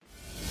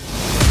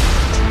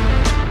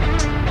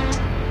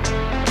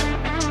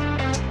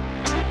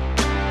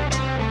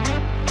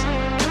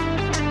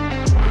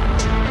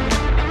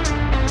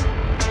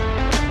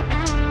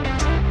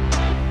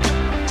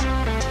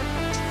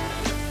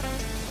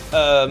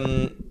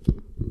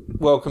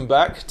welcome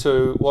back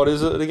to, what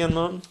is it again,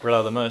 Martin?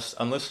 Brother, the most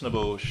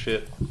unlistenable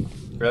shit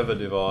ever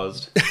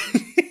devised.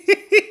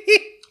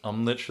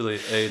 I'm literally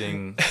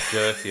eating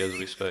jerky as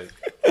we speak.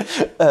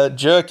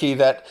 Jerky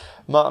that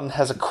Martin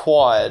has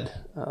acquired.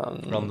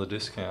 On the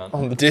discount.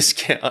 On the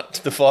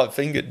discount, the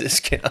 5-finger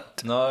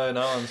discount. No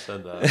one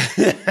said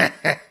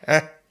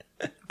that.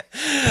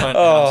 Don't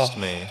oust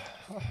me.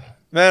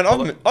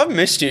 Man, I've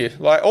missed you.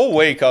 Like, all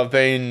week I've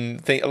been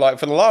for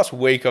the last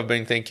week I've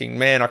been thinking,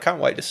 man, I can't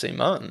wait to see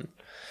Martin.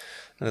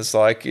 And it's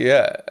like,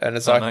 yeah. And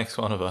it's that like... makes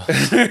one of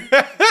us.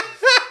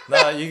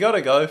 No, you got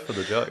to go for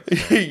the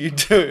jokes. You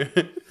do.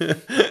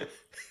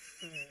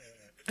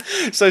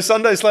 So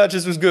Sunday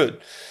Slouches was good.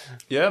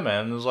 Yeah,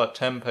 man. There was like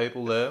 10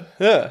 people there.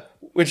 Yeah,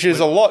 which is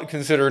a lot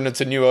considering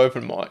it's a new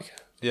open mic.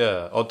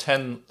 Yeah, or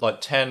 10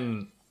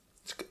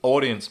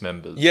 audience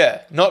members.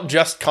 Yeah, not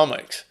just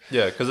comics.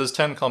 Yeah, because there's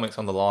 10 comics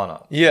on the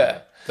lineup. Yeah.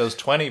 There was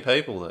 20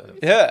 people there.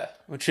 Yeah,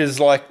 which is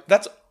like,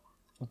 that's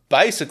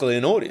basically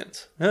an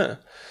audience. Yeah.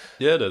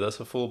 Yeah, dude, that's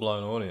a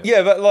full-blown audience.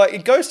 Yeah, but like,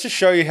 it goes to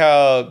show you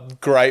how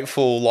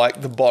grateful like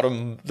the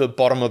bottom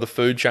of the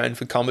food chain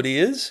for comedy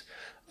is,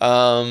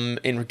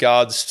 in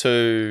regards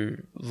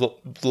to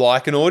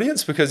like an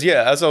audience. Because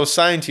yeah, as I was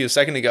saying to you a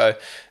second ago,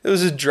 there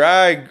was a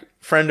drag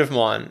friend of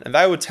mine, and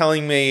they were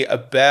telling me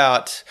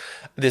about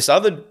this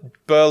other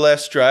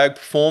burlesque drag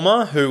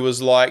performer who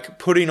was like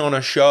putting on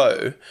a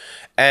show,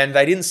 and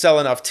they didn't sell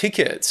enough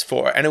tickets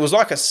for it, and it was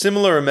like a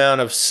similar amount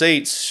of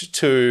seats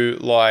to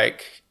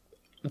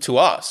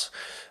us.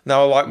 And they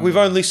were like, we've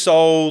only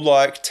sold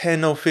like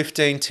 10 or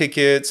 15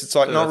 tickets. It's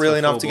like not really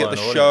enough to get the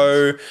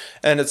show.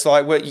 And it's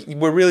like,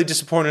 we're really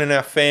disappointed in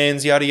our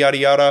fans, yada, yada,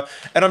 yada.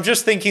 And I'm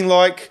just thinking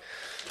like,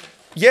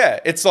 yeah,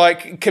 it's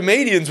like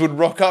comedians would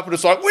rock up and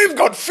it's like, we've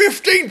got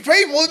 15 people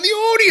in the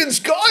audience,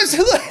 guys.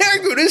 How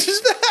good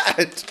is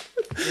that?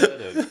 Yeah,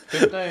 dude.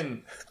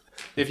 15...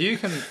 If you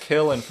can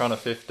kill in front of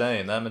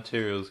 15, that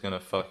material is going to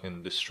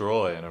fucking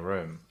destroy in a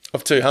room.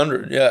 Of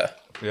 200, yeah.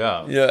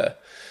 Yeah. Yeah.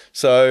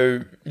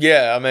 So,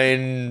 yeah, I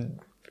mean,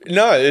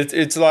 no,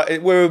 it's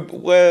like,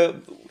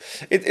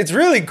 it's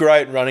really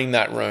great running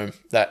that room,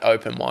 that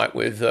open mic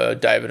with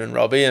David and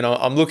Robbie, and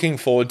I'm looking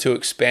forward to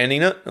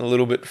expanding it a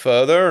little bit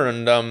further,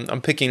 and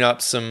I'm picking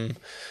up some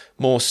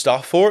more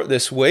stuff for it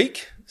this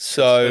week.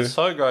 So it's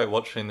so great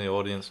watching the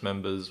audience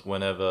members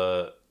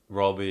whenever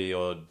Robbie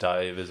or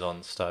Dave is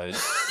on stage.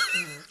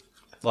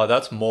 Like,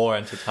 that's more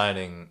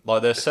entertaining.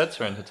 Like, their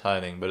sets are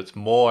entertaining, but it's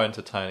more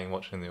entertaining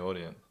watching the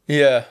audience.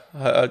 Yeah,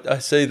 I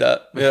see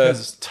that. Yeah.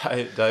 Because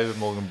David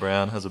Morgan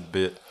Brown has a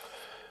bit...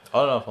 I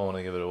don't know if I want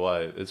to give it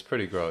away. It's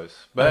pretty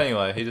gross. But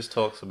anyway, he just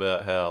talks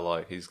about how,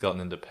 like, he's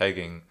gotten into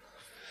pegging,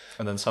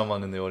 and then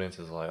someone in the audience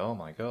is like, oh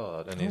my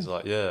God. And he's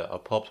like, yeah, I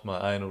popped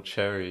my anal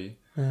cherry.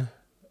 Yeah.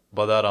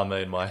 By that I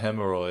mean my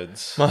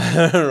hemorrhoids.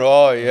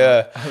 Oh,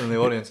 yeah. And the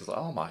audience is like,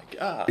 oh my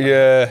God.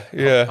 Yeah,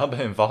 yeah. I'm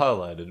being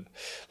violated.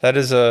 That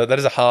is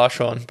a harsh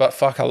one. But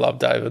fuck, I love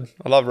David.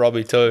 I love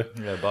Robbie too.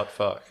 Yeah, but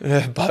fuck.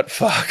 Yeah, but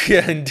fuck.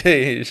 Yeah,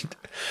 indeed.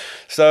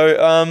 So,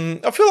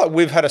 I feel like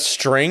we've had a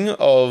string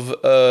of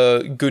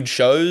good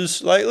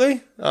shows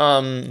lately.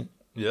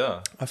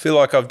 Yeah. I feel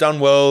like I've done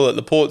well at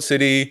the Port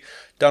City,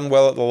 done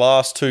well at the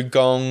last 2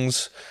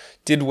 gongs,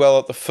 did well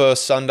at the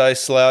first Sunday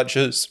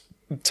Slouches.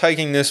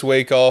 Taking this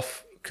week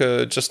off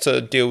just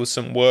to deal with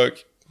some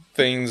work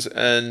things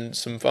and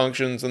some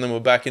functions, and then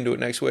we're back into it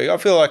next week. I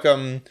feel like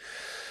I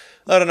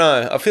don't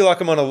know. I feel like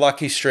I'm on a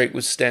lucky streak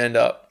with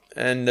stand-up,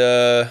 and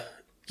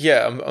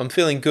yeah, I'm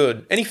feeling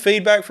good. Any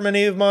feedback from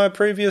any of my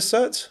previous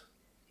sets?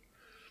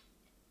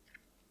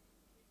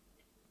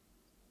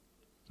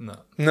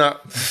 No.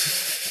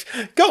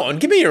 Go on,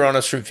 give me your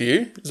honest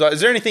review.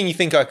 Is there anything you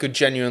think I could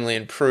genuinely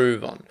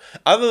improve on,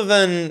 other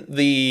than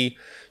the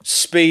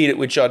speed at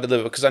which I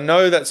deliver? Because I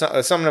know that's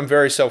something I'm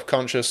very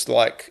self-conscious,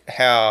 like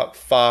how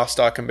fast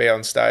I can be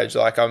on stage.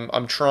 Like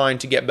I'm trying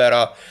to get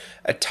better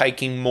at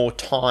taking more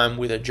time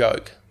with a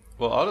joke.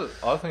 Well,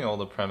 I think all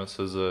the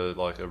premises are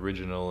like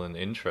original and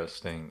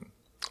interesting.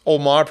 All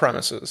my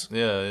premises.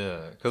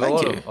 Yeah. Because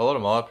a lot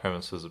of my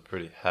premises are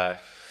pretty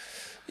hack.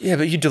 Yeah,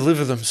 but you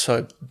deliver them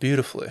so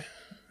beautifully.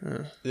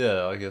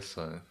 Yeah, I guess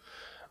so.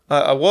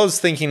 I was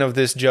thinking of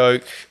this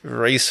joke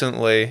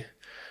recently,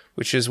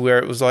 which is where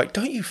it was like,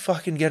 don't you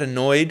fucking get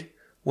annoyed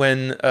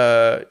when...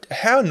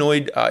 how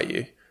annoyed are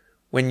you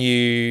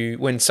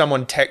when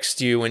someone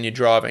texts you when you're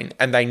driving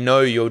and they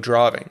know you're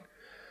driving?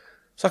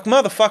 It's like,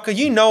 motherfucker,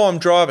 you know I'm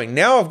driving.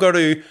 Now I've got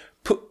to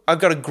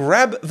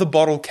grab the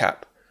bottle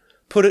cap,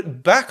 put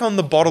it back on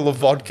the bottle of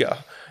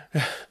vodka.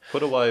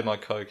 Put away my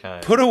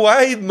cocaine.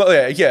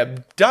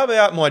 Dub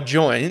out my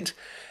joint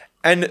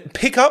and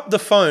pick up the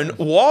phone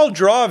while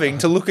driving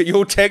to look at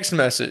your text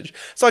message.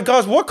 It's like,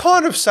 guys, what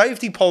kind of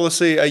safety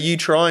policy are you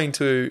trying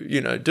to,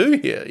 do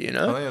here, I think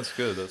that's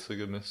good. That's a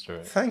good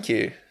mystery. Thank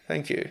you.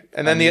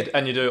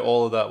 And you do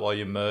all of that while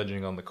you're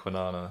merging on the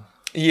Kwinana.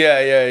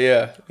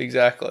 Yeah,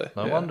 exactly.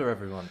 No wonder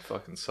everyone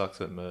fucking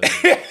sucks at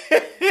merging.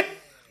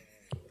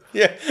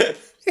 Yeah.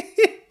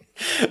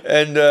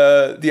 And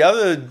the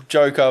other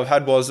joke I've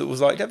had was, it was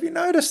like, have you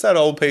noticed that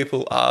old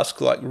people ask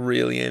like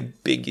really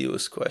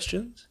ambiguous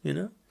questions, you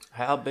know?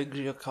 How big's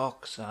your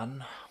cock,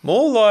 son?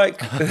 More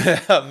like,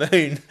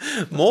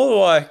 more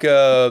like,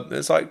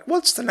 it's like,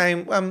 what's the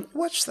name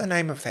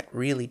of that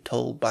really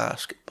tall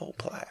basketball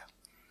player?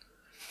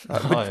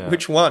 Like,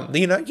 which one?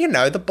 You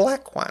know, the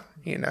black one,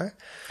 you know?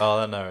 Oh,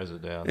 that narrows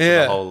it down to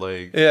the whole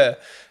league. Yeah. And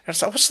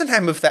it's like, what's the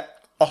name of that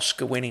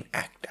Oscar-winning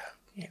actor?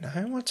 You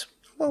know, what?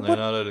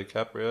 Leonardo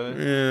DiCaprio?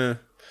 Yeah.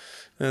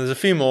 There's a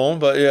few more,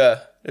 but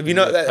yeah. If you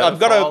know, I've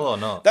got or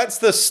not? That's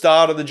the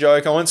start of the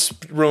joke. I won't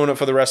ruin it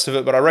for the rest of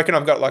it, but I reckon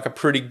I've got like a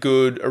pretty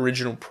good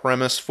original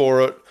premise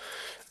for it.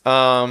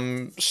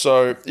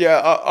 So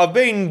yeah, I've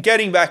been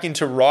getting back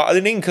into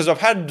writing because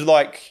I've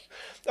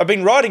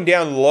been writing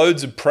down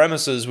loads of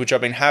premises which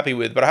I've been happy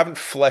with, but I haven't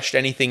fleshed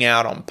anything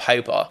out on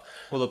paper.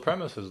 Well, the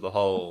premise is the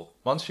whole.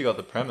 Once you got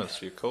the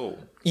premise, you're cool.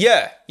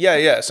 Yeah.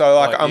 So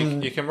like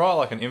you can write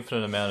like an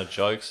infinite amount of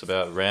jokes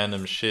about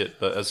random shit,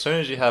 but as soon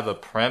as you have a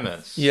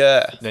premise,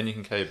 then you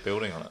can keep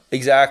building on it.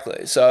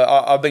 Exactly. So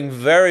I've been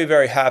very,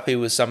 very happy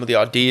with some of the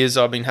ideas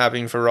I've been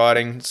having for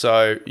writing.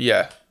 So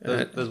yeah.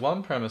 There's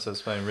one premise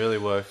that's been really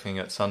working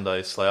at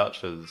Sunday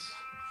Slouches.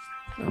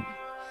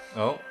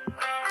 Oh,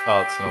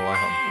 it's an alarm.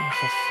 Oh,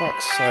 for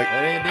fuck's sake.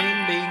 Hey,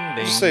 ding, ding,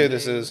 ding. Let's see who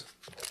this is.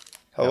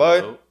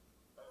 Hello?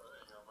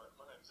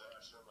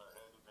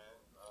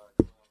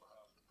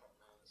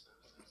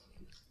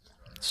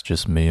 It's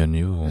just me and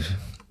you.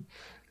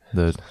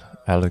 That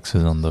Alex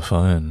is on the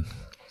phone.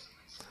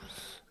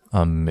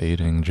 I'm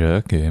eating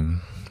jerky.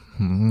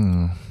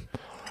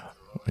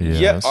 Yes.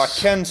 Yeah, I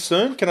can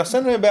soon. Can I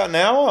send him about an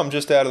hour? I'm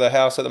just out of the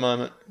house at the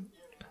moment.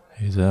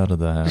 He's out of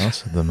the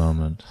house at the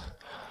moment.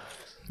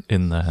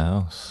 In the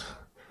house.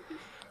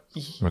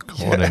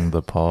 Recording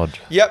the pod.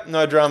 Yep,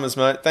 no dramas,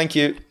 mate. Thank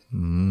you.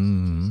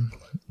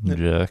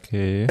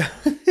 Jerky.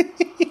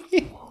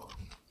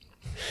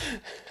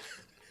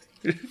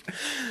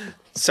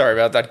 Sorry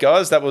about that,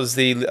 guys. That was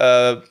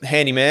the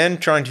handyman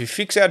trying to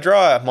fix our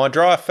dryer. My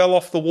dryer fell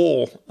off the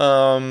wall.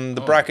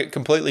 The bracket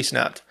completely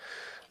snapped.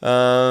 You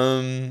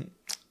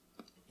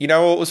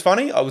know what was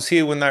funny? I was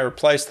here when they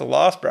replaced the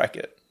last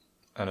bracket.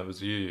 And it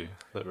was you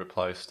that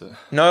replaced it.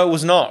 No, it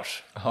was not.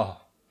 Oh.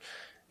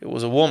 It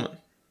was a woman.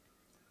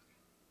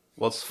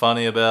 What's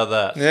funny about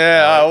that?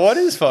 Yeah, what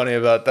is funny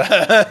about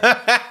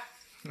that?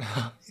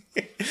 I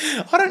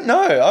don't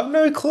know. I have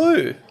no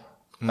clue.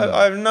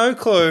 I have no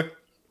clue.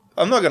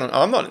 I'm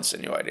not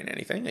insinuating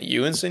anything. Are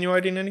you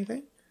insinuating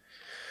anything?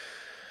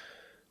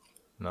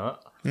 No.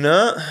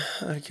 No?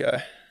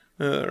 Okay.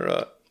 All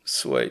right.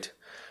 Sweet.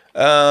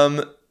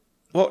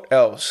 What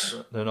else?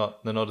 They're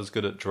not as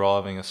good at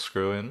driving a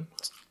screw in.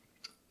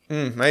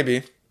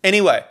 Maybe.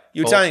 Anyway,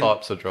 you were saying all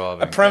types of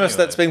driving. A premise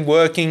that's been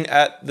working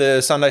at the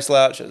Sunday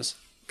Slouches.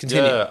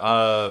 Continue.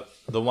 Yeah,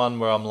 the one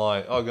where I'm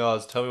like, oh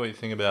guys, tell me what you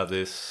think about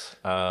this.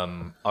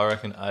 I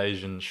reckon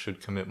Asians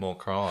should commit more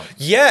crimes.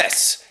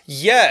 Yes,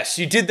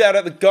 you did that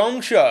at the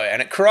Gong Show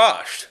and it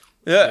crushed.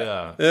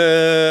 Yeah.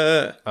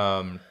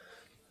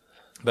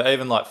 But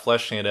even like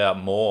fleshing it out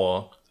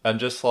more and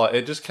just like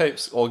it just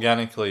keeps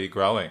organically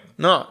growing.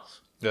 Nice.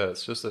 Yeah,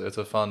 it's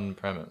a fun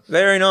premise.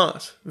 Very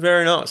nice.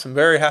 Very nice. I'm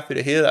very happy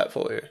to hear that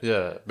for you.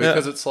 Yeah,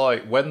 because it's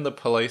like when the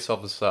police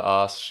officer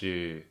asks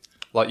you,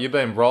 like you've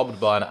been robbed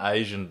by an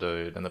Asian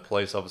dude and the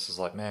police officer's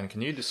like, man,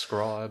 can you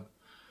describe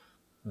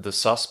the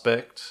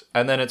suspect?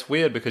 And then it's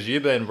weird because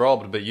you've been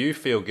robbed but you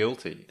feel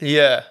guilty.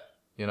 Yeah.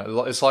 You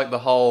know, it's like the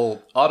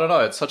whole, I don't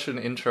know, it's such an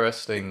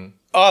interesting...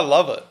 I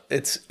love it.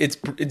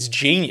 It's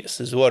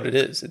genius is what it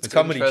is. It's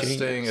comedy interesting.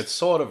 Genius. It's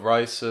sort of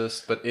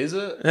racist, but is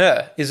it?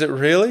 Yeah. Is it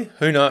really?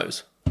 Who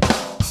knows?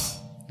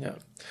 Yeah.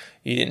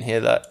 You didn't hear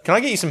that. Can I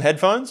get you some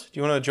headphones? Do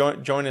you want to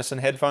join us in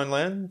headphone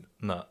land?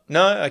 No.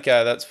 No?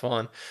 Okay, that's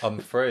fine. I'm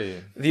free.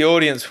 The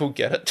audience will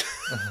get it.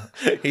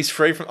 He's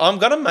free from... I'm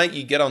going to make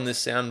you get on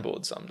this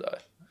soundboard someday.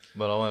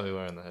 But I won't be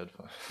wearing the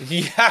headphones.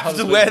 You have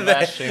to wear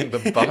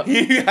the button.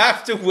 You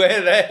have to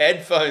wear the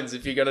headphones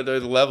if you're going to do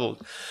the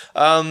levels.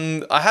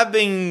 I have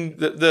been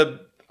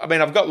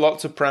I've got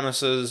lots of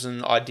premises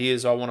and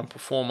ideas I want to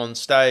perform on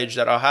stage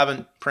that I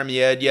haven't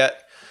premiered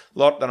yet. A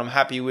lot that I'm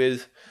happy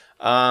with.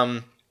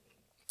 There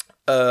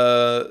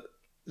are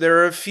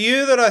a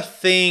few that I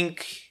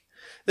think...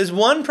 There's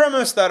one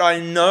premise that I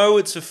know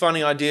it's a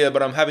funny idea,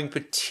 but I'm having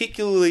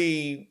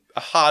particularly a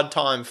hard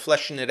time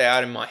fleshing it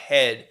out in my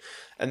head.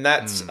 And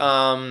that's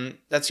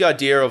the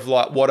idea of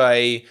like what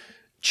a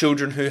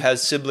children who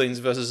has siblings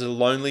versus a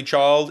lonely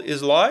child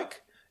is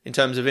like in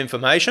terms of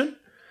information.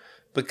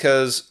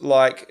 Because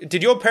like,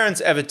 did your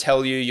parents ever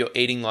tell you you're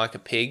eating like a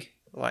pig?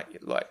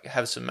 Like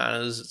have some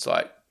manners. It's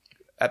like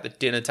at the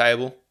dinner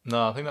table.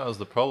 No, I think that was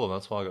the problem.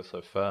 That's why I got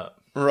so fat.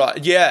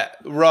 Right. Yeah.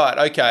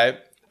 Right. Okay.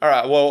 All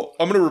right. Well,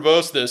 I'm going to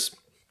reverse this.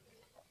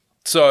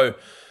 So,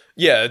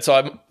 yeah, it's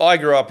like I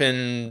grew up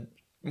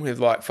with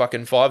like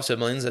fucking 5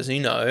 siblings, as you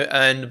know,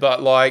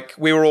 but like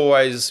we were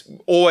always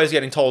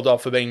getting told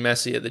off for being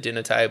messy at the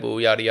dinner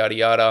table, yada yada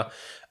yada.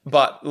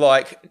 But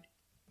like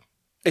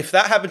if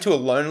that happened to a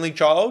lonely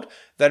child,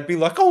 they'd be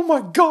like, "Oh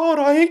my god,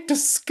 I eat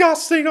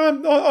disgusting.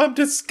 I'm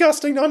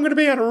disgusting. I'm going to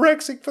be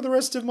anorexic for the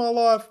rest of my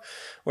life."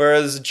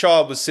 Whereas a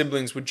child with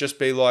siblings would just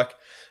be like,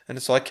 and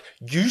it's like,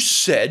 "You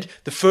said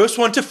the first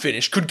one to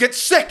finish could get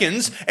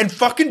seconds, and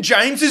fucking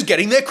James is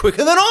getting there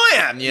quicker than I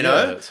am." You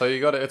know? Yeah, so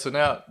you got it.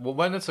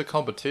 When it's a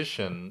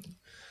competition,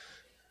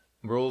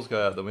 rules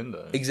go out the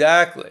window.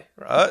 Exactly.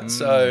 Right.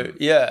 So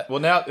yeah. Well,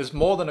 now it's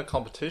more than a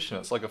competition.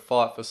 It's like a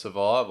fight for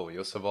survival.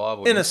 Your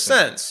survival. In a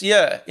instinct. sense,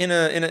 yeah. In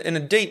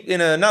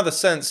another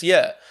sense,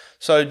 yeah.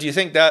 So do you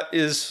think that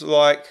is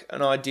like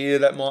an idea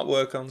that might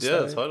work on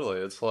Yeah, stage? totally.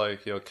 It's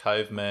like your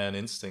caveman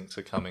instincts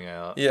are coming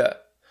out. Yeah.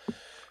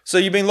 So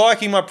you've been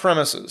liking my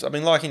premises. I've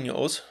been liking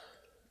yours.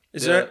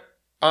 Is Yeah. there?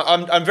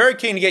 I'm very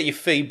keen to get your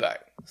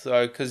feedback.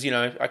 So because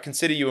I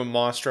consider you a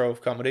maestro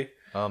of comedy.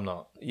 I'm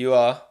not. You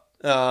are.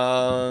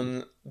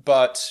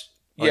 But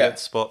I yeah, get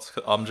spots.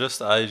 I'm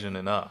just Asian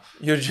enough.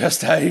 you're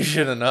just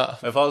Asian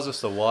enough. If I was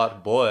just a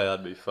white boy,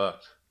 I'd be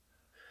fucked.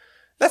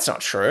 That's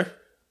not true.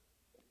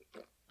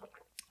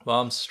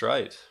 Well, I'm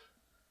straight.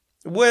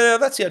 Well,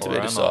 that's yet to Or be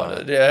am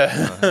decided.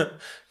 Yeah.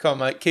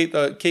 Come on, mate. Keep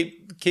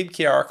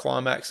Kiara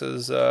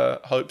Climax's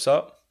hopes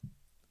up.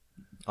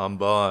 I'm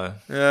bi.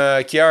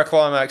 Kiara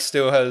Climax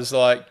still has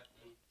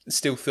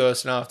still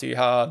thirsting after you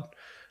hard.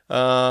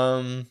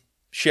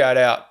 Shout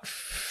out.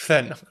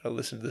 They're not going to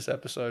listen to this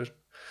episode. At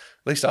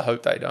least I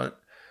hope they don't.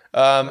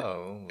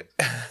 Oh.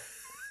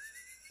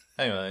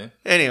 Anyway,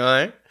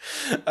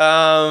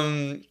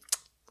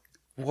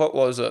 what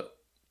was it?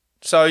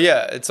 So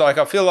yeah, it's like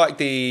I feel like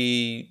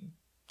the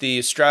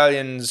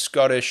Australian,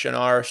 Scottish, and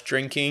Irish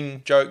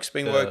drinking joke's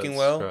been working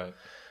well, Right.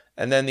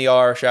 and then the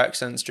Irish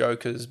accents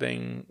joke has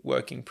been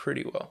working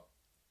pretty well.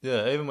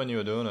 Yeah, even when you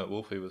were doing it,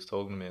 Wolfie was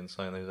talking to me and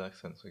saying these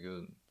accents are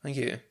good. Thank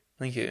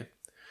you.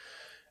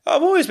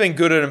 I've always been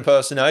good at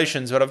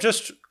impersonations, but I've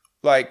just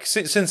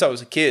since I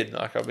was a kid,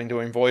 I've been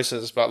doing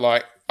voices, but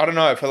I don't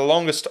know, for the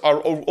longest, I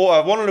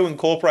wanted to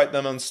incorporate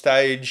them on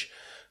stage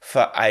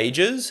for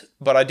ages,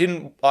 but I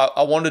didn't.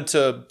 I wanted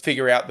to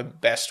figure out the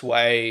best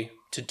way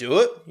to do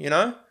it.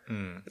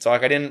 It's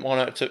like I didn't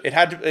want it to. It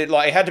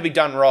had to be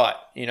done right.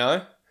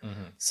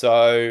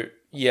 So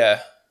yeah,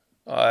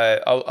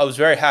 I was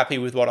very happy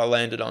with what I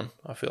landed on.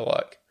 I feel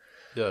like.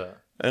 Yeah.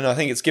 And I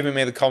think it's given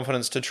me the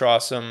confidence to try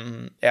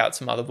some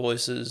other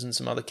voices and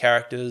some other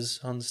characters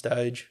on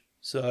stage.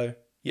 So,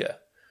 yeah.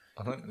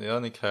 I think the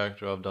only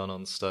character I've done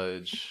on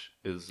stage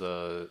is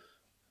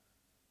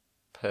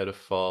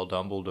pedophile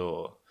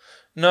Dumbledore.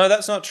 No,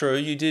 that's not true.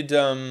 You did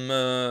Then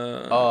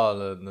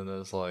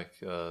there's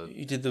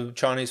you did the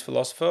Chinese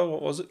philosopher.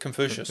 What was it?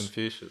 Confucius.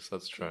 Confucius,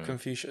 that's true.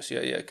 Confucius,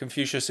 yeah.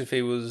 Confucius if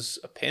he was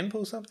a pimp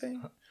or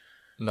something?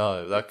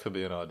 No, that could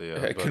be an idea.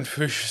 Yeah, but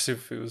Confucius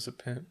if he was a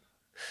pimp.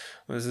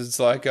 What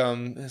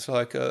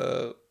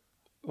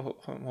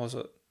was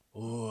it?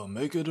 Oh,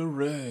 make it a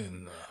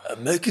rain.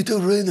 Make it a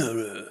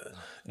rainer.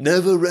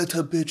 Never let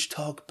a bitch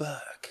talk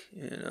back,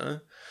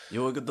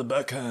 You will get the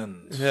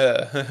backhand.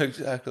 Yeah,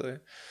 exactly.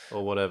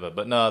 Or whatever.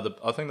 But no,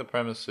 I think the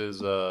premise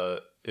is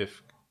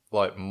if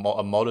a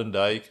modern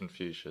day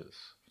Confucius.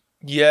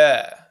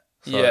 Yeah.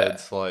 So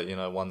it's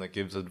one that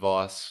gives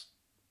advice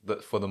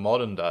for the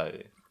modern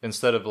day.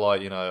 Instead of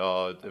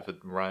if it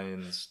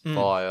rains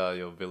fire,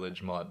 your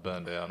village might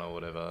burn down or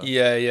whatever.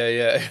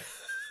 Yeah.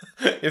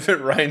 If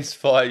it rains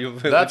fire, your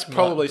village That's might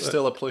probably burn.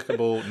 still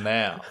applicable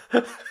now.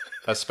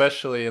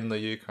 Especially in the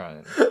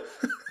Ukraine.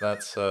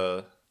 That's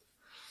but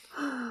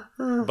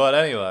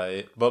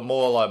anyway, but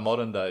more like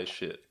modern day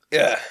shit.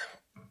 Yeah.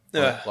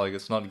 Yeah. Like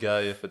it's not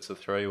gay if it's a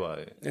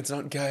three-way. It's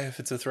not gay if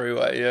it's a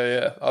three-way.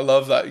 Yeah. I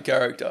love that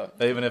character.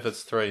 Even if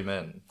it's three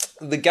men.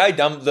 The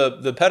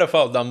the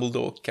pedophile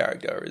Dumbledore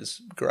character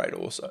is great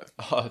also.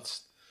 Oh,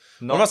 it's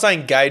I'm not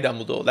saying gay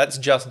Dumbledore. That's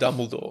just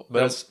Dumbledore.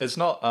 But it's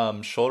not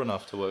short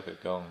enough to work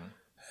at Gong.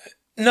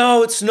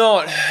 No, it's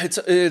not.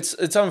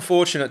 It's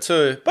unfortunate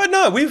too. But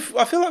no,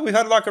 I feel like we've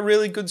had a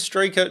really good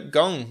streak at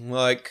Gong. It's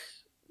like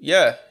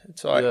Yeah.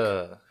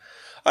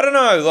 I don't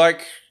know,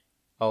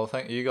 Oh,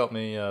 thank you. Got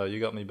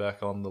me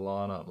back on the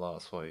lineup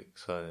last week.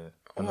 And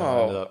then I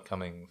Oh. ended up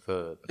coming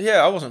third.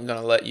 yeah, I wasn't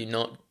going to let you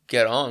not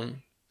get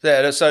on.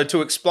 Yeah, so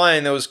to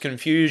explain, there was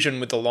confusion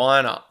with the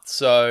lineup.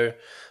 So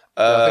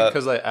I think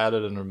because they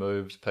added and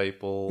removed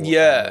people.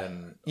 Yeah,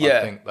 And yeah.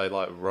 I think they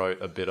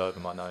wrote a bit over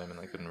my name and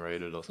they couldn't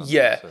read it or something.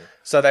 yeah, So.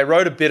 so they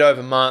wrote a bit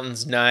over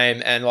Martin's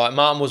name, and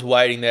Martin was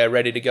waiting there,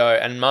 ready to go.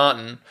 And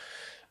Martin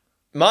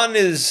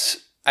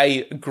is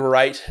a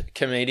great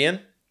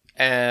comedian,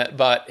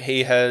 but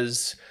he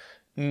has,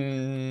 I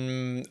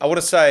want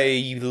to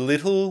say,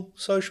 few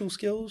social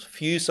skills.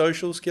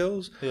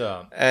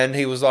 Yeah. And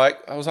I was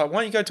like, why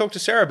don't you go talk to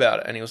Sarah about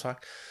it? And he was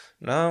like,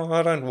 no,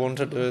 I don't want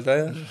to do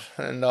that.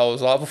 And I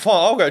was like, well, fine,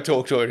 I'll go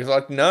talk to her. And he's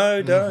like,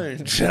 no,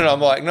 don't. And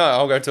I'm like, no,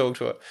 I'll go talk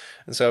to her.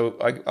 And so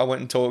I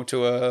went and talked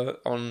to her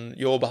on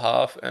your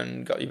behalf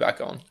and got you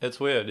back on.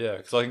 It's weird, yeah,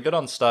 because I can get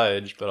on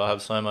stage, but I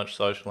have so much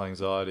social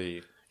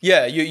anxiety.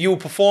 Yeah, you'll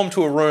perform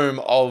to a room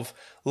of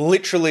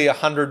literally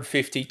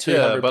 150,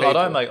 200 Yeah, but people. I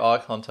don't make eye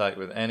contact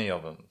with any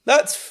of them.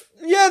 That's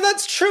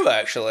true,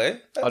 actually.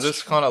 I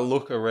just kind of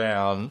look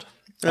around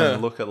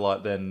and look at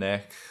like their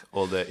neck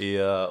or their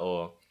ear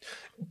or...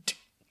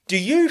 Do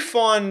you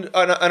find,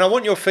 and I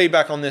want your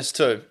feedback on this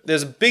too.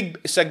 There's a big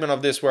segment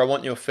of this where I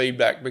want your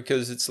feedback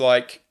because it's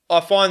like, I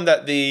find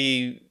that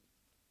the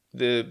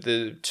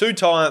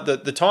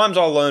times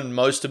I learned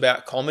most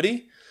about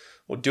comedy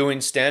or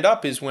doing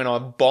stand-up is when I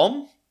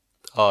bomb.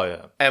 Oh,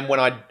 yeah. And when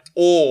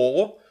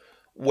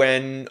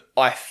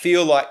I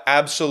feel like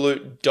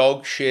absolute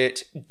dog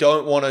shit,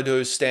 don't want to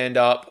do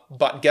stand-up,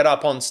 but get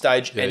up on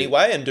stage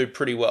anyway and do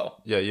pretty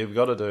well. Yeah, you've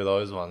got to do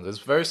those ones. It's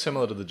very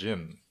similar to the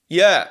gym.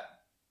 Yeah.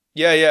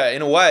 Yeah,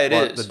 in a way it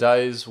is. The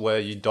days where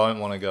you don't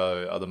want to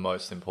go are the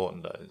most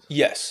important days.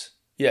 Yes,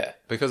 yeah.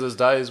 Because there's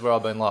days where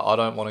I've been like, I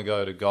don't want to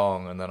go to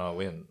Gong, and then I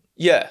win.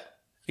 Yeah,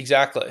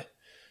 exactly.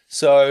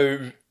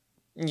 So,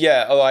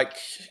 yeah, like,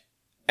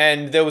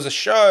 and there was a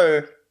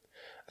show,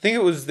 I think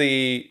it was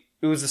the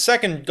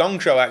second Gong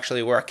show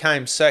actually where I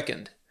came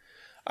second.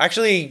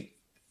 Actually,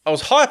 I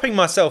was hyping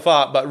myself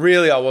up, but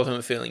really I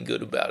wasn't feeling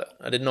good about it.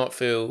 I did not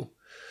feel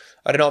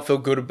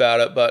good about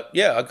it, but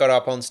yeah, I got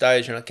up on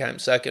stage and I came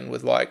second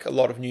with like a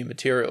lot of new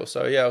material.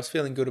 So yeah, I was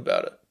feeling good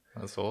about it.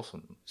 That's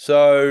awesome.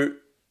 So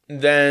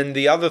then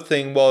the other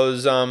thing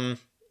was,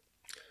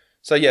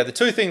 the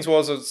two things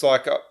was, it's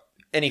like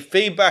any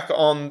feedback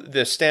on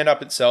the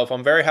stand-up itself.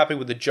 I'm very happy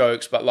with the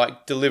jokes, but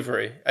like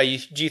delivery.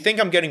 Do you think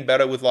I'm getting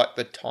better with like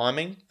the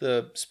timing,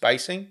 the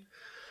spacing?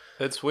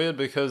 It's weird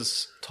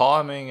because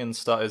timing and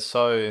stuff is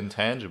so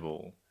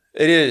intangible.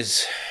 It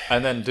is.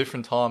 And then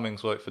different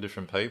timings work for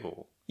different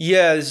people.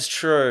 Yeah, this is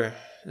true.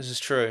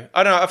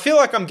 I don't know. I feel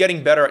like I'm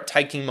getting better at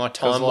taking my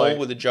time more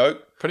with a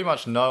joke. Pretty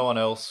much no one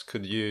else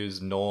could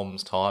use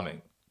Norm's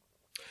timing.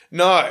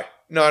 No.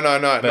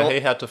 But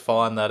he had to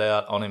find that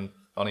out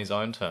on his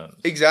own terms.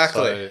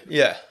 Exactly. So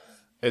yeah.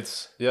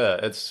 It's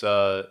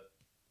I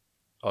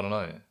don't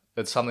know.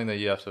 It's something that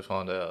you have to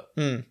find out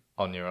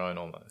on your own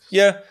almost.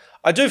 Yeah.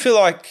 I do feel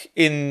like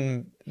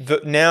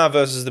now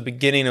versus the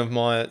beginning of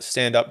my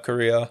stand-up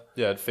career.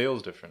 Yeah, it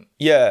feels different.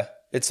 Yeah.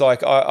 It's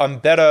like I'm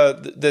better.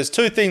 There's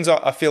two things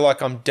I feel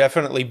like I'm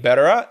definitely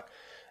better at.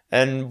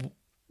 And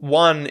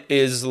one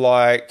is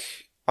like,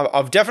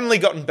 I've definitely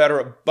gotten better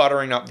at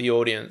buttering up the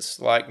audience.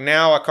 Like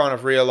now I kind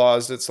of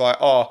realized it's like,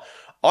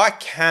 I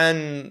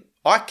can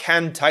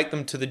take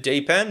them to the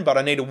deep end, but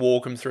I need to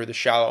walk them through the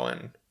shallow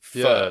end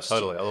first. Yeah,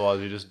 totally.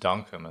 Otherwise you just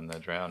dunk them and they're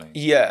drowning.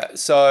 Yeah.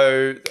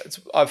 So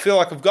I feel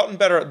like I've gotten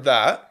better at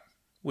that.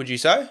 Would you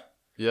say?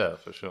 Yeah,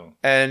 for sure.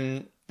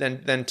 And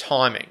then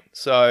timing.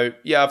 So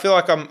yeah, I feel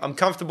like I'm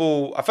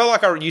comfortable. I felt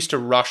like I used to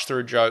rush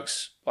through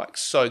jokes like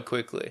so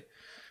quickly,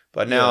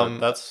 but now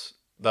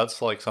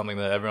that's like something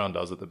that everyone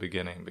does at the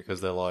beginning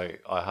because they're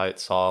like, I hate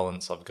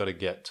silence. I've got to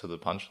get to the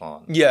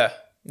punchline. Yeah.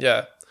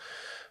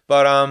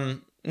 But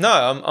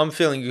no, I'm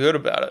feeling good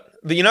about it.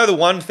 But you know, the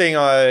one thing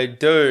I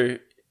do,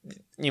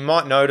 you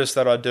might notice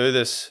that I do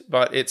this,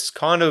 but it's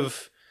kind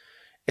of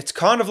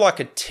like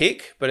a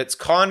tick, but it's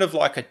kind of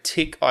like a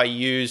tick I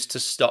use to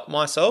stop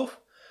myself.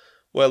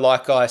 Where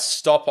like I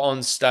stop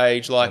on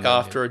stage like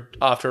after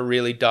a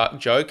really dark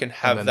joke and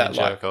have that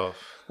like, off.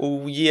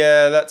 Well,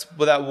 yeah,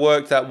 that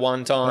worked that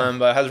one time,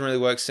 but it hasn't really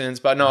worked since.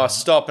 But no, I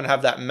stop and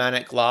have that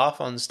manic laugh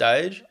on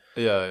stage.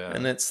 Yeah.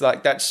 And it's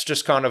like, that's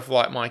just kind of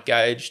like my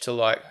gauge to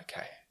like,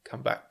 okay,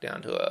 come back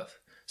down to earth.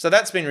 So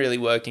that's been really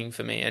working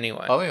for me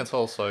anyway. I think it's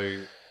also,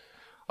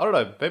 I don't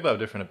know, people have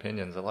different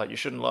opinions. They're like, you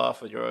shouldn't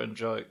laugh at your own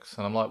jokes.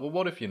 And I'm like, well,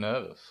 what if you're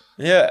nervous?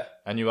 Yeah.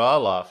 And you are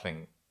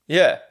laughing.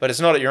 Yeah, but it's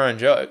not at your own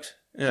jokes.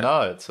 Yeah.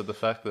 No, it's at the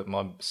fact that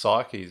my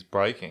psyche is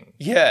breaking.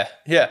 Yeah.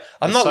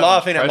 I'm not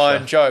laughing at my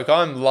own joke.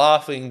 I'm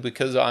laughing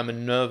because I'm a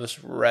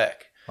nervous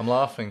wreck. I'm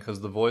laughing because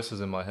the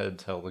voices in my head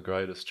tell the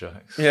greatest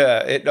jokes.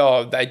 Yeah,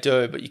 they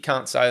do, but you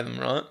can't say them,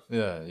 right?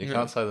 Yeah, you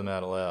can't say them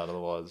out aloud,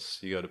 otherwise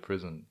you go to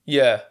prison.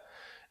 Yeah.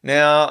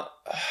 Now,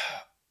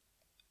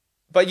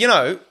 but you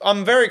know,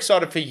 I'm very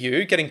excited for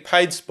you getting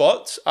paid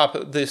spots up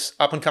at this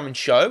up-and-coming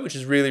show, which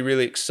is really,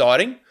 really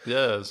exciting.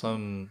 Yeah,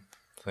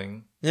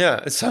 something.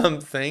 Yeah, it's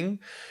something.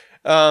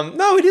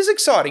 No, it is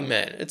exciting,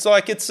 man. It's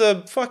like it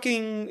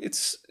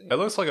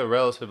looks like a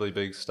relatively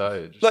big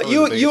stage. Like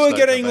you are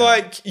getting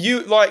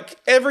like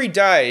every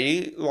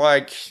day,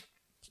 like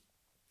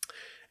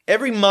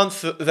every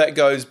month that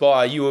goes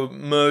by, you are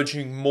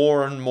merging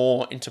more and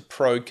more into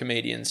pro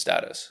comedian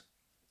status.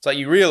 It's like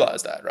you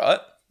realize that, right?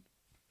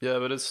 Yeah,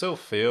 but it still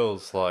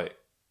feels like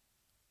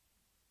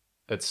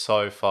it's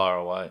so far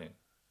away.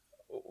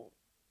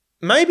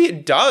 Maybe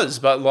it does,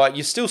 but like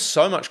you're still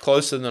so much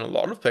closer than a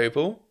lot of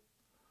people.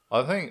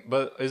 I think,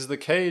 but is the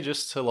key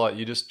just to like,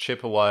 you just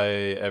chip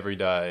away every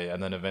day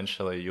and then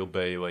eventually you'll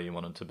be where you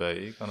want it to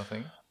be kind of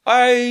thing?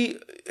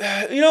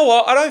 You know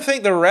what? I don't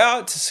think the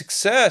route to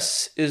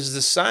success is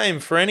the same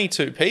for any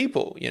two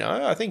people, you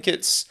know? I think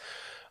it's...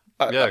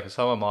 yeah, because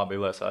someone might be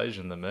less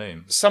Asian than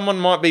me. Someone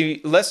might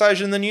be less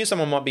Asian than you.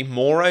 Someone might be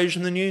more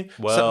Asian than you.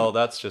 Well,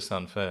 that's just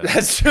unfair.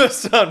 That's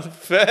just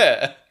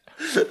unfair.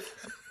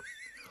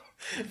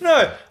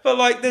 No, but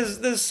like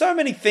there's so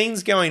many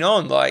things going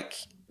on. Like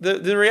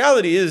the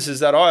reality is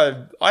that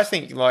I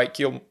think like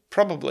you're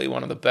probably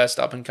one of the best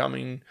up and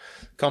coming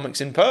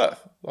comics in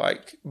Perth,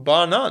 like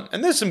bar none.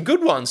 And there's some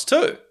good ones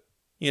too.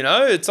 You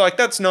know, it's like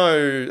that's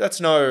no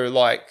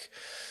like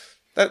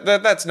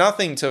that's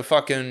nothing to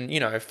fucking, you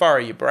know, furrow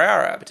your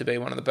brow at to be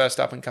one of the best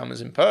up and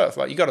comers in Perth.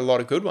 Like you got a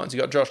lot of good ones. You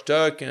got Josh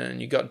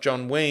Durkin, you got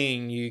John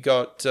Wing, you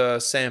got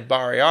Sam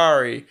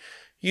Bariari.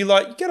 You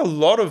get a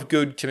lot of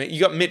good you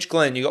got Mitch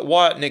Glenn, you got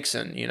Wyatt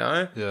Nixon, you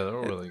know? Yeah, they're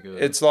all really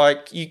good. It's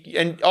like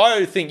and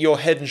I think you're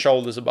head and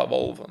shoulders above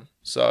all of them.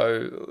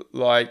 So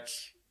like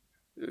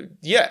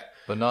yeah.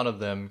 But none of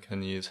them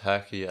can use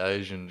hacky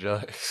Asian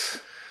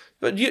jokes.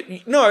 But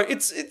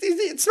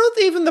it's not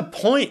even the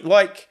point.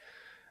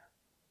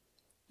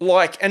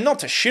 Like, and not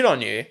to shit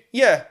on you,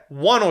 yeah,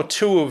 one or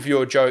two of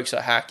your jokes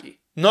are hacky.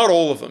 Not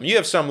all of them. You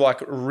have some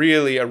like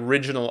really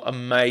original,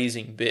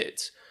 amazing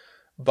bits.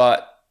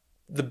 But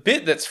the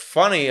bit that's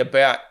funny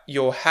about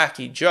your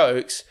hacky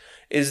jokes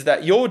is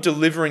that you're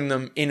delivering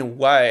them in a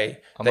way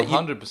I'm that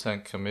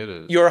 100%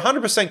 committed. You're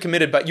 100%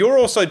 committed, but you're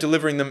also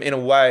delivering them in a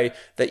way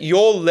that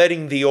you're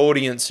letting the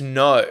audience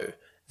know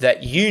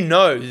that you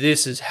know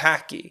this is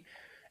hacky.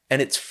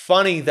 And it's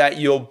funny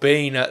that you're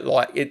being at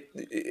like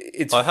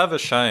it's. I have a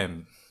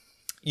shame.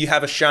 You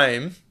have a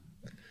shame.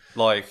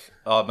 Like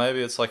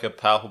maybe it's like a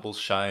palpable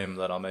shame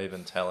that I'm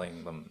even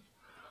telling them.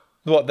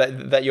 What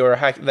that you're a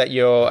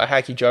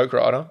hacky joke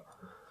writer.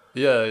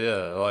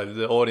 Yeah. Like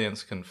the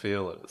audience can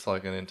feel it. It's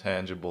like an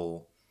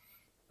intangible.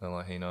 And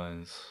like he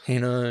knows. He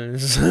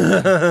knows.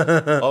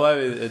 Or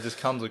maybe it just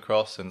comes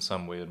across in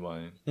some weird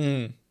way.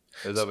 Mm.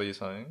 Is that what you're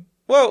saying?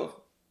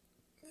 Well,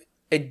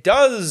 it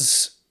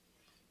does.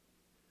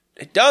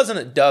 It does and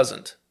it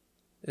doesn't.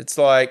 It's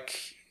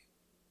like,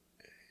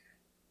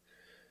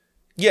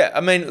 yeah.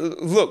 I mean,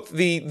 look,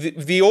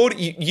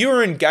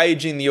 you're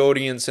engaging the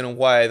audience in a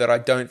way that I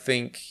don't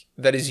think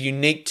that is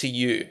unique to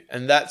you,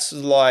 and that's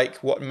like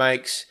what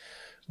makes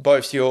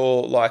both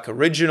your like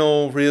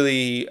original,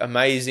 really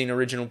amazing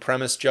original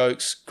premise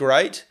jokes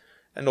great,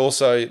 and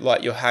also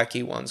like your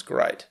hacky ones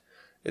great.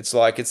 It's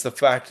like it's the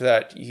fact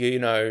that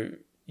you're.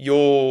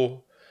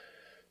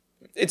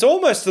 It's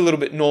almost a little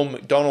bit Norm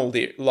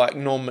Macdonald-y, like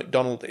Norm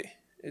Macdonald-y.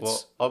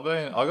 Well,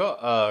 I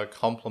got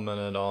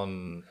complimented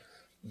on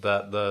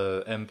that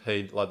the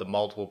MP, like the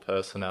multiple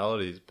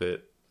personalities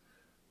bit.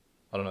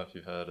 I don't know if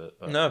you've heard it.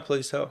 But, No,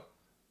 please tell.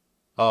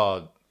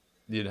 Oh,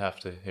 you'd have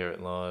to hear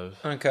it live.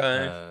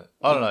 Okay.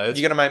 I don't know. You're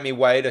going to make me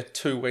wait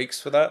 2 weeks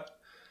for that?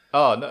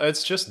 Oh, no,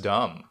 it's just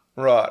dumb.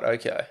 Right,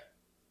 okay.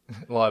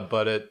 Like,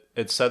 but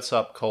it sets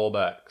up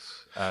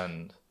callbacks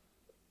and...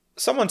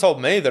 Someone told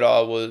me that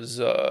I was...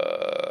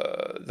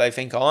 they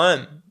think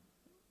I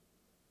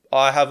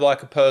have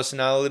like a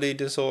personality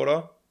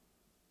disorder.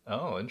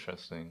 Oh,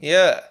 interesting.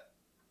 Yeah.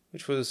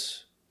 Which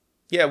was...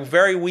 Yeah,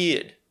 very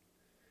weird.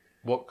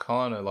 What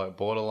kind of, like,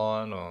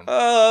 borderline or...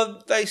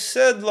 They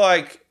said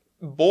like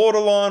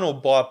borderline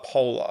or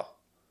bipolar.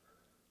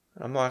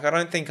 I'm like, I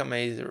don't think I'm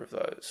either of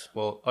those.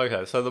 Well,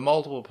 okay, so the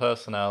multiple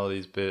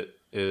personalities bit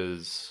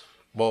is...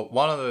 Well,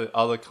 one of the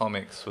other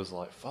comics was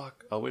like,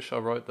 fuck, I wish I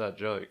wrote that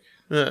joke.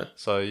 Yeah.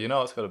 So you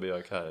know it's got to be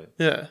okay.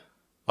 Yeah.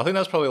 I think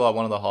that's probably like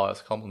one of the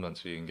highest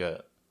compliments you can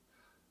get.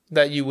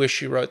 That you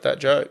wish you wrote that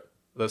joke.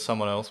 That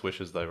someone else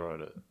wishes they wrote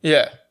it.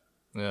 Yeah.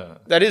 Yeah.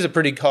 That is a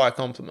pretty high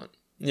compliment.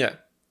 Yeah.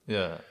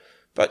 Yeah.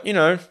 But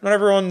not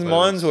everyone's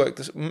minds work.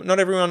 Not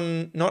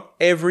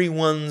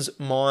everyone's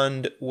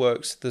mind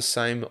works the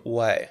same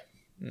way.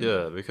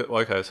 Yeah. Because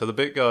okay, so the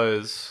bit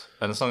goes,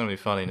 and it's not going to be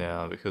funny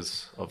now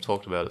because I've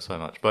talked about it so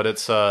much. But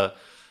it's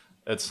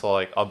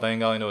like I've been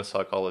going to a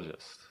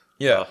psychologist.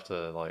 Yeah.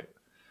 After like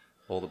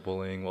all the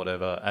bullying,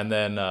 whatever, and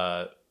then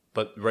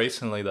but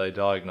recently they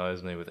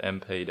diagnosed me with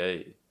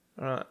MPD,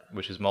 Right.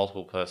 which is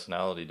multiple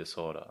personality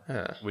disorder.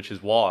 Yeah. Which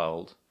is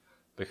wild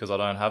because I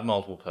don't have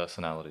multiple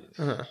personalities.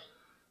 Uh-huh.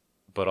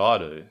 But I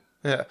do.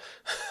 Yeah.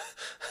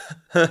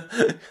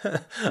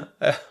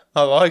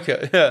 I like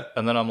it, yeah.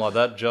 And then I'm like,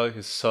 that joke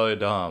is so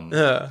dumb.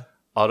 Yeah.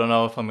 I don't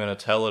know if I'm going to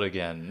tell it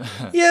again.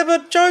 Yeah,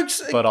 but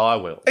jokes... But I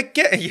will.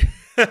 Again...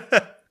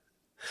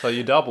 So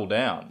you double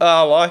down.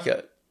 I like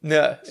it.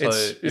 Yeah. So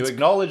you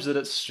acknowledge that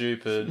it's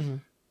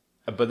stupid,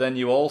 but then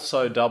you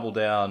also double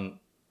down,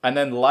 and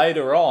then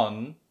later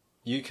on,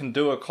 you can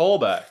do a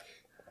callback.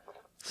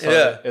 So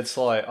Yeah. it's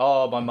like,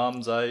 oh, my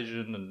mum's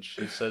Asian and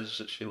she says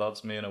that she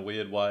loves me in a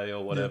weird way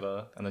or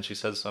whatever. And then she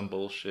says some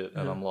bullshit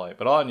and I'm like,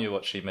 but I knew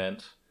what she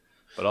meant,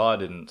 but I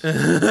didn't.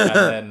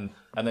 and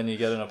then you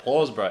get an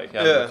applause break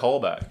out of a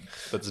callback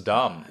that's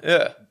dumb.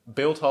 Yeah.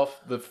 Built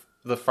off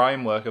the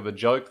framework of a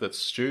joke that's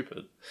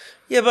stupid.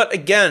 Yeah, but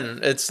again,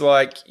 it's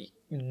like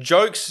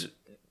jokes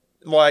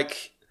don't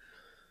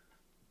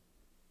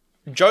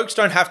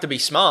have to be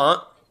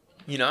smart,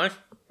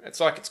 It's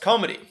like it's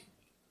comedy.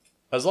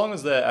 As long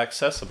as they're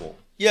accessible.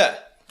 Yeah.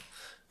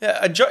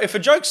 Yeah, if a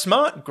joke's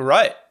smart,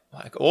 great.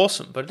 Like,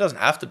 awesome. But it doesn't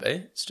have to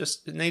be. It's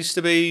just, it needs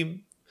to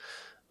be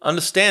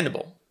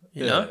understandable,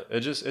 you know?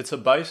 It's a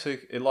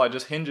basic, it like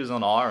just hinges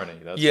on irony.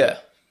 That's Yeah. it.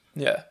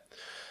 Yeah.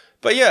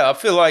 But yeah, I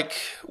feel like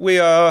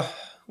we're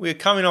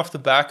coming off the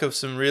back of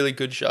some really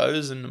good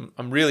shows, and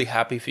I'm really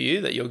happy for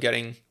you that you're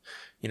getting,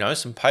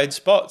 some paid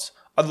spots.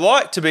 I'd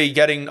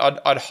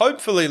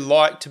hopefully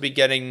like to be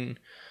getting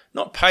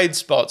not paid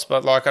spots,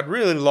 but like I'd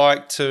really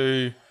like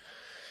to,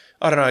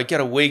 I don't know, get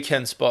a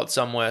weekend spot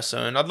somewhere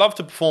soon. I'd love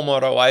to perform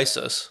at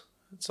Oasis.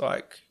 It's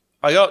like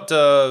I got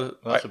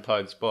That's a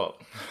paid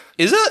spot.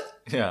 Is it?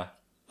 Yeah.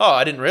 Oh,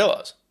 I didn't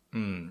realize.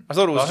 I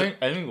thought it was. I think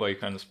any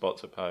weekend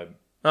spots are paid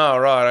Oh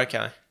right,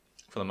 okay.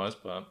 for the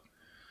most part.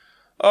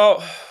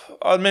 Oh,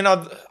 I mean, I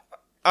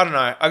don't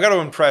know. I got to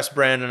impress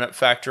Brandon at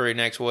Factory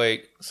next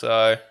week,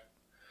 so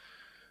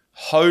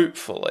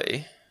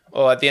hopefully,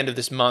 or at the end of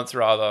this month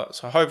rather.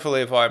 So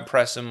hopefully, if I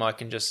impress him, I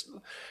can just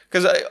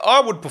because I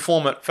would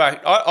perform at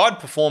I'd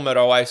perform at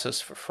Oasis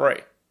for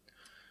free.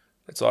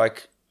 It's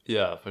like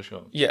Yeah, for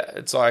sure. yeah,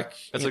 it's like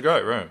It's a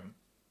great room.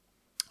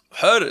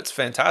 heard it's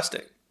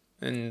fantastic,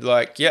 and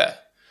like yeah,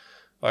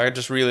 like I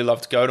just really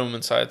love to go to him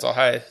and say it's like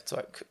hey, it's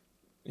like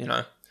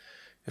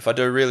if I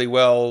do really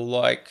well,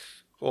 like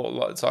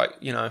or it's like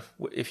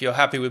if you're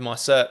happy with my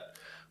set,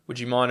 would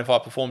you mind if I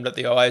performed at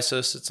the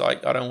Oasis? It's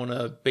like I don't want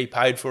to be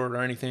paid for it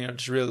or anything. I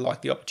just really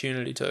like the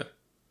opportunity to.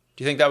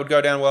 Do you think that would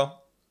go down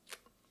well?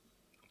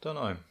 Don't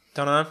know.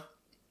 Don't know.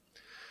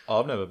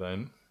 I've never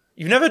been.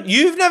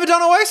 You've never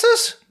done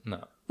Oasis?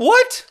 No.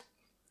 What?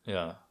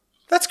 Yeah.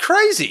 That's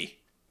crazy.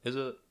 Is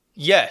it?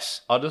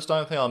 Yes. I just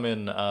don't think I'm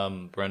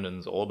in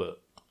Brendan's orbit.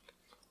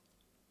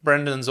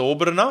 Brendan's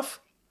orbit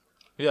enough?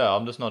 Yeah,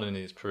 I'm just not in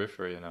his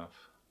periphery enough.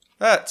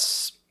 I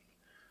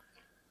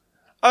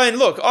mean,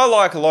 look, I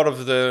like a lot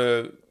of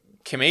the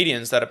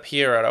comedians that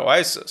appear at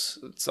Oasis.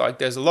 It's like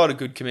there's a lot of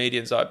good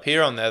comedians that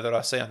appear on there that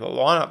I see on the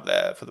lineup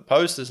there for the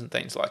posters and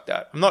things like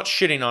that. I'm not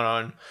shitting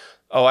on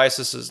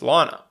Oasis's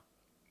lineup.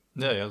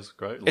 Yeah, it was a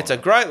great lineup. It's a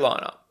great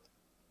lineup,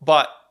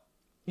 but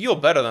you're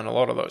better than a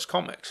lot of those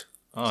comics.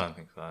 I don't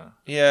think so.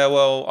 Yeah,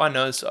 well, I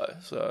know so.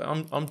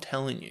 So I'm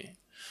telling you.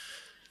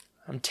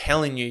 I'm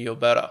telling you you're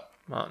better,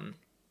 Martin.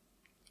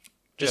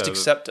 Just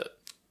accept it.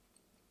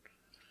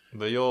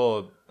 But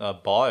you're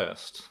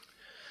biased.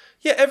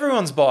 Yeah,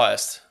 everyone's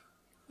biased.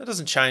 That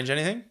doesn't change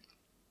anything.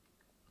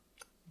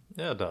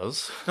 Yeah, it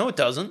does. No, it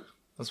doesn't.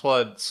 That's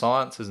why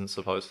science isn't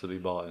supposed to be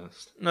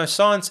biased. No,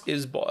 science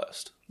is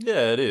biased.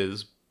 Yeah, it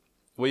is.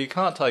 Well, you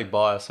can't take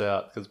bias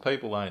out because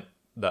people ain't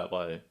that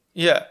way.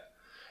 Yeah.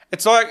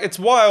 It's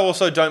why I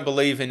also don't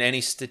believe in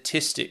any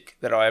statistic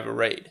that I ever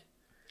read.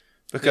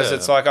 Because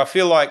it's like, I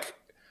feel like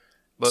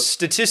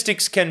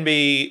statistics can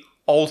be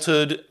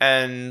altered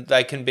and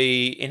they can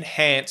be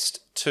enhanced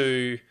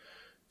to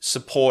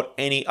support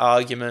any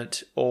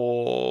argument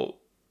or,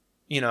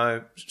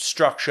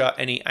 structure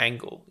any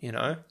angle,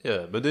 Yeah,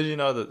 but did you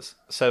know that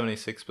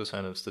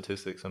 76% of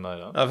statistics are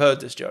made up? I've heard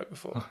this joke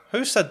before.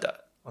 Who said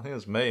that? I think it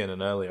was me in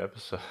an earlier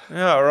episode.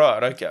 Yeah,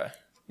 right, okay.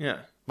 Yeah.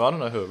 But I don't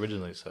know who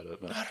originally said it.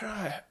 But I don't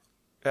know.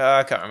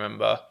 I can't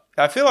remember.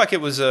 I feel like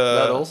it was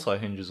that also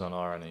hinges on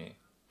irony.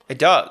 It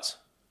does.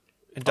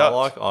 It does. I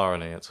like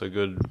irony. It's a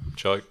good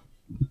joke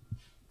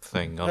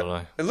thing. I don't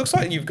know. It looks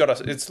like you've got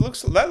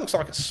that looks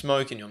like a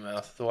smoke in your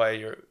mouth, the way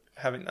you're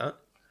having that.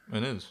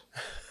 It is.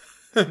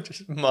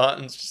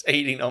 Martin's just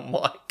eating on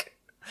mic.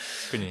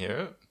 Can you hear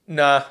it?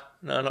 Nah,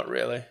 no, not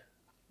really.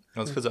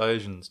 That's because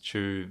Asians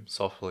chew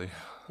softly.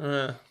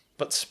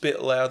 But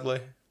spit loudly.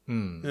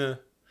 Yeah.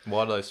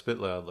 Why do they spit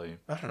loudly?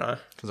 I don't know.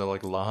 Because they're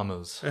like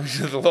llamas.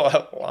 There's a lot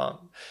of alarm.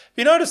 Have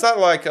you noticed that,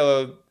 like, I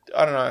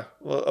don't know,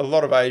 a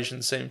lot of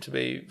Asians seem to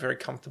be very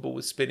comfortable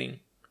with spitting?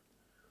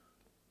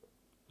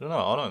 I don't know.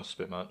 I don't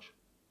spit much.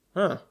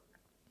 Huh.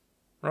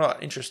 Right,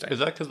 interesting. Is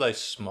that because they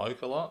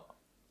smoke a lot?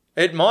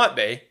 It might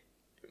be.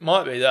 It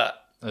might be that.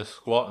 They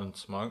squat and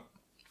smoke.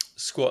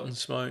 Squat and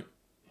smoke.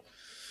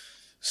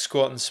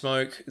 Squat and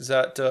smoke. Is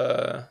that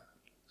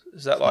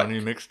like... My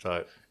new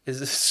mixtape. Is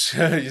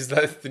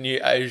that the new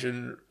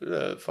Asian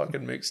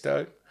fucking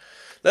mixtape?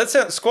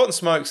 Squat and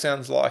smoke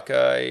sounds like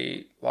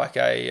a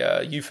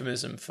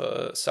euphemism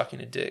for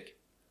sucking a dick.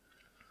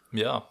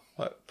 Yeah.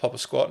 Like pop a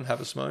squat and have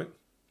a smoke.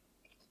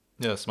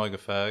 Yeah, smoke a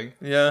fag.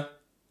 Yeah.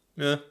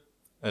 Yeah.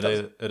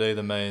 It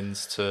either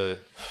means to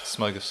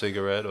smoke a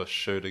cigarette or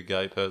shoot a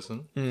gay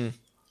person.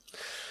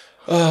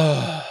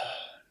 No.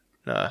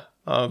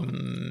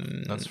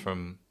 That's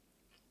from,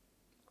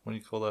 what do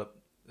you call that?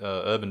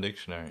 Urban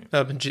Dictionary.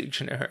 Urban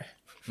Dictionary.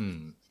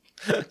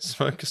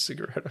 Smoke a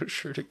cigarette or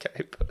shoot a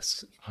gay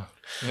person.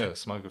 Yeah,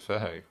 smoke a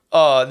fag.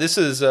 Oh, this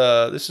is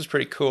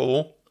pretty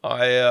cool.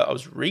 I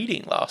was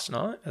reading last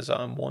night, as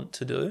I'm wont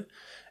to do,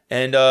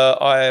 and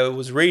I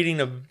was reading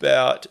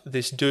about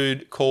this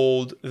dude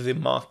called the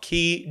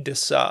Marquis de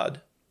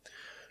Sade,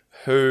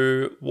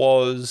 who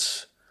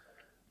was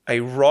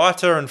a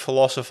writer and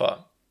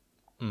philosopher,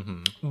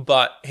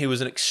 but he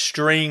was an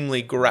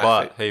extremely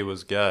graphic. But he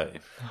was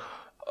gay.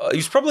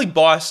 He's probably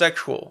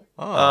bisexual.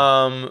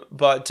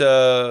 But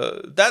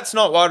that's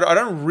not what I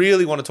don't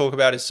really want to talk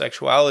about his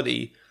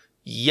sexuality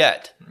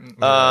yet.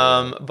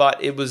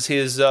 But it was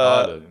his.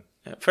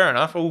 Fair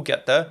enough, we'll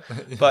get there.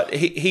 But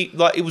he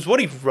like it was what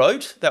he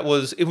wrote. It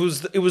was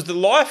the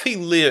life he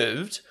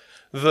lived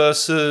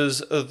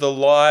versus the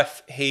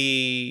life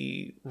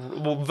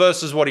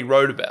versus what he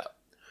wrote about.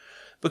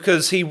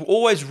 Because he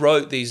always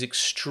wrote these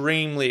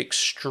extremely,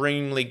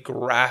 extremely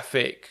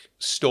graphic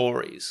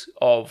stories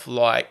of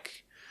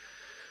like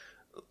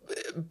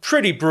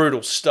pretty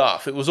brutal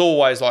stuff. It was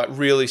always like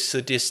really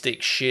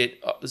sadistic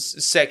shit,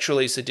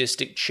 sexually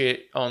sadistic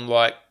shit on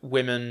like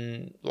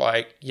women,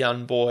 like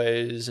young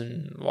boys,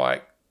 and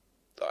like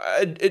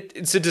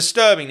it's a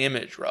disturbing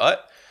image, right?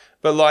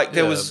 But like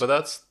there was,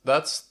 but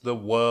that's the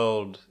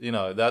world. You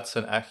know, that's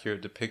an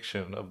accurate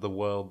depiction of the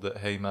world that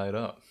he made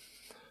up.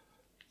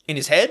 In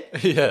his head?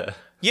 Yeah.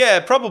 Yeah,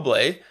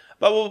 probably.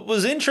 But what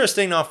was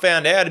interesting, I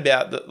found out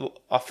about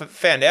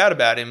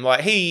him.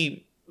 Like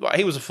he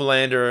was a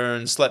philanderer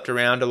and slept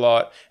around a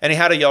lot, and he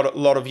had a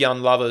lot of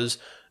young lovers.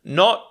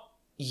 Not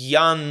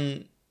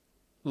young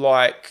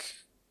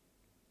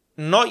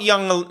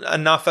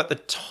enough at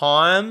the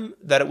time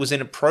that it was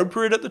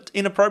inappropriate at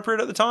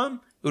the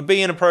time. It would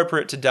be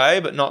inappropriate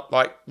today, but not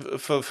like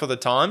for the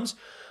times.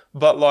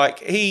 But like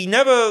he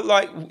never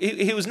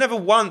he was never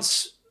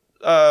once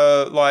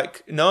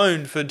like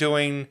known for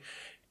doing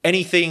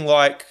anything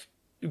like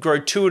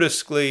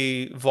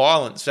gratuitously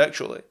violent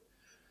sexually.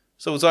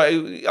 So it was like,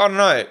 I don't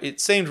know, it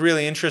seemed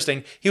really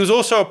interesting. He was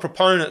also a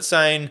proponent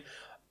saying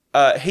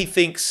he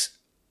thinks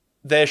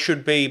there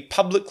should be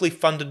publicly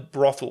funded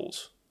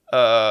brothels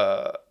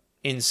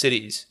in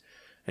cities.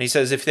 And he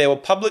says if there were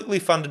publicly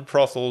funded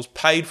brothels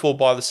paid for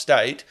by the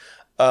state,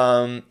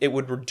 it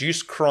would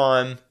reduce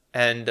crime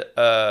and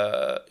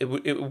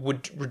it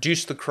would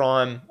reduce the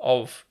crime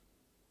of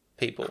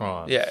people.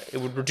 Crime. Yeah, it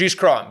would reduce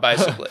crime,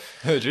 basically.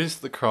 Reduce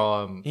the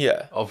crime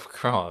of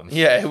crime.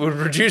 Yeah, it would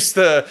reduce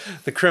the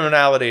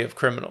criminality of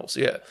criminals,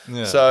 yeah.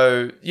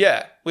 So,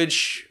 yeah,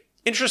 which,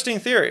 interesting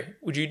theory.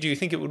 Do you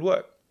think it would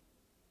work?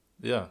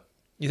 Yeah.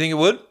 You think it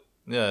would?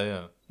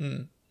 Yeah.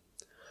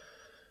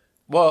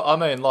 Well, I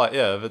mean, like,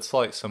 yeah, if it's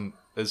like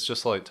it's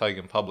just like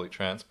taking public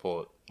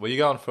transport. Well, you're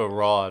going for a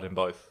ride in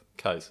both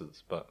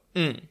cases, but,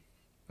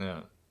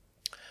 yeah.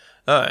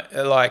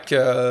 Like,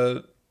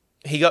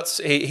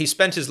 he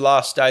spent his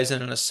last days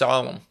in an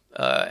asylum,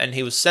 and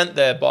he was sent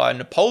there by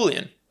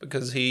Napoleon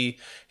because he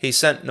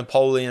sent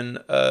Napoleon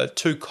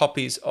 2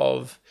 copies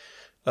of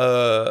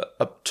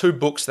 2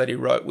 books that he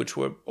wrote, which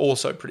were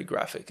also pretty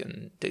graphic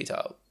and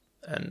detailed.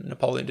 And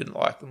Napoleon didn't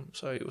like them,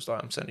 so he was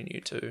like, "I'm sending you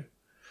to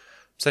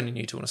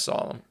an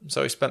asylum."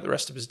 So he spent the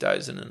rest of his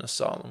days in an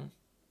asylum.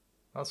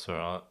 That's all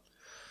right.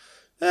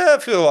 Yeah,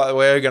 I feel like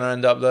we're going to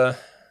end up there.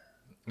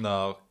 No,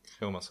 I'll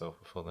kill myself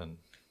before then.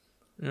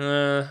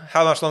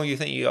 How much longer do you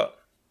think you got?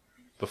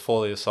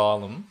 Before the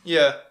asylum?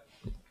 Yeah.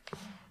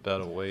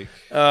 About a week.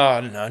 Oh,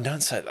 no,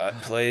 don't say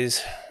that,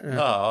 please.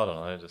 No, I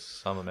don't know,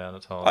 just some amount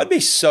of time. I'd be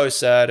so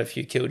sad if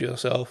you killed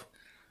yourself.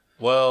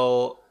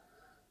 Well...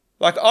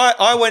 Like,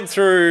 I went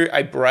through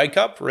a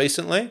breakup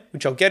recently,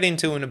 which I'll get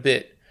into in a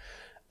bit.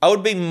 I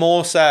would be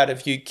more sad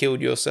if you killed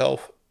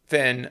yourself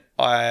than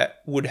I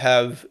would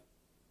have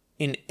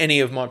in any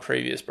of my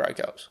previous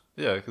breakups.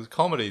 Yeah, because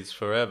comedy's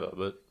forever,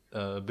 but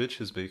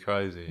bitches be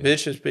crazy.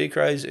 Bitches be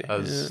crazy.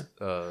 As,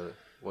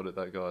 what did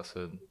that guy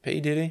said?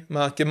 P. Diddy?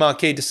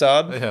 Marquis de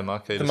Sade? Yeah,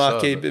 Marquis de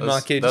Sade.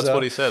 That's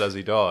what he said as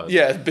he died.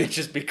 Yeah,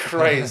 bitches be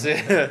crazy.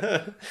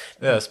 Yeah,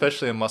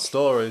 especially in my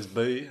stories,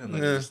 B, and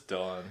then just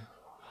dying.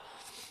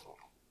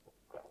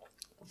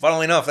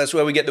 Funnily enough, that's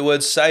where we get the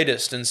word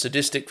sadist and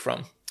sadistic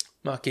from.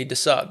 Marquis de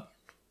Sade.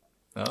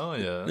 Oh,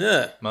 yeah.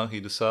 Yeah.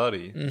 Marquis de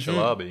Sade.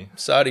 Chalabi.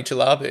 Sade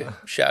Chalabi.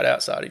 Shout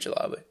out Sade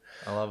Chalabi.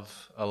 I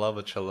love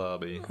a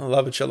chalabi. I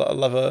love a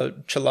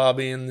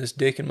chalabi and this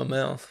dick in my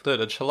mouth.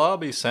 Dude, a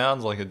chalabi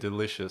sounds like a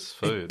delicious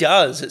food. It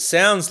does. It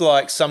sounds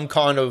like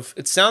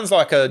it sounds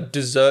like a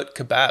dessert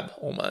kebab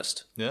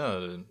almost. Yeah,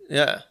 dude.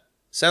 Yeah.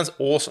 Sounds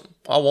awesome.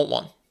 I want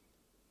one.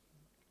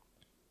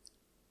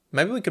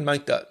 Maybe we could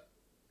make that.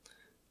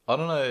 I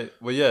don't know.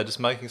 Well, yeah, just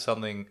making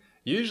something.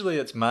 Usually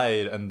it's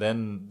made and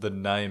then the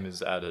name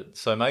is added.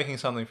 So making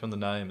something from the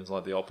name is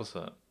like the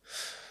opposite.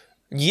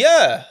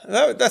 Yeah,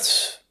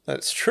 that's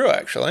true,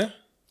 actually.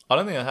 I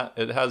don't think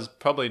it has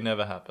probably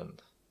never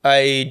happened.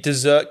 A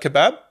dessert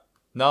kebab?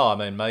 No, I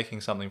mean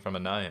making something from a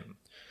name.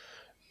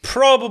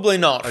 Probably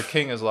not. A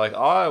king is like,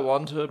 I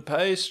want a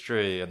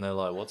pastry. And they're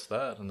like, what's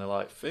that? And they're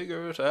like,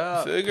 figure it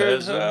out. Figure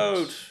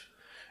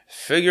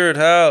it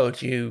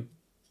out, you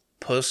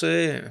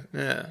pussy.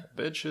 Yeah.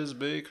 Bitches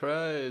be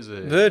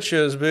crazy.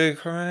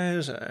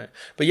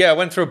 But yeah, I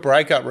went through a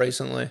breakup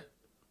recently,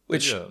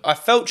 which I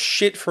felt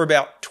shit for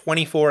about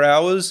 24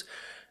 hours.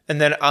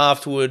 And then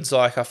afterwards,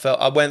 like I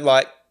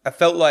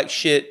felt like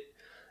shit.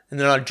 And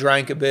then I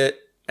drank a bit.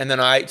 And then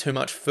I ate too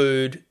much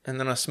food, and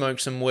then I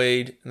smoked some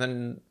weed, and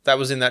then that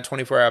was in that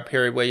 24-hour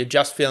period where you're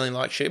just feeling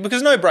like shit.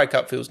 Because no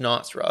breakup feels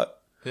nice, right?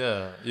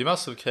 Yeah, you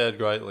must have cared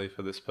greatly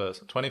for this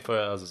person. 24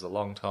 hours is a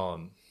long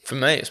time. For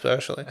me,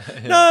 especially.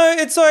 Yeah. No,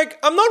 it's like,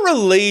 I'm not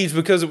relieved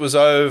because it was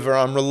over.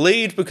 I'm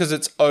relieved because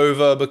it's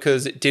over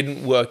because it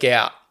didn't work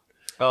out.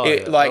 Oh,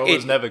 it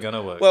was never going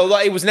to work. Well,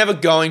 like, it was never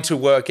going to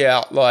work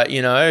out. Like,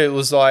 you know, it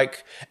was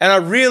like, and I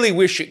really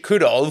wish it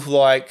could have.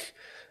 Like,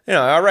 you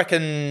know, I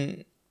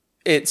reckon...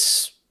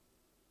 it's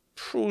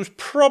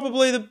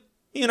probably the,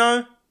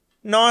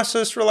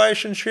 nicest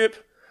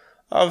relationship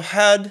I've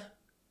had.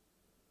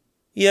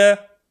 Yeah.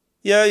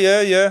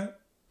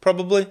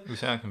 Probably. You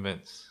sound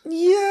convinced.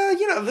 Yeah,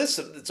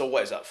 it's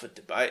always up for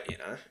debate,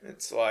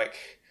 It's like,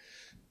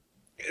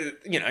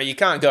 you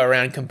can't go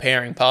around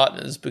comparing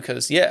partners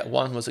because,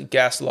 one was a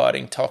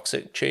gaslighting,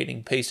 toxic,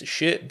 cheating piece of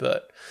shit,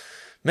 but,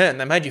 man,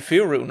 they made you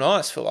feel real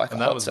nice for like a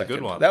hot second. And that was the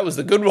good one. That was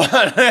the good one.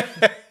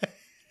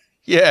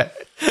 Yeah.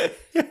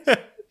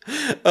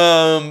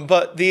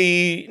 But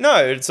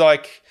it's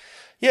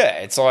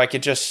like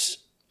it just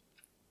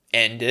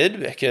ended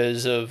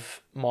because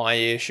of my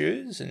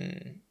issues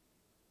and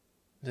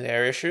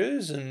their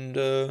issues, and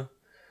it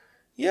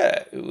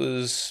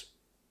was.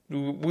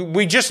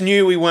 We just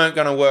knew we weren't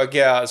going to work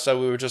out, so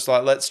we were just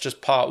like, let's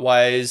just part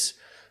ways,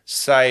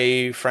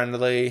 stay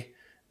friendly,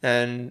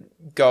 and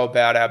go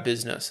about our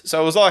business.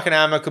 So it was like an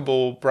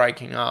amicable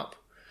breaking up.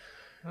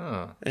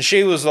 Oh. And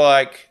she was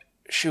like,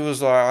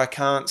 I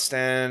can't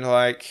stand,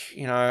 I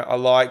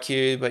like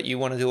you, but you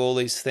want to do all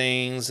these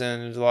things,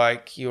 and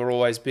you're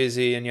always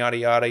busy, and yada,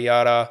 yada,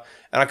 yada.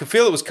 And I could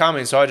feel it was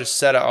coming, so I just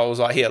said it. I was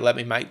like, here, let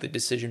me make the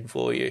decision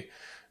for you.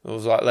 It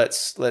was like,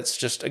 let's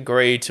just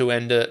agree to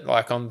end it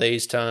on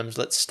these terms.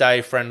 Let's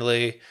stay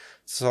friendly.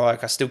 It's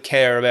like, I still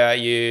care about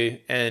you,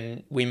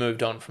 and we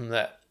moved on from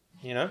that,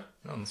 Oh,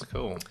 that's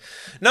cool.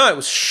 No, it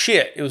was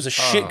shit. It was a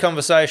shit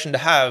conversation to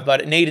have, but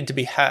it needed to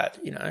be had,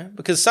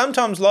 because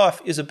sometimes life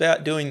is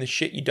about doing the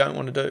shit you don't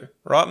want to do.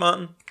 Right,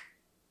 Martin?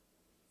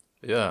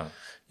 Yeah.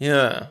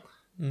 Yeah.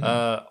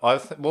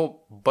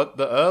 But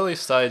the early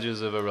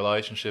stages of a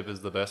relationship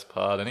is the best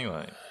part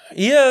anyway.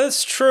 Yeah,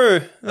 that's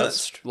true.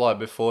 That's like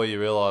before you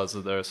realise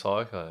that they're a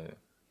psycho.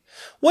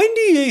 When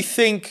do you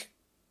think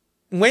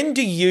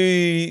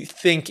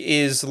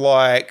is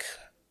like...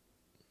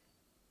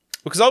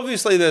 Because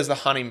obviously there's the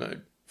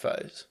honeymoon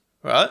phase,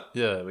 right?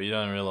 Yeah, but you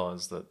don't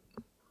realise that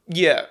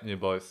you're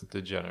both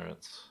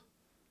degenerates.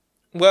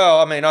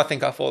 Well, I mean, I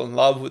think I fall in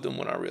love with them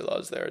when I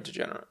realise they're a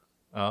degenerate.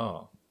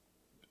 Oh.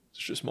 It's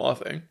just my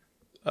thing.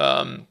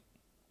 But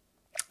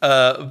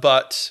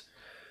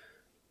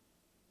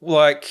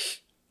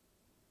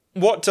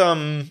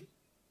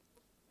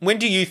when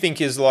do you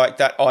think is like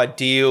that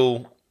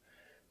ideal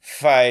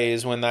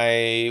phase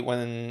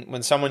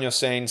when someone you're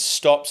seeing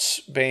stops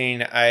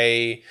being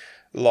a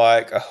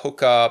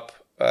hookup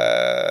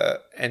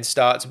and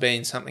starts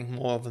being something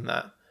more than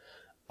that?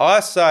 I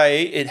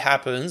say it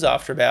happens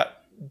after about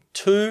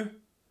 2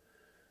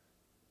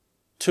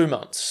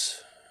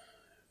 months.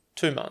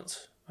 2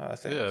 months, I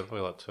think. Yeah,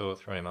 probably like 2 or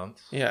 3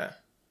 months. Yeah.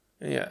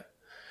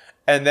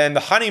 And then the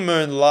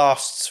honeymoon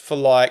lasts for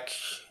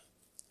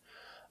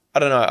I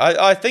don't know.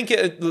 I think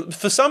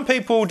for some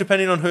people,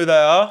 depending on who they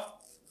are,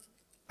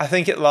 I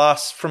think it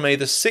lasts from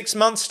either 6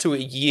 months to a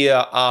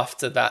year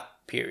after that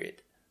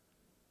period.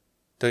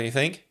 Don't you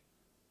think?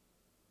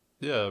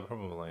 Yeah,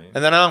 probably.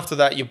 And then after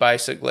that, you're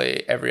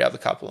basically every other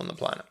couple on the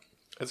planet.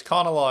 It's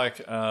kind of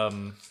like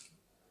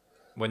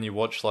when you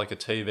watch a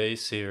TV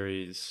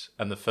series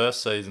and the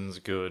first season's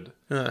good,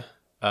 and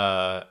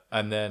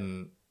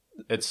then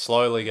it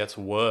slowly gets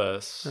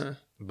worse,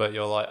 but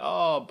you're like,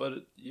 oh,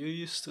 but you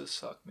used to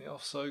suck me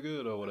off so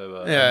good or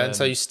whatever. Yeah, and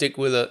so you stick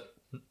with it.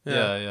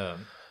 Yeah.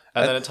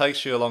 And then it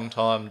takes you a long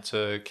time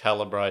to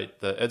calibrate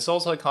that. It's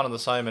also kind of the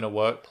same in a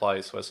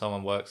workplace where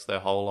someone works their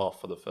whole off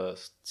for the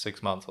first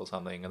 6 months or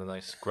something, and then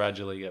they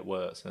gradually get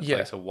worse. And it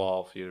takes a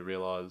while for you to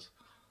realise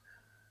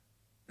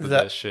that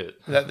they're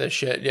shit. That they're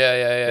shit,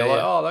 yeah. You're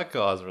like, oh, that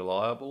guy's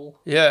reliable.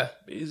 Yeah.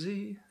 Is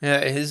he?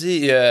 Yeah, is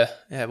he? Yeah.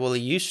 Yeah, well,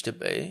 he used to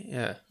be,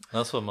 yeah.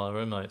 That's what my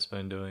roommate's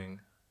been doing.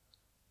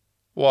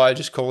 Why,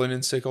 just calling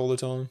in sick all the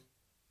time?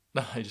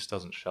 No, he just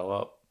doesn't show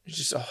up. He's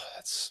just,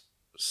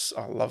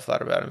 I love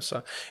that about him.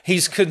 So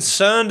he's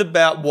concerned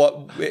about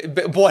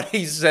what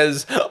he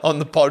says on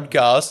the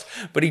podcast,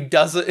 but he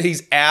doesn't.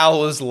 He's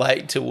hours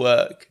late to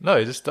work. No,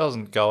 he just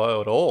doesn't go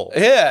out at all.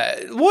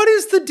 Yeah, what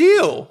is the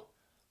deal?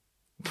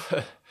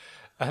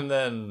 And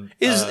then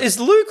is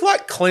Luke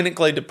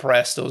clinically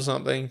depressed or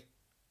something?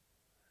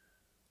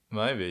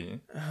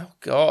 Maybe. Oh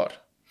God.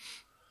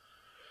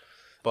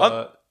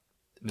 But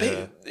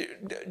yeah.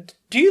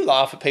 Do you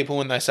laugh at people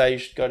when they say you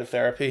should go to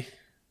therapy?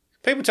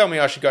 People tell me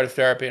I should go to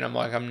therapy, and I'm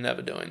like, I'm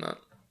never doing that.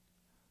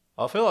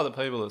 I feel like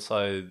the people that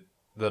say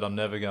that I'm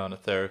never going to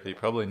therapy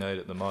probably need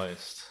it the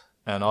most,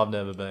 and I've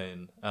never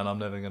been, and I'm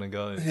never going to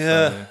go.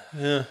 Yeah.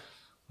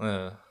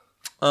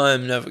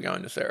 I'm never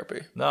going to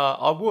therapy. Nah,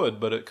 I would,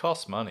 but it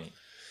costs money.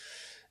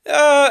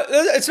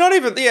 It's not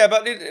even,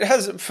 but it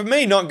has, for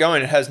me, not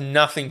going, it has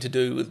nothing to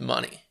do with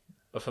money.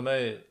 But for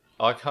me,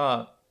 I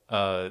can't,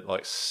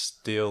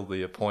 steal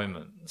the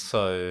appointment,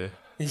 so...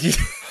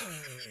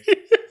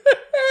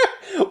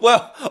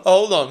 Well,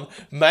 hold on.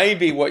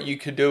 Maybe what you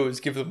could do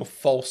is give them a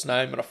false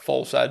name and a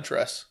false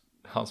address.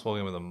 I was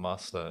walking with a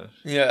mustache.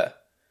 Yeah.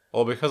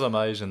 Or because I'm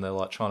Asian, they're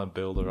trying to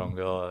bill the wrong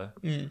guy.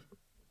 Mm.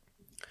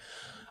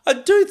 I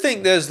do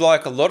think there's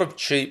a lot of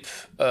cheap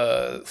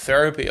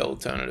therapy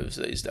alternatives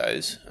these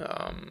days.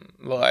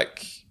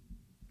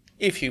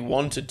 if you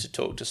wanted to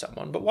talk to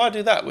someone. But why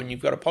do that when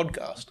you've got a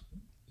podcast?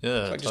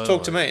 Yeah, Like, just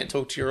talk to me and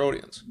talk to your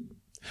audience.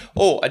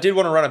 Oh, I did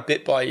want to run a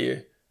bit by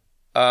you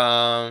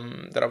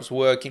that I was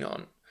working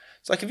on.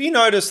 It's like, have you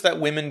noticed that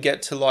women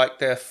get to like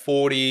their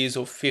 40s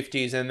or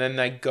 50s and then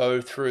they go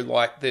through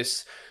like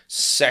this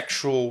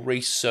sexual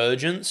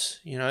resurgence,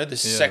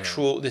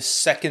 this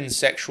second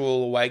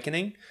sexual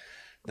awakening?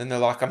 Then they're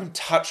like, I'm in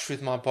touch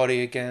with my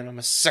body again. I'm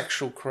a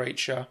sexual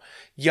creature,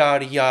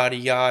 yada, yada,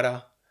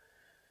 yada.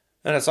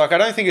 And it's like, I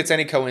don't think it's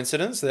any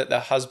coincidence that their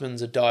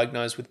husbands are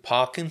diagnosed with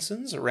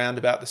Parkinson's around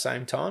about the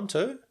same time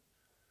too.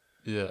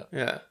 Yeah.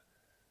 Yeah.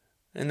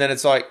 And then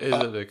it's like... Is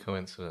it a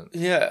coincidence?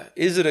 Yeah.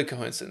 Is it a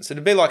coincidence?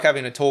 It'd be like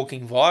having a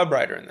talking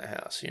vibrator in the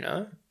house,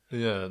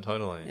 Yeah,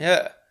 totally.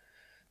 Yeah.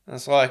 And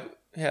it's like,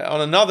 yeah,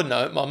 on another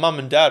note, my mum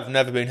and dad have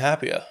never been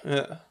happier.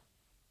 Yeah.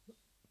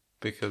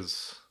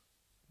 Because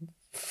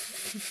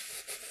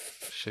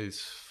she's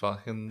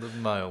fucking the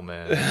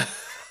mailman.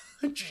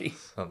 Gee.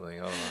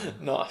 Something, I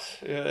don't know. Nice.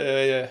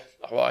 Yeah.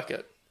 I like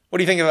it. What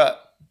do you think of that?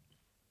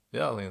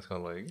 Yeah, I think it's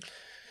got legs.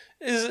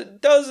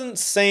 It doesn't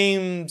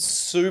seem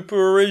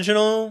super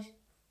original,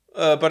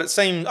 but it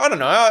seems, I don't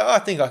know. I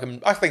think I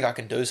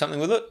can do something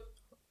with it.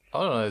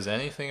 I don't know. Is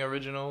anything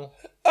original?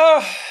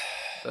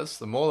 That's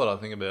the more that I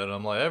think about it.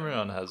 I'm like,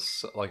 everyone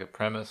has like a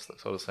premise that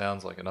sort of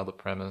sounds like another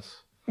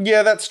premise.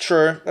 Yeah, that's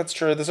true.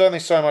 There's only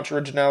so much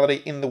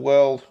originality in the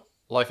world.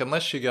 Like,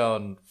 unless you're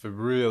going for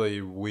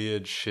really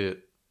weird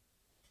shit,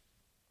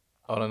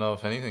 I don't know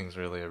if anything's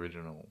really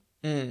original.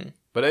 Mm.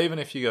 But even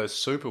if you go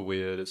super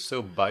weird, it's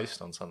still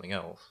based on something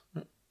else.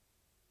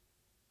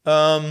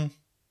 Yeah,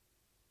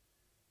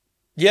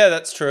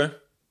 that's true.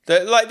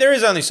 There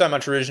is only so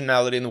much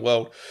originality in the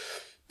world.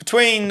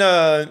 Between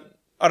Norm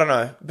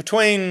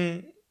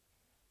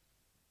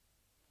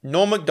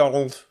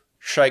Macdonald,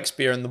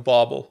 Shakespeare, and the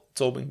Bible,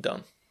 it's all been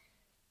done.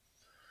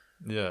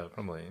 Yeah,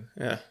 probably.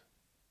 Yeah.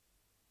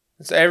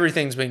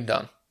 Everything's been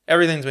done.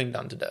 Everything's been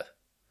done to death.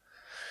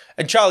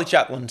 And Charlie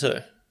Chaplin too.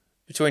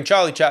 Between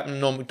Charlie Chaplin,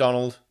 Norm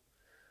Macdonald,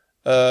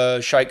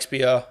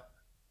 Shakespeare,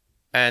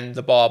 and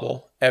the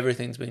Bible,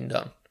 everything's been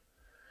done.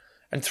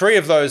 And 3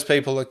 of those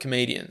people are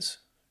comedians.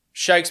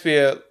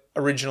 Shakespeare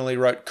originally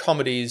wrote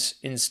comedies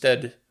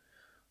instead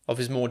of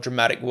his more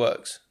dramatic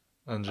works.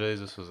 And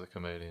Jesus was a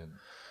comedian.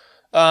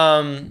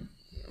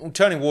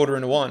 Turning water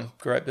into wine,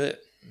 great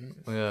bit.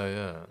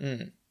 Yeah.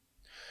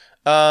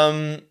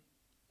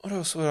 What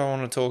else would I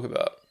want to talk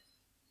about?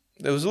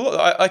 There was a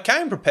lot. I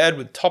came prepared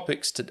with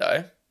topics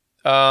today,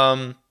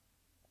 but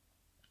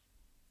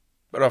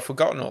I've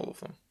forgotten all of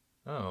them.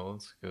 Oh, well,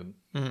 that's good.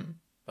 Mm.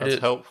 That's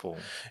helpful.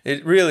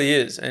 It really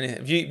is. And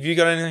have you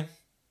got anything?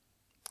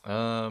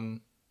 I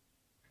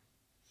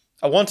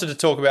wanted to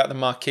talk about the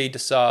Marquis de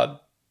Sade.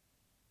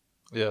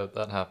 Yeah,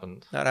 that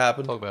happened.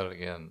 Talk about it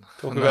again.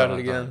 About it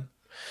again.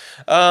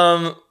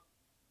 Well,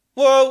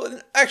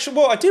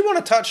 actually, I did want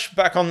to touch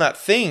back on that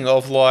thing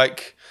of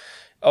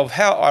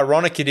how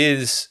ironic it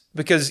is,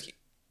 because,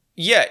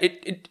 yeah,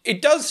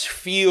 it does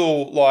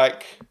feel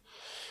like,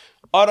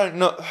 I don't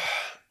know,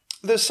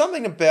 there's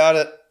something about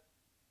it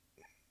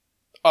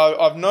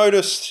I've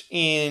noticed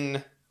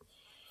in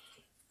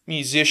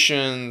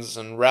musicians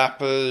and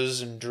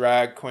rappers and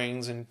drag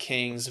queens and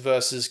kings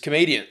versus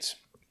comedians.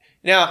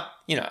 Now,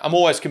 I'm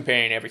always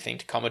comparing everything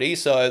to comedy.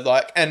 So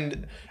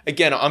and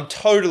again, I'm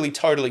totally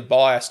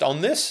biased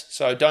on this.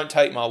 So don't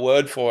take my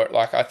word for it.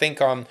 I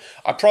think I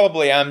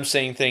probably am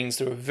seeing things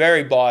through a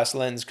very biased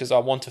lens because I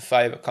want to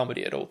favor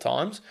comedy at all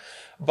times.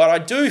 But I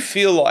do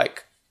feel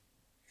like,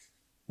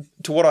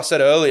 to what I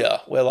said earlier,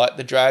 where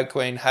the drag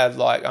queen had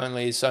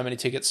only so many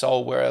tickets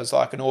sold, whereas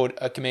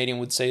a comedian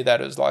would see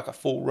that as a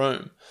full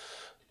room.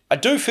 I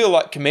do feel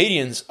like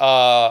comedians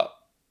are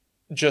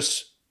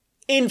just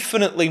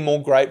infinitely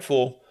more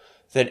grateful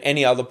than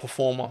any other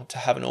performer to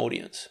have an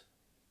audience.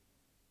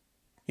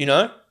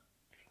 Maybe.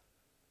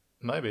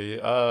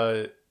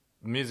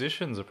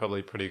 Musicians are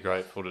probably pretty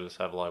grateful to just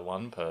have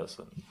one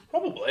person.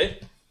 Probably.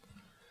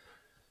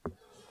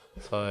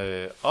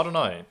 So I don't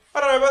know.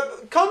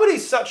 But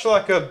comedy's such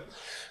a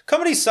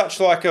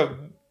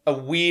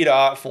weird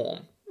art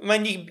form. I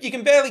mean, you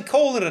can barely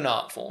call it an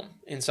art form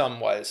in some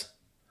ways.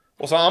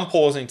 Also, I'm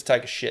pausing to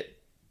take a shit.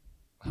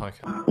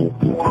 Okay.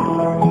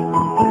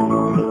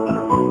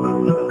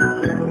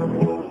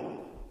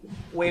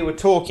 We were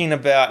talking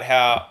about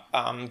how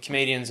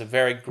comedians are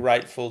very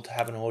grateful to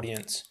have an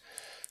audience.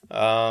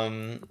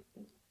 Do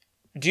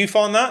you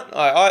find that?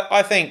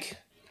 I think,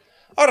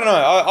 I don't know,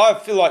 I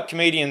feel like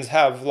comedians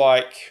have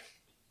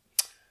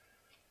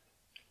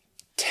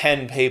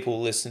 10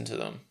 people listen to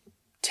them.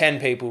 10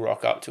 people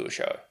rock up to a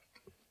show.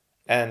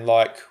 And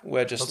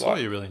we're just That's all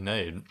you really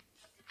need.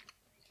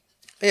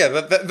 Yeah,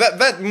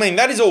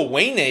 that is all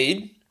we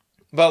need.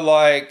 But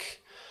I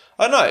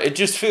don't know, it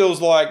just feels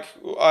like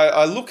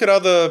I look at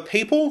other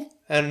people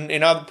and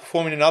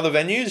performing in other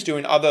venues,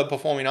 doing other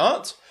performing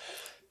arts,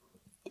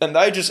 and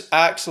they just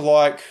act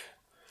like,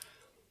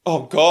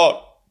 oh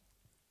God,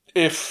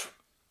 if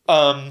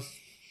 10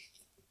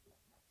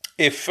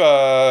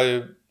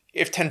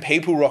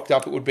 people rocked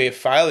up, it would be a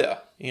failure,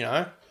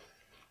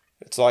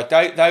 It's like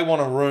they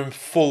want a room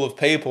full of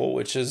people,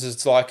 which is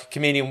it's like a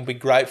comedian would be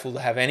grateful to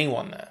have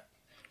anyone there.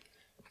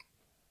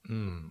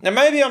 Now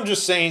maybe I'm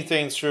just seeing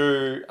things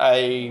through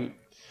a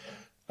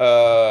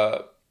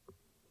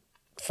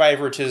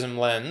favoritism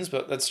lens,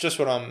 but that's just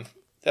what I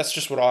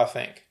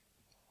think.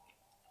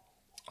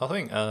 I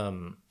think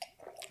I'm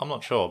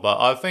not sure, but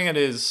I think it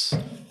is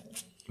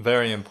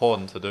very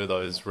important to do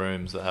those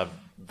rooms that have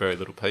very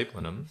little people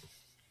in them.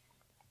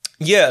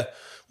 Yeah.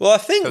 Well, I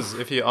think because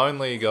if you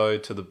only go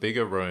to the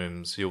bigger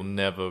rooms, you'll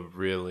never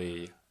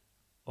really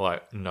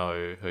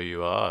know who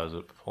you are as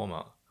a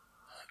performer.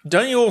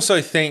 Don't you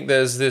also think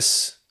there's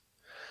this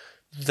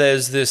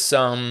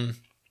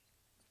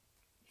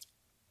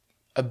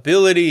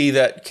ability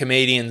that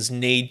comedians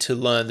need to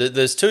learn?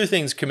 There's two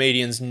things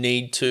comedians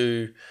need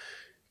to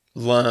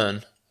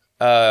learn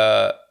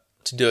to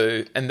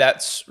do, and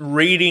that's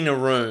reading a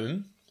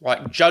room,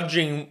 like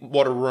judging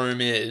what a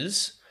room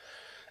is.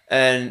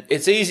 And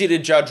it's easy to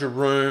judge a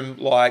room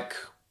like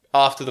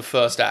after the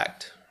first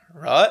act,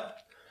 right?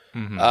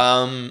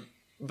 Mm-hmm.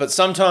 But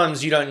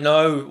sometimes you don't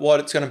know what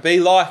it's going to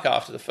be like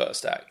after the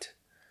first act.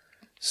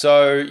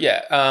 So,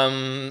 yeah,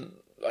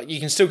 you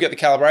can still get the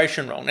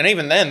calibration wrong. And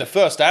even then, the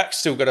first act's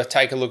still got to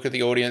take a look at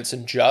the audience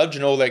and judge,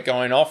 and all that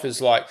going off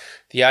is like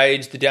the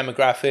age, the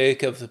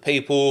demographic of the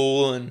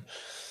people and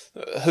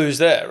who's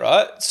there,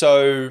 right?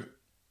 So,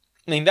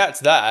 I mean, that's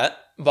that.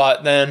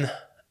 But then...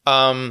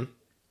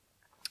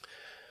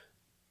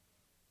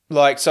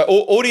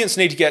 comedians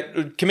need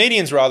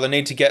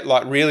to get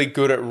like really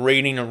good at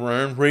reading a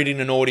room,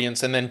 reading an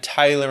audience, and then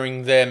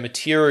tailoring their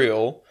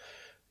material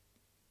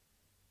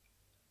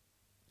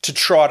to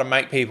try to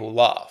make people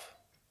laugh.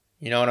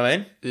 You know what I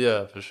mean?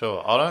 Yeah, for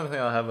sure. I don't think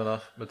I have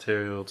enough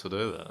material to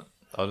do that.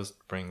 I'll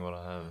just bring what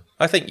I have.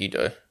 I think you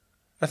do.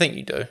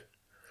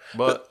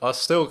 But I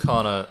still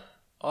kind of,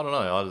 I don't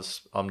know.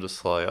 I'm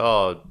just like,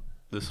 oh,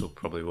 this will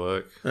probably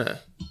work. Yeah.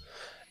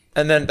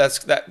 And then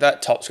that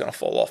top's going to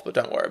fall off, but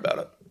don't worry about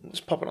it.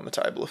 Just pop it on the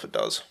table if it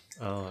does.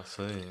 Oh, I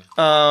see.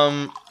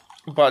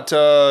 But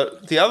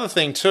the other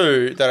thing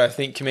too that I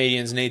think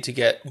comedians need to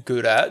get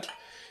good at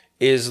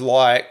is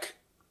like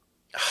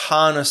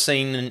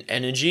harnessing an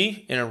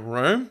energy in a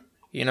room,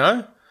 you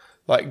know?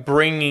 Like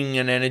bringing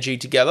an energy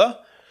together.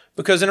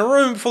 Because in a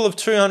room full of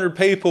 200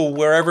 people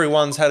where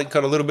everyone's got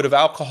a little bit of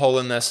alcohol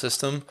in their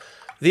system,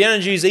 the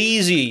energy is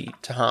easy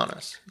to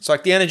harness. It's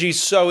like the energy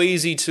is so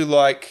easy to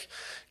like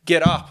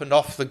get up and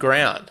off the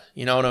ground.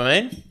 You know what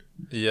I mean?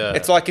 Yeah.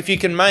 It's like if you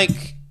can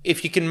make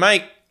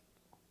 70%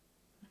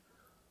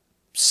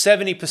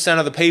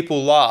 of the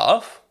people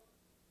laugh,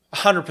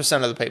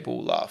 100% of the people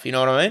will laugh. You know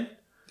what I mean?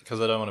 Because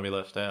they don't want to be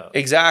left out.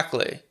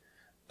 Exactly.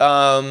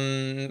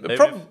 Even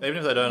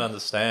if they don't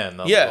understand,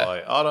 they'll be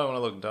like, I don't want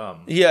to look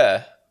dumb.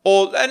 Yeah.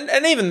 Or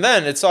and even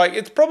then, it's like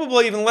it's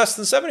probably even less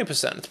than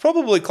 70%. It's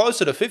probably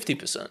closer to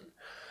 50%.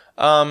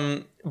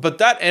 But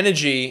that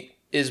energy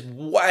is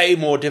way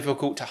more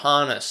difficult to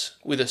harness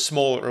with a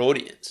smaller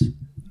audience.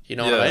 You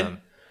know what I mean?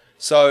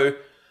 So,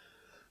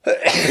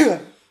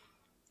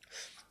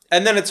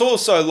 and then it's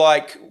also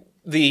like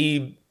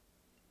the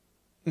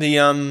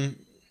I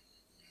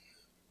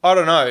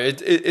don't know.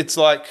 It's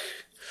like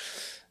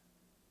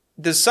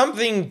there's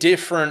something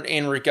different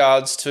in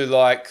regards to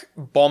like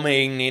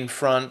bombing in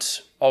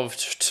front of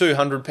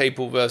 200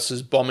 people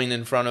versus bombing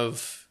in front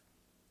of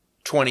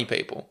 20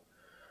 people.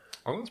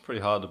 I think it's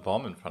pretty hard to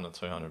bomb in front of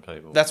 200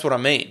 people. That's what I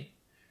mean.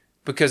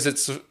 Because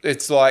it's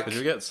like... But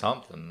you get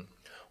something.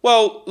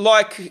 Well,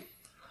 like,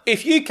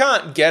 if you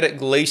can't get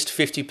at least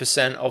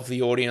 50% of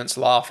the audience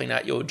laughing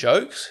at your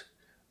jokes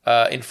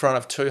in front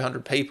of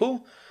 200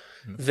 people,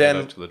 then...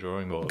 Go back to the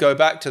drawing board. Go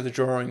back to the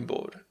drawing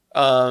board.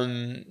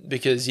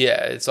 Because,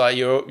 yeah, it's like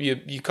your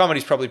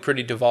comedy's probably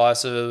pretty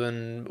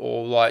divisive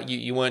or like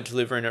you weren't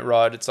delivering it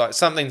right. It's like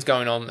something's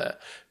going on there.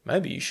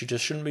 Maybe you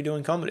shouldn't be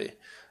doing comedy.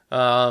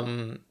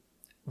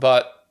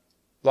 But,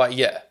 like,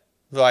 yeah.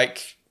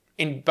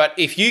 But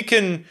if you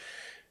can...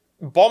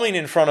 Bombing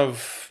in front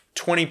of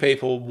 20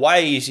 people,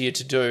 way easier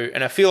to do.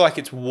 And I feel like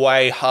it's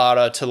way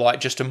harder to, like,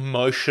 just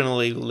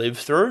emotionally live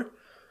through.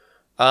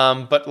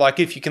 But, like,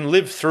 if you can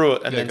live through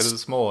it and then... because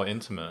it's more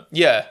intimate.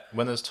 Yeah.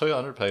 When there's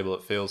 200 people,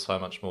 it feels so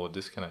much more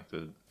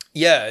disconnected.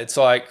 Yeah, it's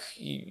like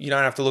you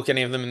don't have to look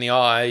any of them in the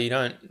eye. You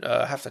don't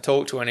have to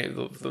talk to any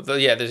of them.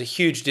 Yeah, there's a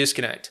huge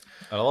disconnect.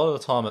 And a lot of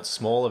the time at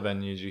smaller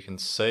venues, you can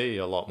see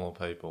a lot more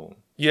people.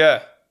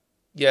 Yeah.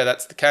 Yeah,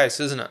 that's the case,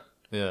 isn't it?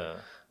 Yeah.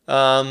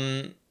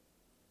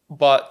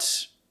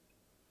 But,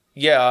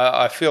 yeah,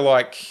 I feel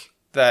like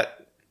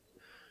that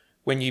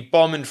when you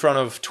bomb in front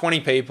of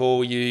 20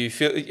 people, you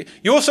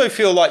also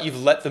feel like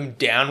you've let them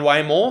down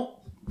way more,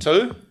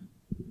 too.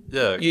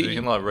 Yeah, you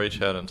can, like,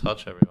 reach out and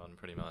touch everyone,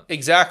 pretty much.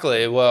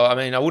 Exactly. Well, I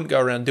mean, I wouldn't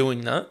go around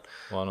doing that.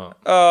 Why not?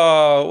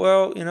 Oh,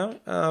 well, you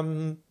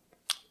know...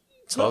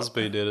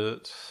 Cosby did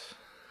it.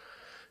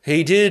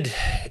 He did.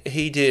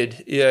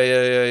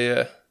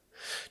 Yeah.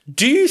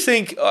 Do you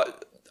think...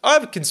 I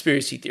have a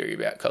conspiracy theory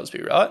about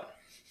Cosby, right?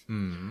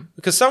 Mm.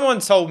 Because someone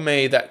told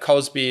me that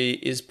Cosby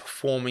is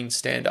performing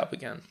stand-up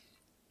again.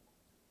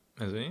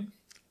 Is he?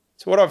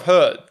 So what I've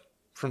heard.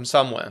 from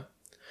somewhere.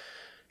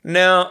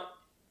 Now,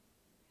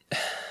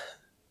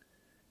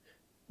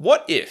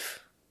 what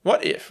if,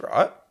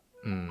 right?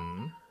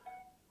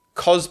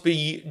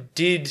 Cosby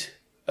did,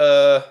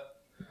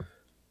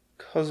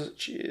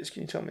 cheers,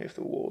 can you tell me if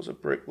the walls are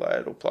brick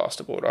laid or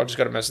plasterboard? I just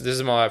got a message. This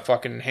is my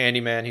fucking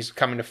handyman. He's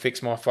coming to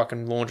fix my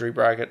fucking laundry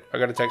bracket. I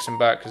got to text him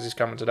back because he's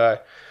coming today.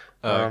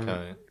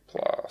 Okay.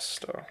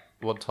 Plaster.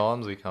 What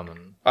time's he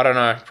coming? I don't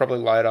know. Probably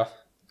later.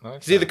 Okay.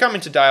 He's either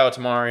coming today or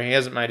tomorrow. He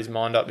hasn't made his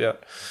mind up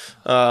yet.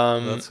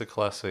 That's a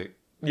classic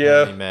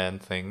man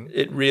thing.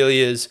 It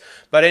really is.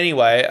 But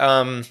anyway,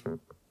 fucking,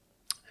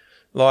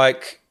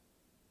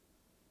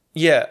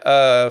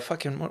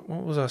 what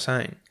was I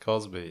saying?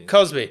 Cosby.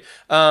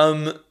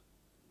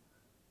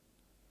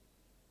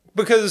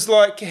 Because,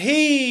 like,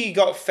 he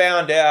got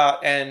found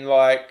out and,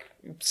 like,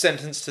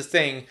 sentenced to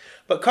thing.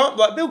 But,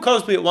 like, Bill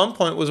Cosby at one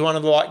point was one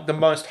of, like, the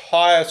most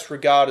highest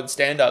regarded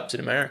stand-ups in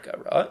America,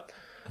 right?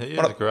 He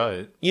is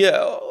great. Yeah,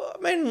 I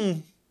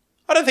mean,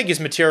 I don't think his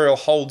material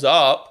holds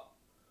up.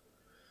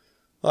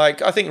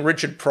 Like, I think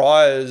Richard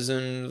Pryor's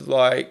and,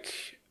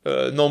 like,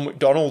 Norm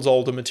Macdonald's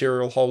older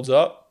material holds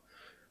up.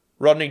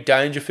 Rodney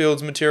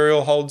Dangerfield's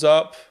material holds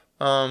up.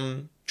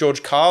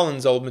 George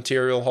Carlin's old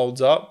material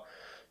holds up.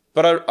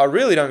 But I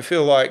really don't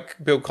feel like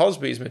Bill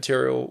Cosby's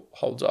material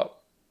holds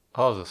up.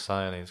 I was just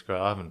saying he's great.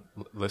 I haven't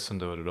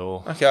listened to it at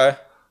all. Okay.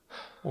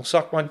 Well,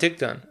 suck my dick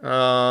then.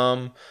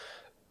 But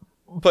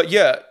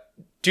yeah,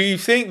 do you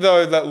think,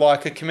 though, that,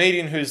 like, a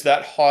comedian who's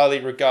that highly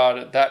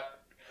regarded, that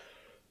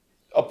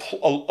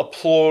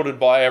applauded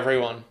by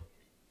everyone...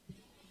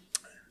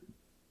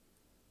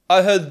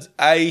 I heard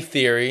a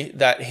theory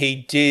that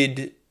he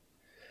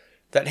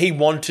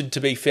wanted to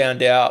be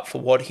found out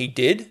for what he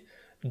did,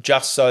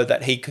 just so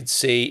that he could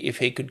see if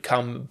he could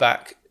come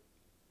back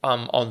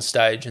on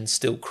stage and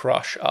still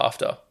crush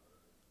after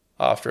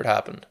it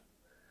happened.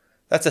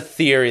 That's a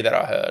theory that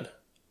I heard.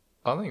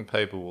 I think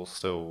people will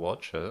still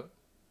watch it.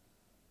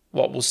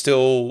 What, will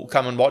still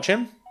come and watch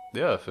him?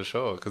 Yeah, for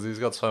sure, because he's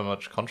got so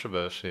much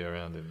controversy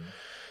around him.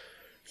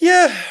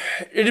 Yeah,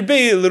 it'd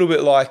be a little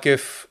bit like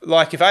if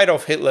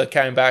Adolf Hitler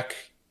came back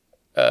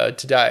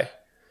today.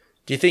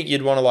 Do you think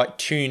you'd want to, like,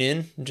 tune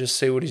in and just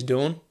see what he's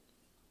doing?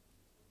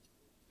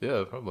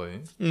 Yeah,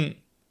 probably.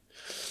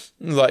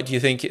 Like, do you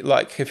think,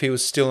 like, if he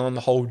was still on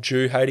the whole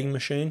Jew-hating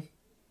machine?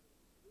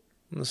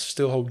 The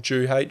still whole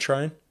Jew-hate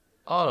train?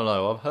 I don't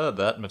know. I've heard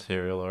that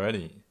material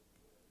already.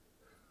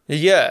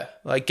 Yeah,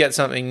 like, get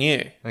something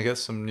new. I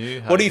guess some new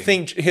hating. What do you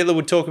think Hitler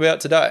would talk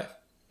about today?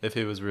 If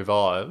he was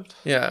revived?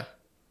 Yeah.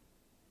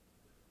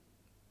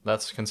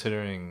 That's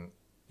considering,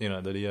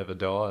 that he ever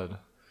died.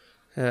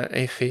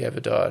 If he ever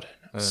died.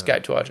 Yeah.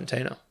 Escape to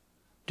Argentina.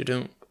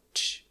 Da-doom.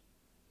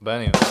 But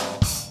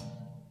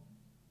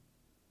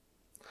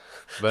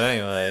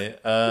anyway,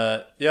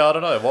 I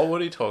don't know. What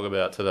would he talk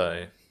about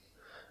today?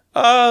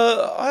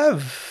 I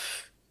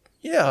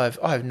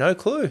have no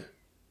clue.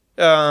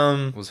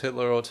 Was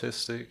Hitler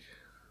autistic?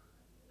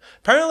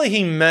 Apparently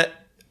he met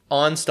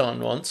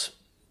Einstein once.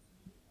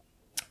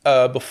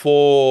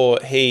 Before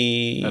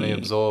he... And he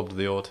absorbed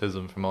the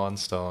autism from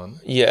Einstein.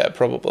 Yeah,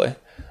 probably.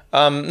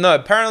 No,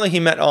 apparently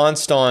he met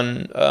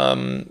Einstein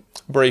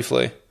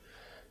briefly.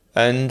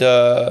 And,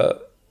 I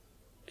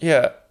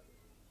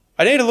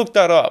need to look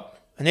that up.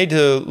 I need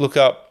to look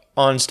up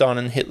Einstein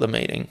and Hitler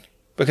meeting.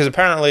 Because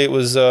apparently it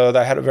was,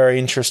 they had a very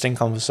interesting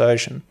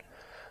conversation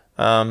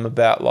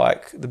about,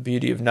 like, the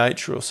beauty of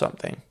nature or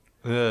something.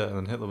 Yeah,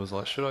 and Hitler was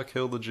like, should I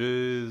kill the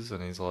Jews?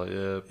 And he's like,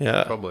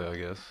 yeah. Probably, I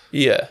guess.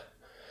 Yeah.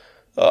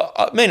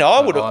 I mean, I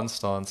would have...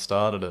 Einstein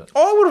started it.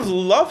 I would have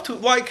loved to...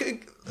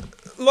 Like,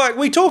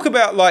 we talk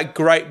about, like,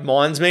 great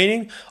minds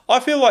meeting. I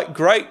feel like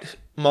great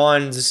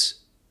minds...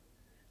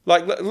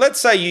 Like, let's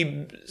say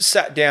you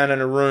sat down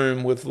in a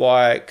room with,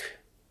 like,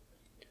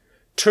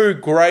 two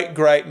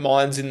great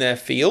minds in their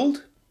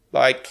field.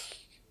 Like,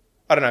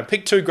 I don't know,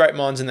 pick two great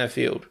minds in their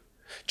field.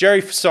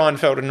 Jerry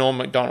Seinfeld and Norm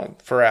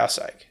Macdonald, for our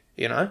sake,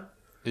 Yeah.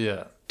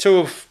 Two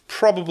of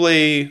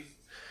probably,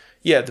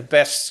 the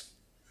best...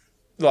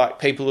 like,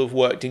 people who've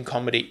worked in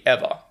comedy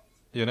ever.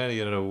 You need to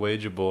get a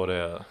Ouija board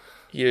out.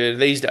 Yeah,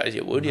 these days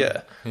you would,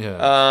 yeah. Yeah.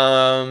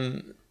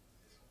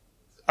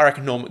 I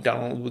reckon Norm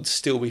Macdonald would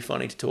still be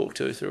funny to talk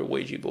to through a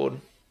Ouija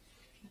board.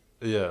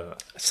 Yeah.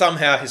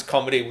 Somehow his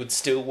comedy would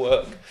still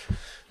work.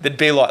 There'd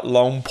be, like,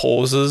 long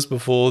pauses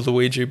before the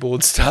Ouija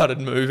board started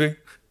moving.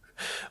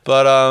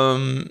 But,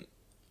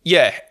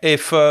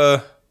 if...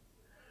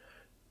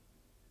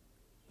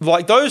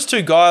 like, those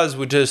two guys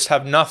would just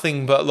have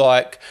nothing but,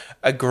 like,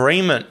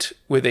 agreement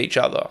with each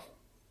other.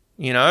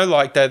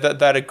 Like,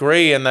 they'd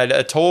agree and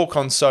they'd talk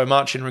on so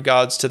much in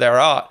regards to their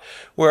art.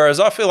 Whereas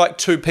I feel like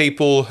two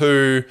people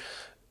who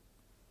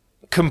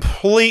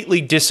completely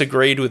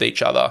disagreed with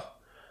each other,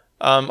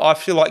 I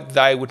feel like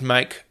they would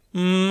make a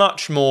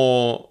much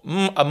more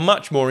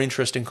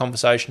interesting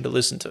conversation to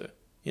listen to,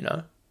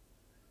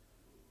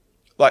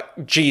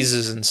 Like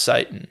Jesus and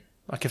Satan.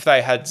 Like, if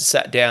they had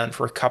sat down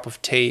for a cup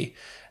of tea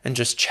and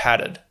just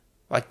chatted,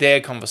 like,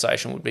 their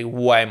conversation would be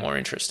way more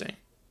interesting.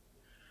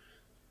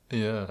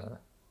 Yeah.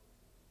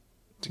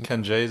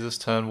 Can Jesus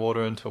turn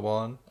water into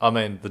wine? I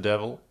mean, the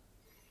devil.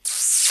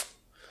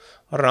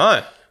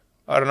 I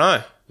don't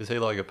know. Is he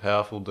like a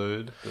powerful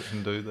dude that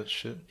can do that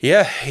shit?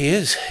 Yeah, he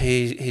is.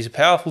 He's a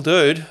powerful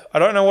dude. I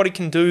don't know what he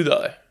can do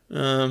though.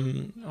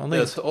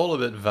 It's all a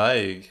bit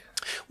vague.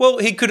 Well,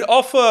 he could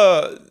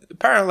offer.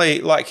 Apparently,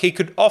 like he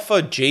could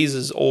offer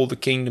Jesus all the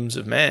kingdoms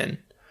of man.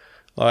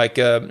 Like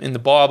in the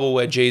Bible,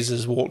 where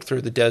Jesus walked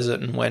through the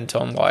desert and went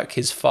on like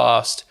his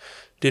fast,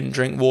 didn't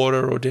drink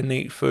water or didn't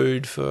eat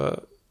food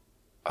for.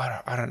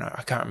 I don't know.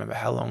 I can't remember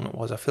how long it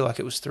was. I feel like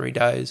it was 3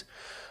 days.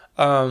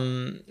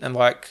 And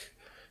like.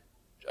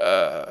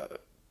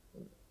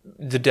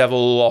 The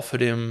devil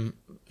offered him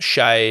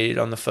shade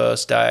on the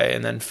first day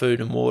and then food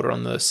and water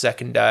on the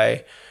second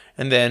day.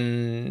 And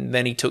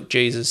then he took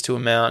Jesus to a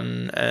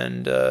mountain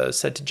and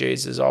said to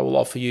Jesus, I will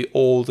offer you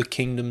all the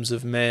kingdoms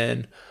of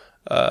man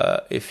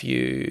if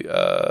you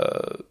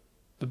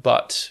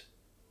but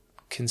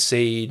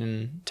concede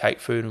and take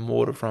food and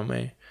water from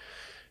me.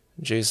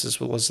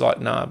 Jesus was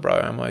like, nah, bro,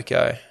 I'm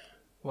okay.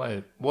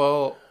 Wait,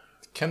 well,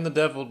 can the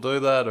devil do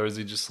that, or is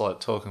he just like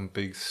talking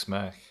big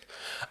smack?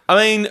 I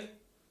mean,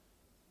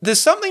 there's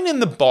something in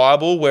the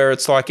Bible where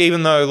it's like,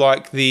 even though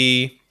like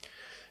the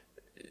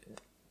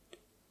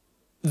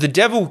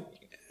devil,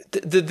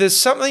 there's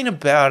something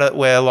about it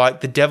where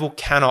like the devil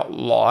cannot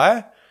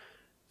lie.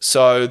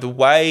 So the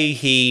way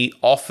he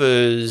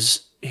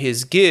offers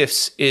his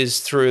gifts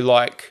is through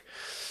like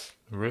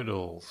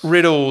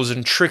riddles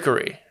and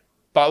trickery.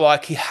 But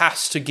like he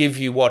has to give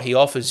you what he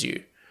offers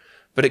you.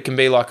 But it can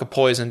be like a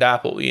poisoned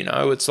apple, you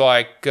know? It's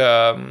like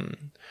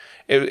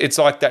it's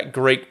like that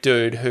Greek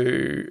dude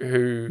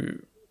who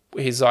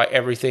he's like,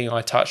 everything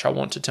I touch I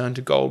want to turn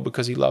to gold,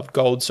 because he loved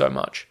gold so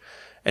much.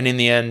 And in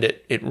the end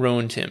it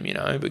ruined him, you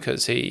know,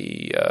 because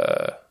he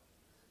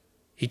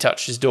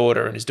touched his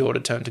daughter and his daughter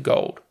turned to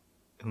gold.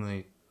 And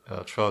he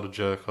tried to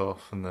jerk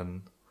off and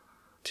then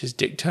his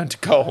dick turned to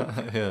gold.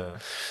 Yeah.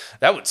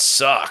 That would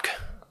suck.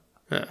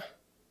 Yeah.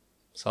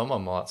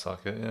 Someone might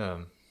suck it, yeah.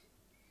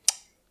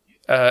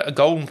 A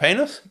golden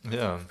penis?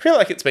 Yeah. I feel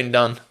like it's been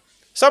done.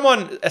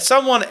 Someone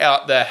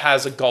out there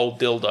has a gold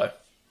dildo.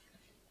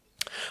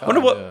 I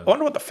wonder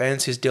what the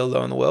fanciest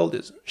dildo in the world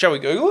is. Shall we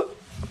Google it?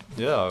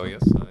 Yeah, I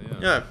guess so, yeah.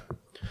 Yeah.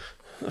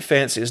 The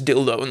fanciest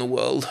dildo in the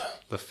world.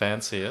 The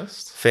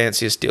fanciest?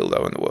 Fanciest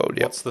dildo in the world,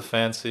 yeah. What's the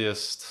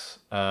fanciest,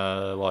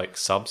 like,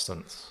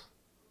 substance?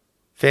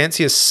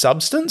 Fanciest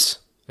substance?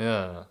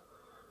 Yeah.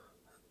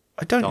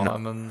 I don't know.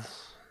 Diamonds?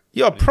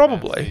 Yeah,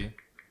 probably. Fancy.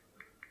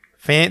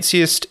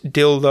 Fanciest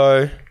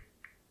dildo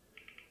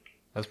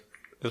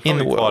It's in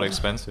the probably quite world.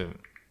 expensive.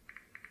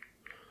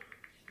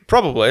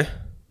 Probably.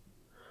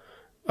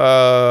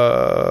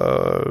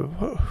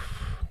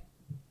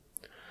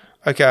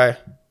 Okay.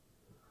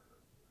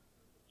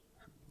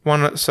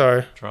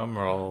 Drum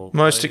roll.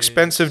 Most please.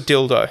 expensive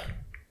dildo.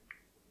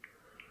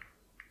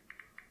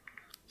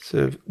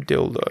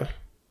 Dildo.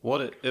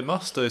 What it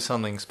must do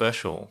something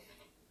special.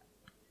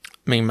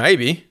 I mean,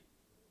 maybe.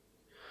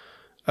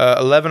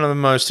 11 of the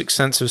most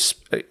expensive.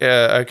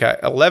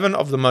 11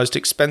 of the most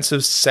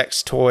expensive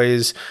sex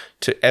toys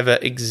to ever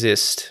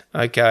exist.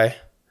 Okay.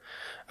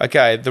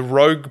 The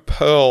Rogue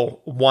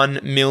Pearl,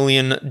 $1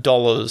 million.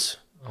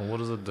 Oh, what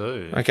does it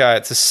do? Okay,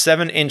 it's a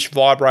 7-inch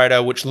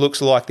vibrator which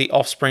looks like the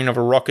offspring of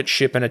a rocket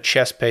ship and a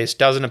chess piece.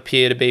 Doesn't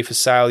appear to be for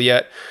sale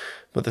yet,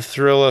 but the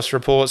Thrillist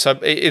reports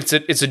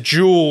it's a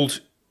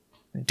jeweled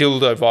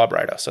dildo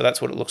vibrator. So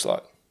that's what it looks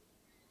like.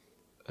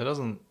 It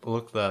doesn't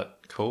look that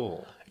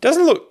cool. It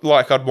doesn't look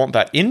like I'd want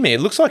that in me.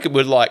 It looks like it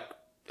would like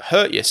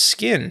hurt your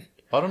skin.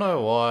 I don't know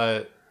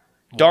why.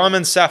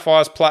 Diamonds,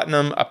 sapphires,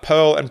 platinum, a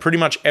pearl, and pretty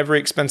much every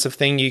expensive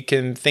thing you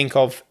can think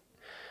of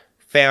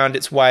found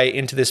its way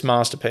into this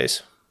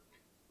masterpiece.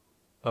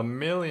 $1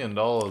 million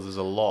is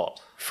a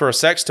lot. For a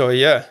sex toy,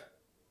 yeah.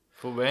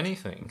 For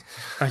anything.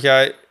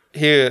 Okay,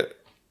 here.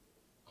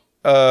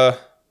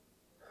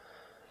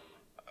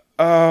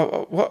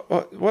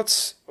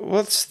 What's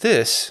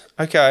this?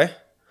 Okay.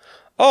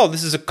 Oh,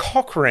 this is a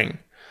cock ring.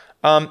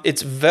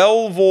 It's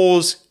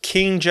Velvor's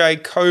King J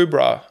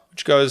Cobra,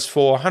 which goes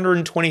for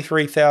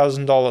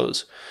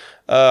 $123,000.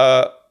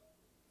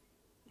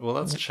 Well,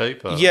 that's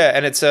cheaper. Yeah,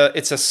 and it's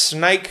a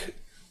snake.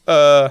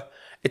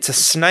 It's a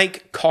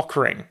snake cock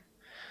ring.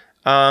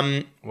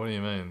 What do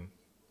you mean?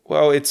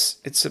 Well,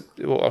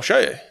 I'll show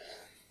you.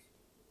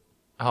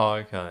 Oh,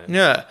 okay.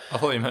 Yeah. I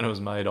thought you meant it was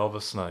made of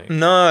a snake.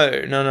 No.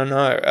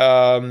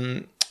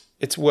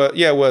 It's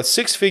worth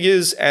 6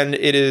 figures, and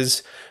it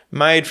is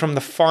made from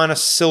the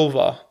finest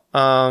silver.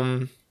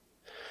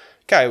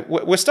 Okay,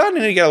 we're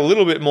starting to get a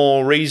little bit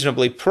more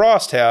reasonably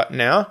priced out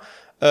now.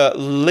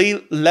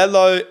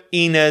 Lelo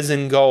Inez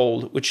in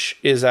gold, which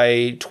is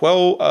a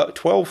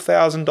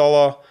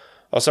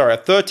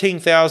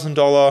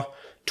 $13,000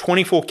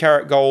 24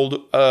 karat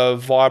gold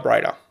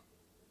vibrator.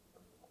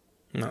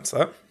 And that's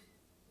that.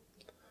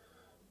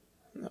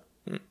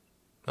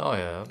 Oh,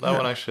 yeah. That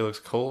one actually looks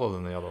cooler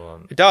than the other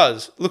one. It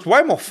does. Looks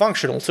way more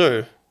functional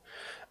too.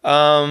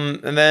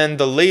 And then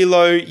the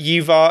Lilo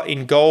Yiva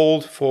in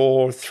gold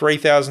for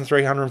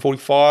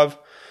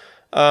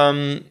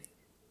 $3,345.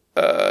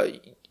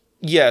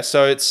 Yeah,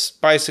 so it's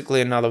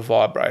basically another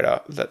vibrator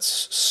that's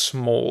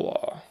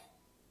smaller.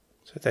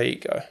 So there you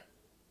go.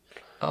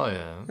 Oh,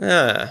 yeah.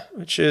 Yeah,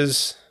 which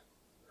is...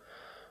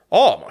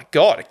 Oh, my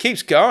God, it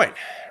keeps going.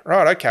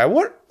 Right, okay.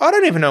 What? I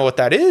don't even know what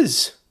that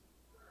is.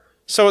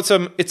 So it's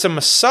a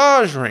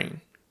massage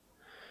ring.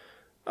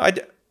 I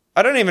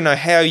don't even know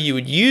how you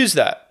would use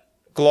that.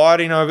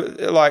 Gliding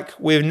over... Like,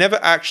 we've never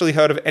actually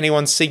heard of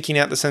anyone seeking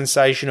out the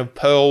sensation of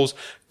pearls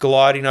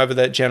gliding over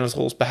their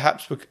genitals,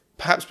 perhaps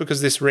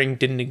because this ring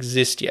didn't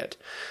exist yet.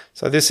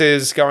 So this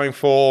is going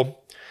for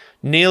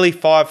nearly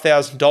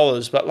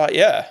 $5,000, but like,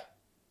 yeah.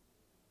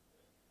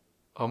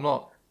 I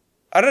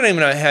don't even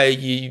know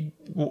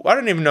I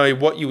don't even know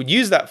what you would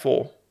use that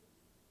for.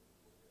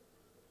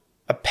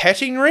 A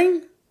petting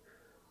ring?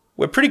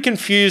 We're pretty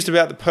confused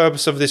about the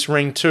purpose of this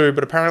ring too,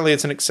 but apparently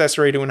it's an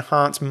accessory to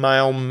enhance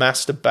male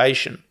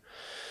masturbation.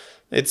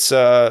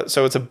 So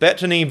it's a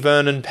Bettany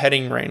Vernon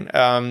petting ring.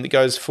 It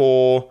goes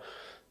for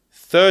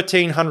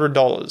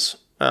 $1,300.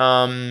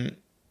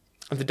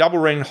 The double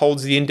ring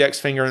holds the index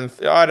finger and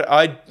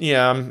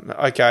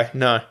okay,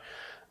 no.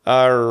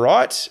 All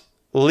right.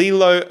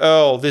 Lilo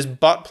Earl. This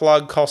butt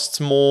plug costs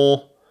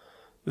more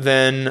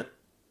than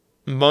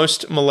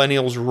most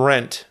millennials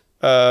rent.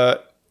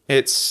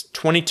 It's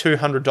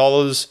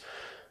 $2,200.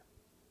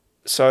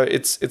 So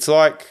it's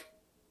like...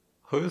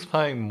 Who's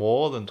paying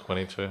more than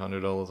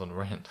 $2,200 on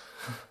rent?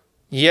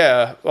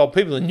 Yeah, well,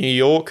 people in New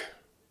York.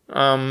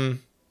 Yeah,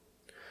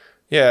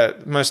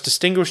 most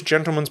distinguished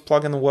gentleman's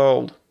plug in the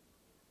world.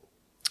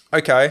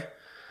 Okay,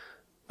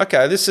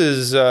 this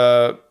is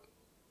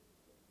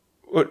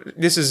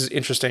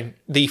interesting.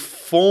 The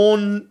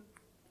Fawny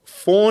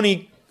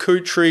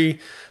Coutry...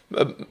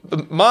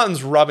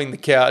 Martin's rubbing the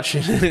couch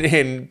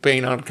and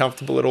being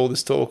uncomfortable at all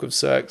this talk of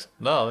sex.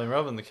 No, I've been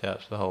rubbing the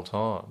couch the whole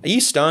time. Are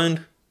you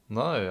stoned?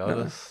 No, I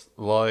just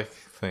like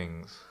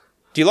things.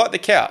 Do you like the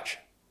couch?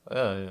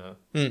 Yeah.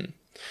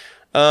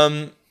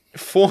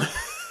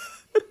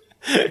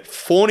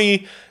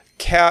 Fawny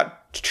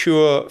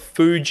Couture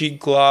Fuji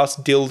glass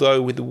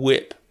dildo with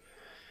whip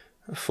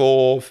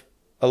for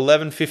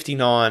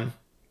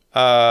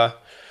 $11.59.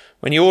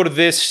 When you order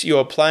this, you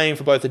are paying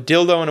for both a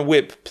dildo and a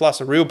whip, plus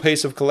a real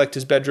piece of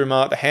collector's bedroom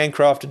art. The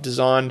handcrafted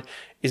design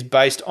is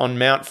based on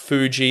Mount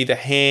Fuji. The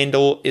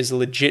handle is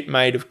legit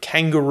made of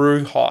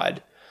kangaroo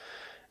hide.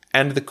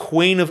 And the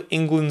Queen of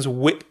England's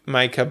whip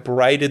maker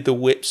braided the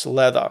whip's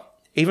leather.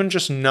 Even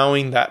just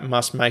knowing that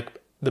must take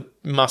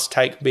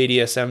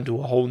BDSM to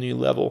a whole new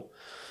level.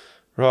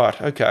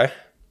 Right, okay.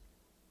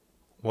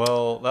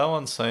 Well, that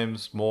one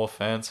seems more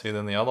fancy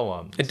than the other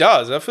one. It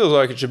does. That feels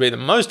like it should be the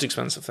most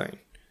expensive thing.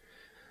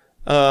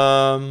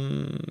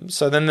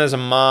 So then there's a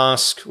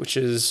mask, which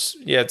is,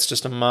 it's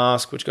just a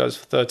mask, which goes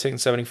for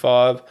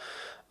 $13.75.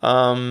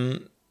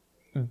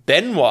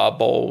 Benoit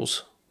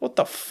balls. What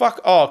the fuck?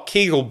 Oh,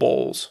 Kegel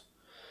balls.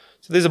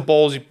 So these are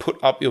balls you put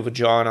up your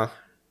vagina.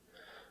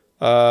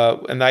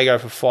 And they go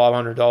for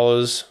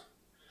 $500.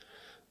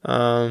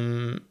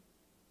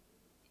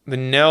 The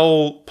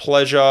Nell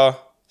Pleasure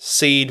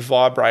Seed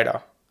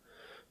Vibrator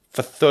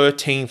for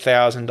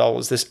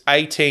 $13,000. This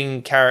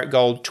 18 karat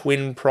gold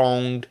twin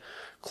pronged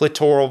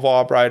clitoral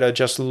vibrator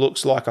just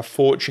looks like a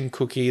fortune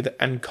cookie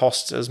and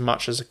costs as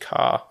much as a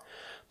car.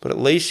 But at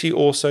least you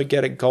also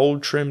get a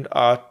gold trimmed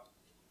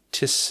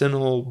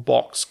artisanal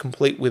box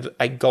complete with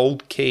a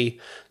gold key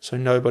so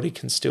nobody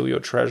can steal your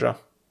treasure.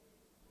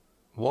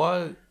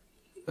 Why?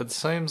 It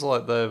seems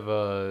like they've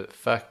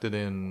factored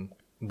in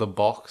the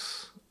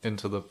box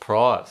into the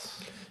price.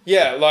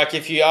 Yeah, like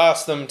if you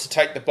ask them to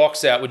take the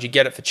box out, would you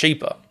get it for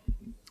cheaper?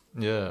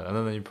 Yeah, and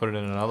then you put it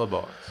in another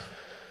box.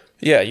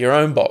 Yeah, your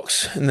own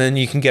box. And then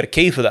you can get a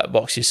key for that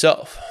box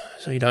yourself.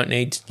 So you don't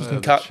need... You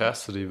can cut...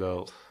 chastity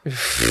belt.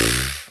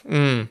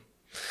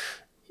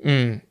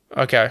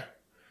 Okay.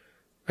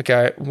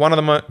 One of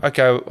the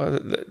Okay,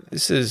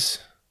 this is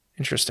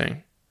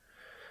interesting.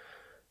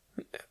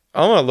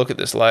 I want to look at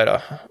this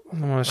later.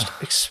 The most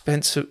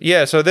expensive...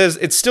 Yeah, so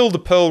it's still the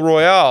Pearl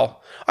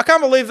Royale. I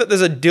can't believe that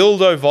there's a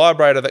dildo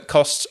vibrator that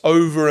costs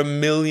over $1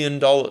 million.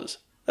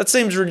 That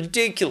seems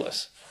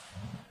ridiculous.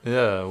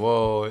 Yeah,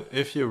 well,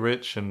 if you're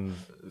rich and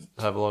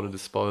have a lot of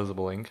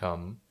disposable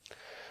income...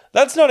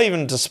 That's not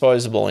even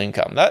disposable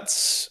income.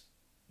 That's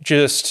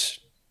just...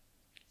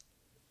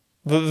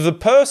 The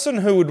person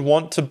who would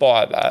want to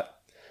buy that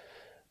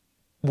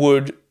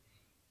would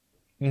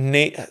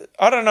need...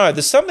 I don't know.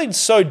 There's something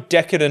so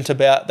decadent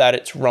about that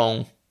it's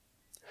wrong.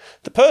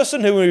 The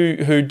person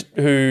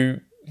who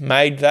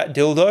made that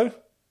dildo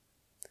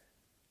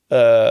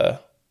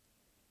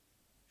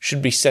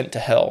should be sent to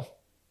hell.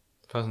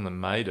 The person that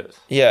made it.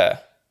 Yeah.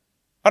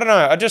 I don't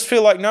know. I just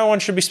feel like no one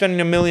should be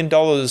spending $1 million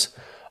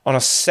on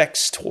a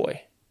sex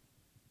toy.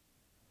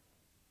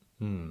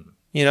 You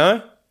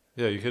know?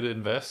 Yeah, you could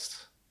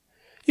invest.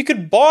 You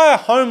could buy a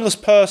homeless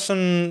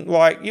person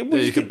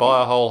you could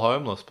buy a whole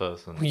homeless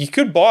person. You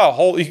could buy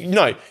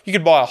you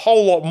could buy a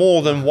whole lot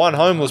more than one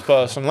homeless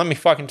person.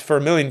 For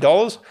 $1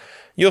 million.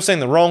 You're seeing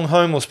the wrong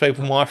homeless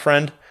people, my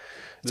friend.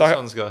 This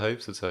one's got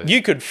heaps of teeth.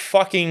 You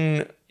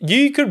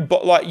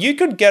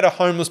could get a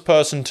homeless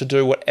person to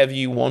do whatever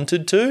you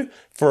wanted to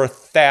for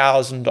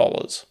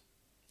 $1,000.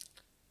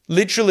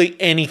 Literally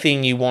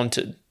anything you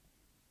wanted.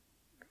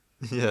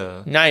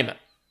 Yeah. Name it.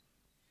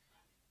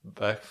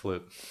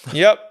 Backflip.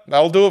 Yep,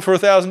 they'll do it for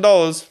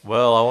 $1,000.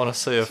 Well, I want to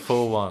see a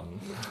full one.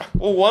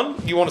 Full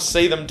one? You want to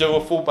see them do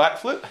a full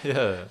backflip?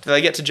 Yeah. Do they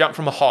get to jump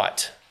from a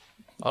height?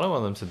 I don't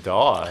want them to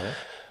die.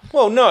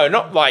 Well, no,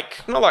 not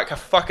like a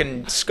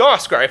fucking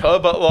skyscraper,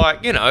 but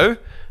like, you know.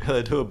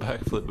 They do a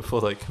backflip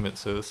before they commit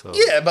suicide.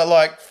 Yeah, but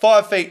like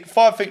 5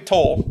 feet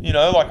tall, you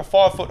know, like a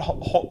 5 foot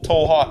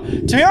tall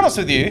height. To be honest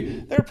with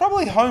you, there are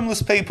probably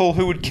homeless people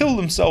who would kill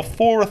themselves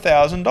for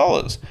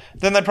 $1,000.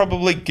 Then they'd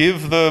probably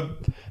give the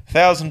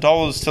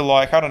 $1,000 to,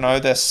 like, I don't know,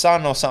 their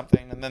son or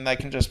something, and then they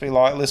can just be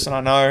like, listen, I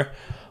know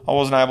I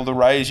wasn't able to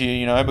raise you,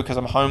 you know, because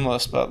I'm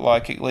homeless, but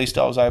like at least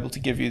I was able to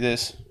give you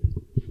this.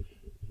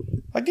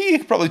 Like, you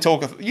could probably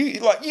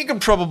you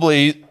could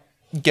probably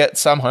get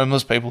some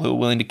homeless people who are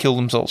willing to kill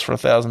themselves for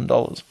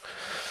 $1,000.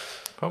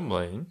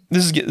 Probably.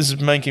 This is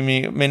making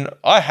me. I mean,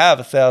 I have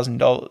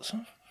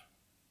 $1,000.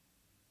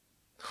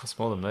 That's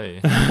more than me.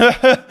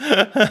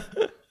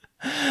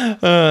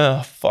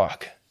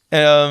 Fuck.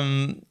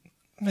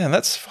 Man,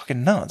 that's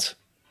fucking nuts.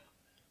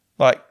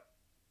 Like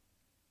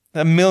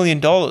 $1 million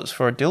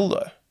for a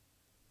dildo.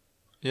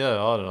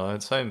 Yeah, I don't know.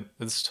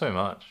 It's too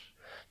much.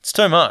 It's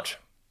too much.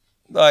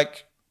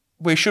 Like,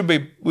 we should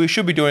be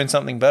doing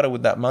something better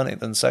with that money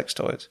than sex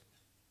toys.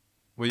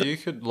 Well, you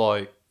could,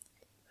 like,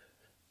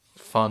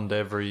 fund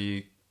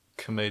every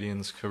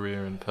comedian's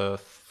career in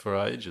Perth for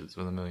ages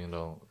with $1 million.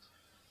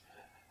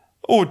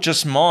 Or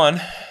just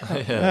mine.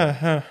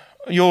 Yeah.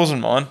 Yours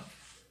and mine.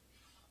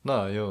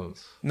 No,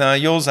 yours. No,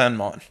 yours and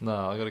mine.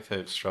 No, I got to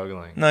keep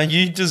struggling. No,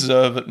 you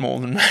deserve it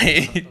more than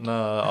me.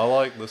 No, I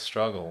like the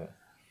struggle.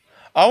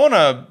 I want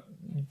to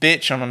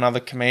bitch on another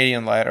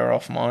comedian later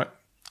off mic,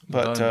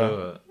 but Don't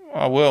do it.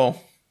 I will.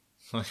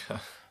 Okay.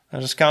 I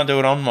just can't do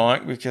it on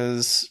mic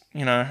because,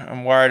 you know,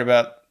 I'm worried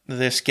about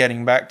this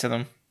getting back to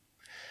them.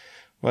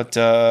 But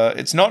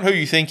it's not who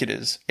you think it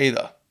is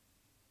either.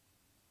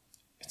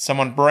 It's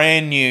someone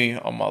brand new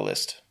on my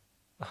list.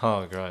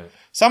 Oh, great.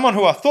 Someone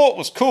who I thought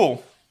was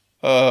cool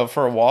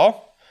for a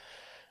while.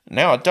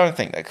 Now I don't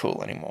think they're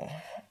cool anymore.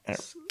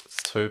 It's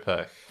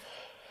Tupac.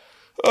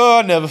 Oh,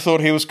 I never thought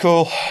he was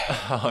cool.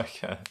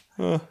 Okay.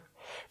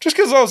 Just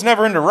because I was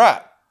never into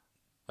rap.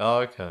 Oh,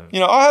 okay.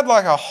 You know, I had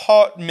like a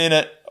hot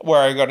minute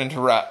where I got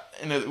into rap.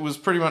 And it was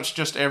pretty much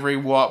just every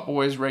white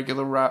boy's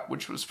regular rap,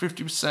 which was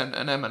 50 Cent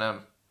and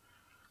Eminem.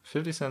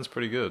 50 Cent's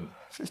pretty good.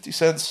 50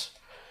 Cent's.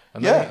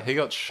 And Yeah. then he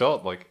got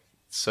shot like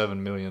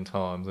 7 million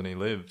times and he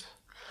lived.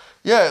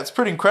 Yeah, it's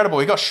pretty incredible.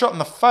 He got shot in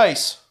the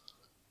face.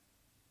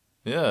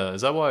 Yeah, is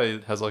that why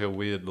he has like a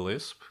weird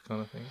lisp kind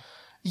of thing?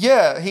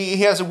 Yeah, he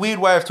has a weird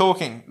way of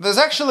talking. There's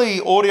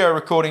actually audio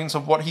recordings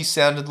of what he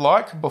sounded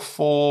like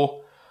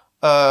before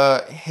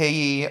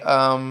he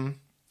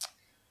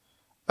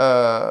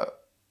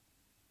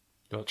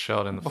Got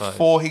shot in the face.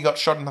 before he got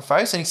shot in the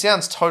face, and he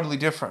sounds totally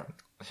different.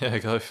 Yeah,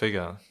 go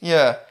figure.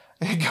 Yeah,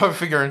 go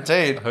figure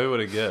indeed. Who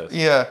would have guessed?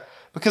 Yeah,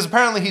 because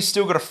apparently he's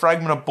still got a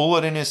fragment of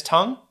bullet in his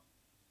tongue.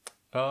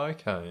 Oh,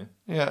 okay.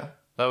 Yeah.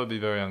 That would be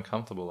very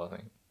uncomfortable, I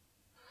think.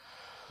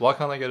 Why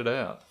can't they get it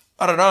out?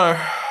 I don't know.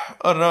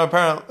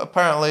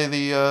 Apparently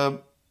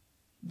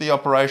the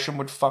operation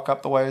would fuck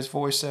up the way his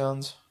voice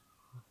sounds.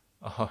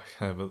 Oh,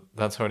 okay, but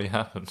that's already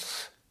happened.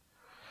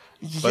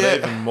 Yeah. But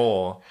even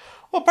more.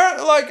 Well,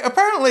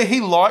 apparently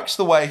he likes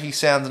the way he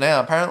sounds now.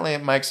 Apparently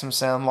it makes him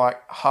sound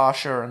like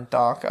harsher and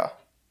darker.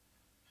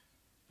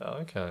 Oh,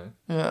 okay.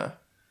 Yeah.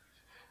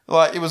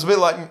 Like, it was a bit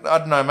like, I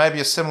don't know, maybe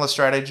a similar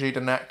strategy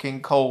to Nat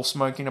King Cole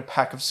smoking a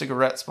pack of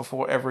cigarettes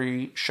before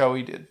every show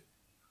he did.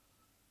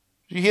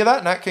 Did you hear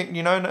that? Nat King,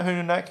 you know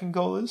who Nat King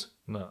Cole is?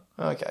 No.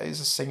 Okay,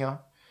 he's a singer.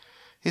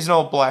 He's an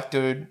old black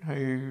dude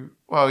who,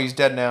 well, he's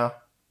dead now.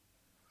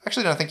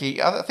 Actually, I think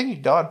he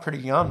died pretty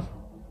young.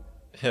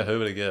 Yeah, who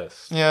would have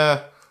guessed?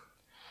 Yeah.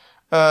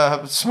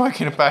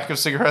 Smoking a pack of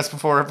cigarettes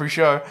before every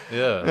show.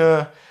 Yeah.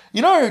 Yeah.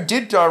 You know who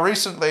did die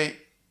recently?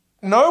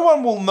 No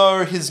one will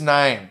know his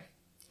name.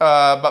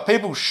 But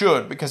people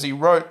should, because he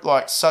wrote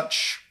like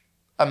such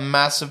a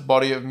massive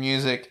body of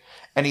music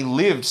and he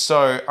lived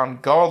so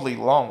ungodly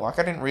long. Like,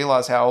 I didn't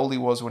realize how old he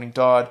was when he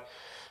died.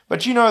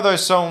 But you know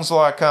those songs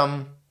like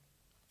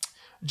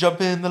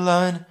Jump in the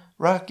Line,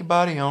 Rock Your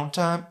Body on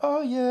Time,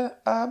 Oh Yeah,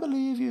 I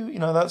Believe You. You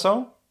know that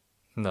song?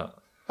 No.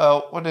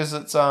 Oh, what is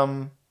it?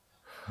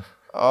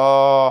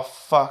 Oh,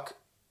 fuck.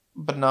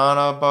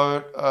 Banana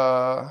Boat.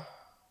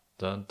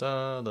 Dun,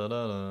 dun, dun, dun,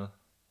 dun.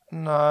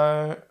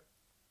 No.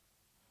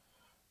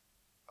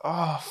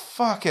 Oh,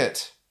 fuck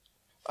it.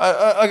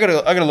 I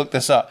gotta look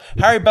this up.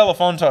 Harry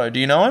Belafonte, do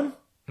you know him?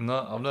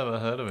 No, I've never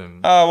heard of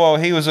him. Oh, well,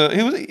 he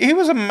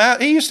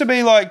used to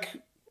be like,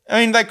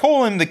 I mean, they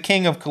call him the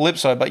king of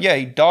Calypso, but yeah,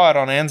 he died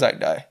on Anzac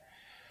Day.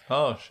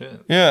 Oh,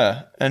 shit.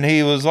 Yeah, and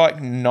he was like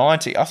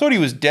 90. I thought he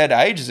was dead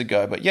ages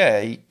ago, but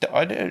yeah, he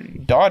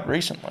died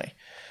recently.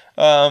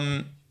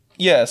 Yeah,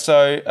 Yeah,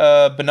 so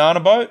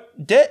banana boat,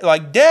 Dale,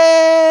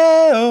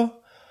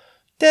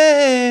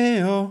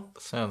 Dale.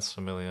 Sounds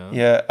familiar.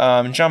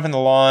 Yeah, Jump in the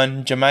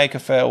Line, Jamaica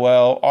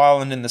Farewell,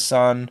 Island in the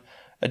Sun,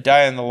 A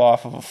Day in the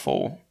Life of a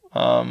Fool.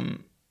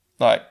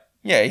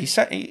 He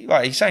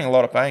sang a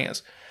lot of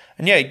bangers,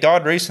 and yeah, he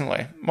died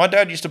recently. My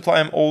dad used to play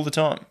him all the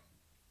time.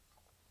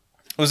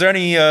 Was there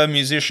any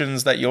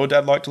musicians that your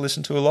dad liked to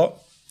listen to a lot?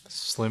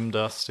 Slim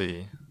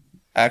Dusty.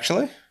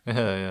 Actually,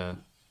 Yeah.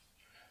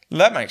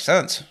 that makes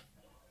sense.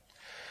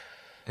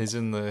 He's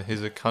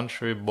a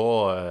country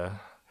boy.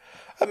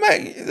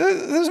 Mate,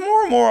 there's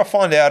more and more I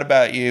find out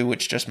about you,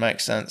 which just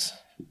makes sense.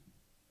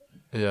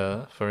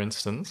 Yeah, for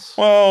instance.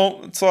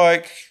 Well, it's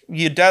like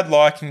your dad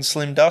liking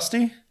Slim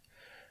Dusty,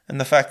 and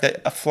the fact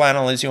that a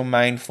flannel is your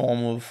main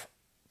form of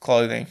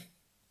clothing.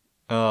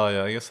 Oh,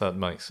 yeah, I guess that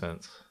makes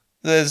sense.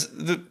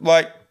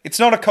 It's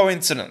not a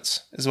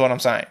coincidence, is what I'm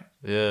saying.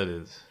 Yeah, it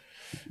is.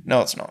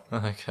 No, it's not.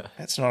 Okay.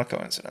 It's not a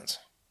coincidence.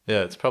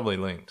 Yeah, it's probably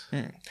linked.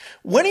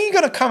 When are you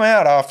going to come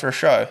out after a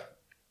show?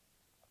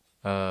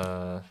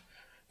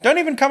 Don't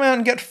even come out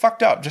and get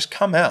fucked up. Just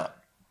come out.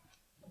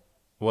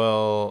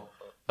 Well,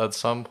 at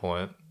some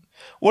point.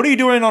 What are you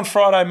doing on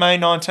Friday, May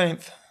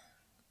 19th?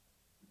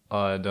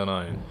 I don't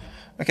know.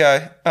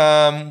 Okay.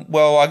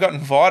 Well, I got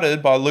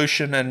invited by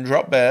Lucian and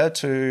Drop Bear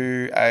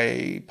to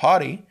a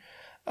party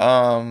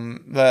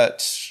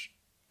that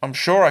I'm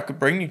sure I could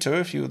bring you to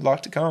if you would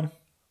like to come.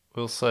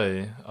 We'll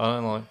see. I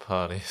don't like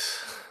parties.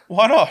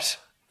 Why not?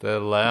 They're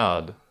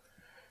loud.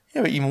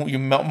 Yeah, but you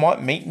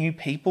might meet new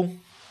people.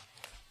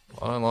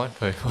 I don't like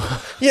people.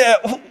 Yeah.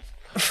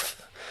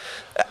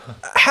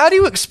 How do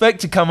you expect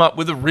to come up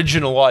with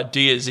original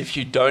ideas if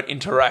you don't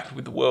interact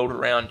with the world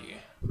around you?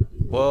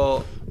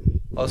 Well,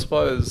 I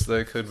suppose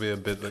there could be a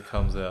bit that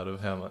comes out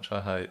of how much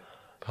I hate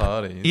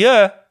parties.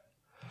 Yeah.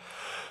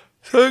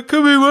 So it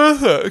could be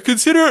worth it.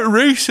 Consider it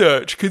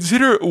research.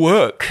 Consider it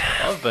work.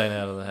 I've been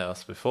out of the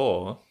house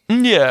before.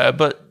 Yeah,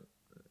 but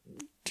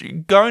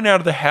going out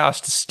of the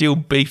house to steal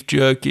beef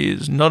jerky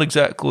is not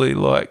exactly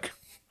like...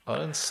 I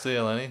didn't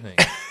steal anything.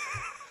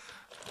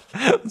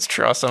 Let's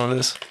try some of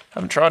this.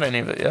 Haven't tried any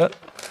of it yet.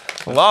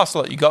 The last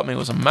lot you got me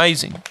was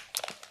amazing.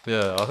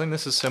 Yeah, I think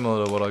this is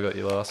similar to what I got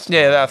you last time.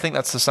 Yeah, I think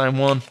that's the same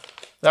one.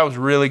 That was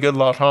really good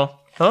lot, huh?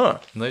 Huh.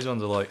 And these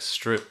ones are like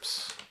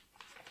strips.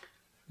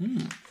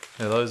 Yeah,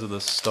 those are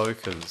the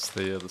Stokers.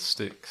 They're the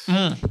sticks.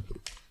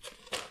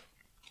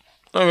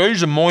 Oh,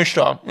 these are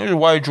moisture. These are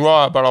way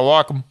dry, but I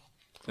like them.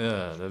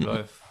 Yeah,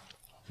 they're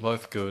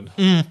both good.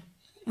 They're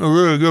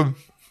really good.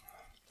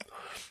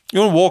 You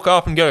want to walk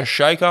up and get a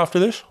shake after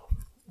this?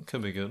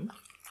 Could be good.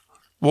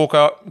 Walk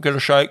up, get a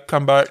shake,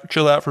 come back,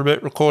 chill out for a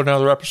bit, record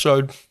another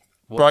episode,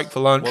 break for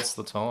lunch. What's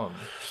the time?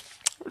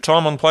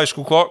 Time on the play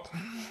school clock?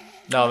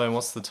 No, I mean,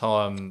 what's the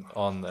time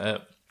on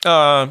the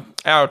app?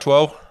 Hour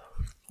 12.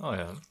 Oh,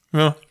 yeah.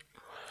 Yeah.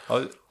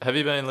 Have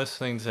you been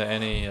listening to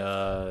any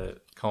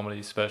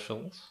comedy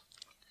specials?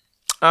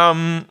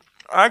 I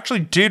actually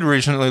did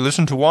recently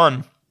listen to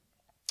one.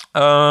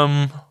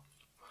 I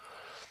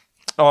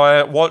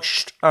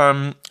watched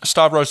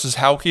Stavros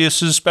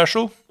Halkias'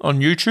 special on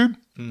YouTube.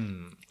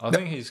 I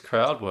think his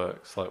crowd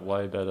works like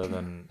way better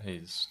than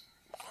his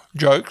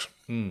jokes.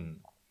 Yeah,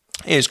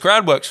 his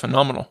crowd work's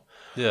phenomenal.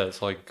 Yeah,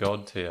 it's like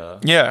God tier.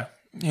 Yeah,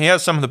 he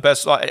has some of the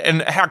best,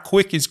 and how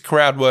quick his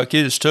crowd work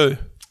is too.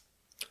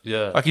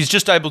 Yeah, like he's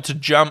just able to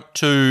jump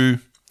to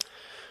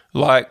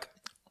like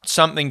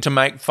something to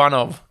make fun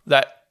of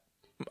that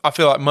I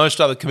feel like most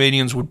other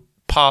comedians would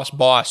pass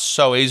by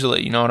so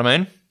easily. You know what I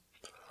mean?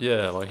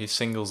 Yeah, like he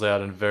singles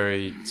out in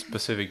very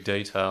specific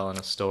detail in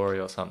a story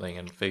or something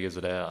and figures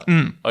it out.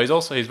 Oh,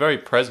 he's very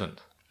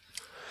present.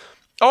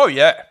 Oh,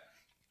 yeah.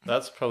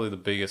 That's probably the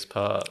biggest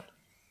part.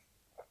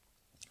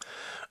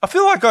 I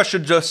feel like I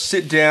should just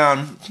sit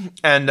down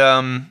and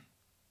I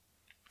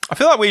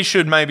feel like we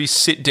should maybe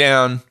sit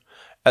down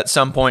at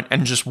some point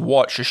and just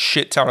watch a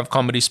shit ton of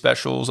comedy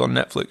specials on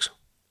Netflix.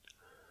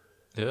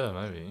 Yeah,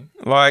 maybe.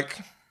 Like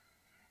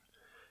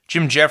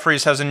Jim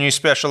Jeffries has a new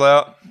special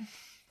out.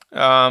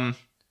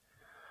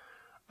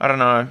 I don't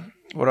know.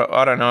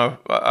 I don't know.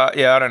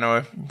 I don't know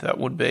if that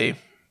would be.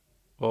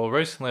 Well,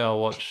 recently I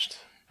watched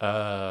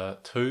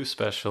 2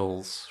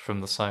 specials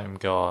from the same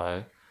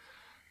guy,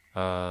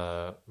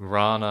 Rana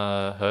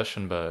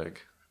Hirschenberg.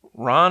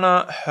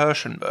 Rana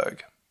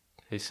Hirschenberg.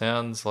 He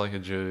sounds like a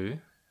Jew.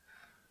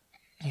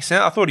 I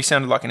thought he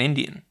sounded like an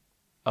Indian.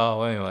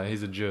 Oh, anyway,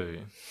 he's a Jew.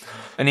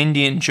 An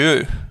Indian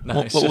Jew.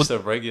 No, he's just a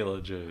regular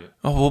Jew.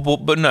 Oh,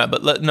 well,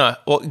 no.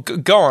 Well,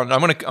 go on.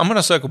 I'm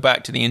gonna circle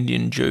back to the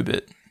Indian Jew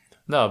bit.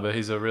 No, but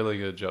he's a really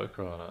good joke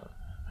writer.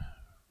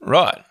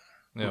 Right.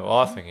 Yeah, well,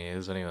 I think he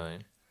is anyway.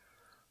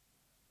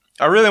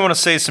 I really want to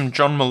see some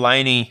John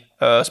Mulaney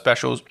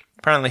specials.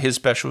 Apparently his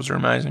specials are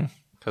amazing.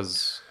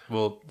 Because,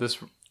 well,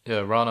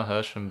 Rana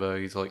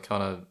Hirschenberg, he's like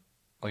kind of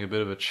like a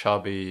bit of a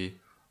chubby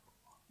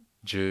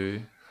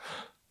Jew.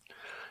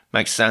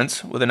 Makes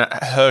sense. With a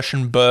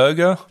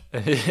Hirschenberger.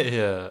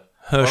 Yeah.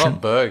 Well,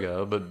 not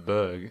burger, but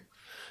Berg.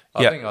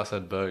 I Yeah. think I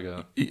said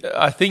burger.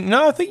 I think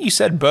you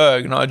said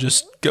Berg, and I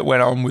just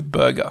went on with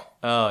burger.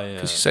 Oh,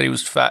 yeah. You said he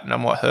was fat, and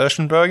I'm like,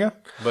 Hirschenberger?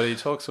 But he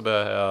talks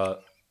about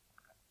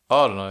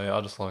how, I don't know,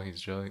 I just like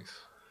his jokes.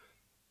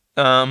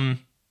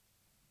 Um,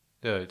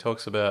 Yeah, he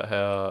talks about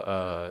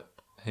how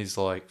he's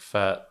like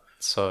fat,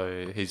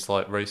 so he's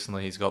like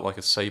recently he's got like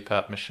a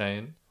CPAP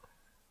machine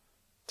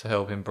to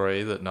help him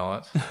breathe at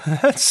night.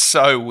 that's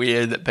so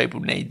weird that people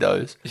need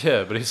those.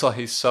 Yeah, but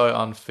he's so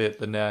unfit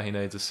that now he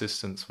needs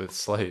assistance with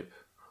sleep.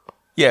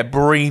 Yeah,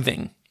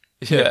 breathing.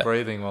 Yeah.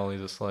 Breathing while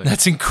he's asleep.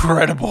 That's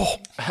incredible.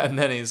 And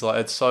then he's like,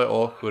 it's so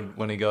awkward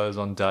when he goes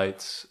on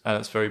dates, and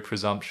it's very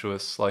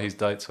presumptuous. Like his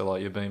dates are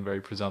like, you're being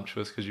very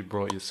presumptuous because you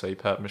brought your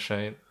CPAP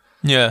machine.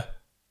 Yeah.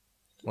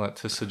 Like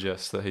to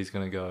suggest that he's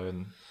going to go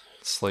and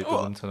sleep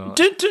with him tonight.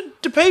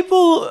 Do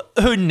people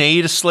who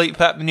need a sleep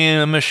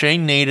apnea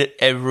machine need it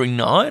every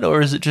night,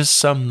 or is it just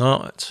some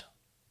nights?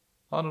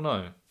 I don't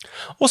know.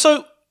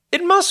 Also,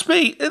 it must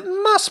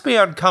be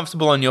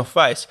uncomfortable on your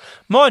face.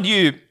 Mind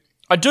you,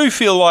 I do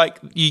feel like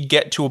you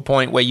get to a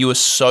point where you are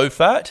so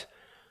fat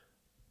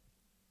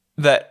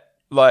that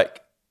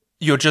like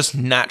you're just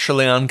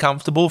naturally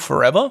uncomfortable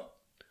forever.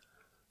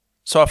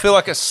 So I feel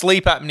like a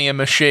sleep apnea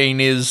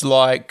machine is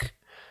like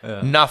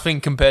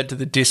nothing compared to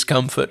the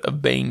discomfort of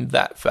being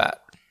that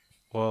fat.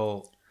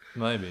 Well,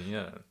 maybe,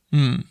 yeah.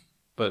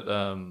 But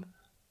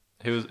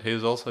he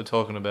was also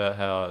talking about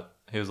how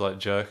he was like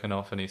jerking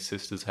off in his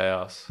sister's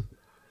house,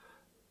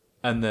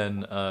 and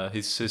then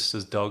his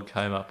sister's dog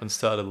came up and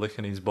started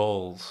licking his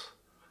balls.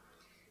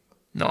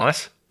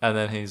 Nice. And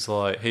then he's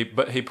like,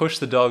 he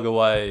pushed the dog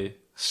away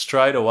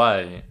straight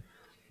away,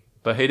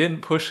 but he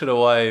didn't push it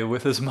away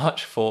with as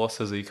much force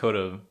as he could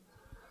have.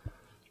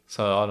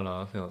 So I don't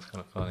know. I think that's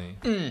kind of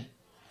funny.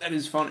 That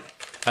is funny.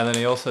 And then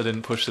he also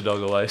didn't push the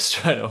dog away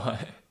straight away.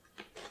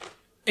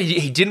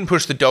 He didn't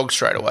push the dog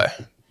straight away.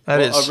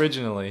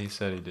 Originally he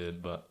said he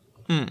did, but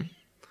I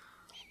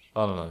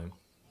don't know.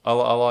 I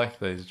like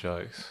these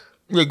jokes.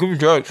 Yeah, good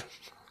jokes.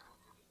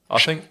 I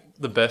think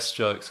the best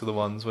jokes are the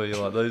ones where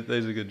you're like,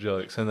 these are good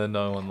jokes, and then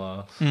no one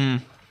laughs.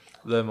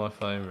 They're my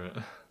favourite.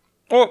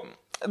 Well,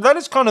 that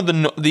is kind of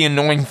the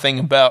annoying thing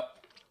about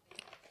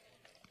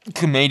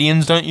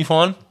comedians, don't you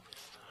find?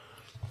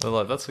 They're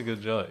like, that's a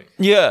good joke.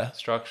 Yeah.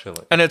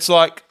 Structurally. And it's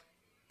like,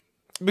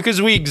 because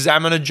we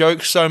examine a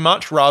joke so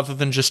much rather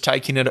than just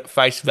taking it at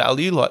face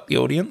value like the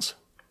audience.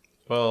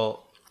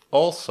 Well,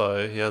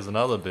 also, he has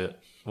another bit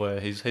where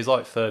he's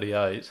like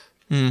 38,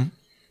 and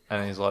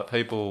he's like,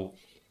 people,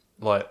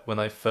 like, when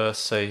they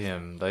first see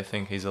him, they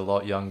think he's a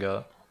lot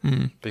younger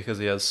because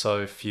he has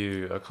so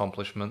few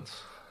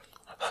accomplishments.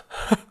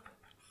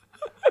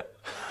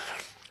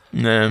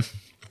 No.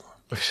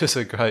 Which is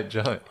a great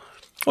joke.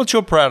 What's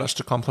your proudest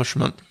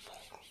accomplishment?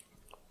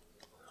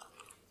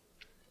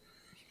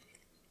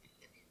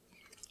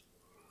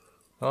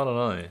 I don't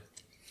know.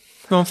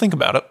 Go on, think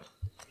about it.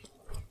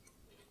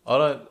 I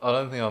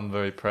don't think I'm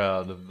very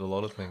proud of a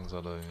lot of things I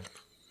do.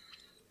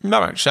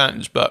 That makes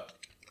sense, but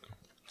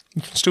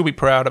you can still be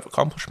proud of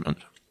accomplishment.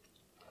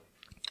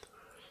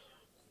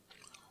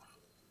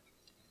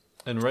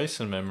 In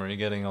recent memory,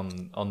 getting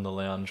on the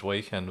lounge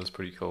weekend was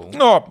pretty cool.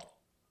 Oh,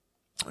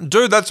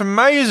 dude, that's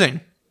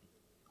amazing.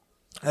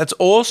 That's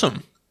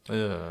awesome.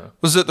 Yeah.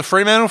 Was it the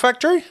Fremantle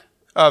factory?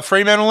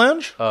 Fremantle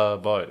Lounge?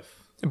 Both.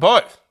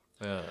 Both.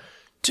 Yeah.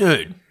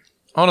 Dude,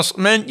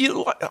 honestly, man,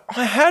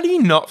 how do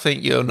you not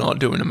think you're not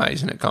doing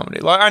amazing at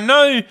comedy? Like, I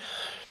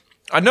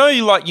know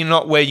you like you're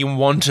not where you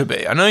want to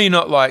be. I know you're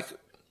not like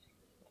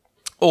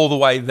all the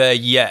way there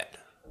yet,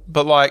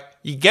 but like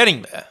you're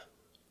getting there.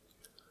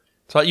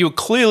 It's like you're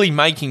clearly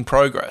making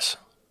progress.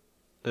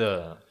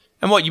 Yeah.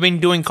 And what, you've been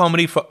doing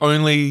comedy for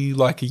only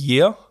like a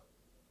year?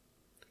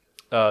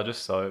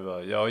 Just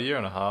over. Yeah, a year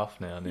and a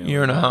half now.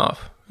 Year and a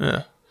half.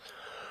 Yeah.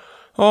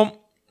 Well,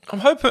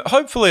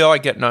 hopefully I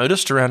get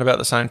noticed around about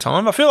the same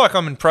time. I feel like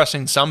I'm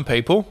impressing some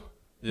people.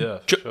 Yeah,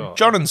 for sure.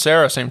 John and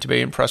Sarah seem to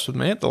be impressed with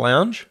me at the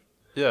lounge.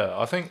 Yeah,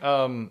 I think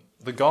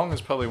the Gong is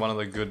probably one of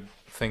the good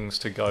things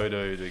to go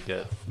to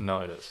get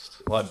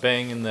noticed. Like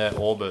being in their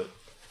orbit.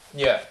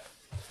 Yeah.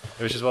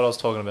 Which is what I was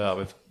talking about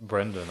with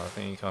Brendan. I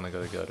think you kind of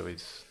got to go to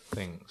his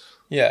things.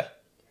 Yeah.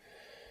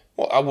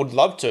 Well, I would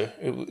love to.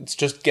 It's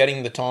just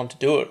getting the time to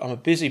do it. I'm a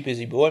busy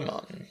boy,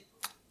 Martin.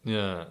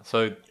 Yeah.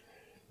 So,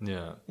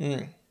 yeah.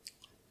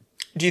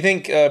 Do you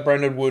think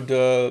Brendan would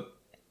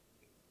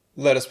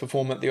let us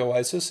perform at the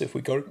Oasis if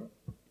we got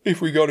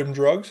him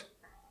drugs?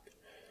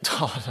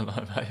 I don't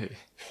know, maybe.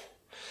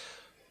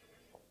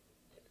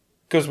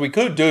 Because we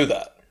could do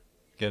that.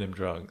 Get him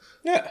drugs.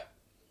 Yeah.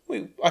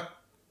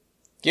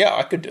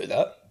 I could do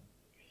that.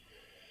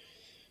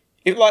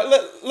 If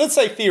let's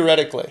say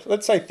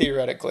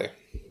theoretically.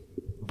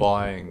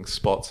 Buying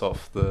spots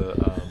off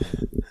the...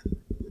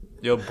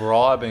 you're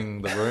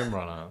bribing the room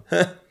runner.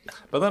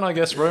 But then I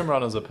guess room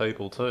runners are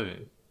people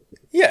too.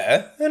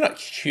 Yeah, they're not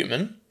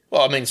human.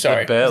 Well, I mean,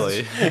 sorry.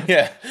 Barely.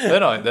 Yeah.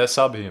 They're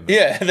subhuman.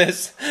 Yeah,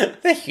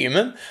 they're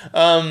human.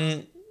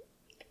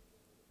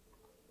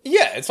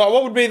 Yeah, it's like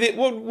what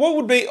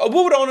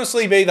would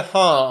honestly be the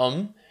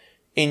harm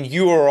in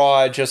you or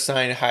I just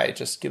saying, hey,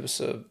 just give us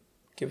a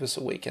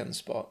weekend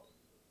spot.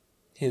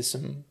 Here's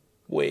some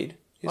weed.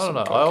 I don't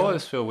know. I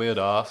always feel weird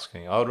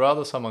asking. I would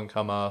rather someone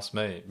come ask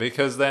me,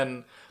 because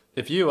then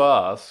if you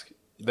ask,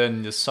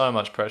 then there's so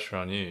much pressure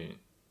on you.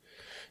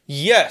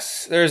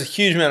 Yes, there is a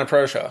huge amount of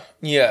pressure.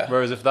 Yeah.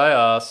 Whereas if they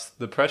ask,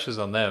 the pressure's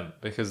on them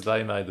because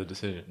they made the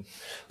decision.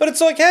 But it's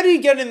like, how do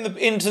you get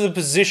into the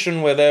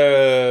position where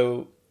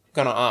they're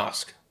going to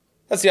ask?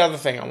 That's the other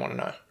thing I want to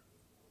know.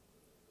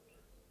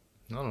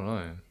 I don't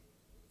know.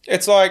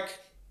 It's like,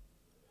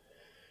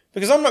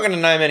 because I'm not going to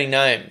name any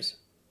names,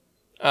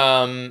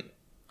 but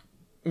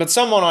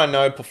someone I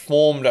know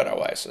performed at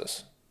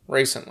Oasis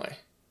recently.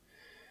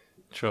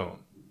 Sure.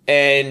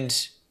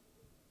 And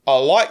I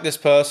like this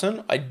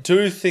person. I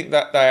do think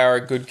that they are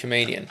a good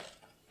comedian.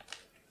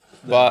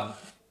 But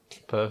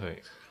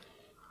perfect.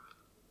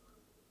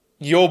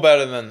 You're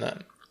better than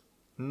them.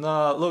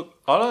 Nah, look,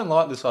 I don't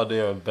like this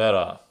idea of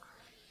better.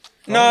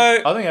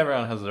 No. I think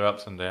everyone has their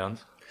ups and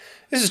downs.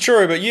 This is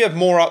true, but you have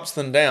more ups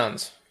than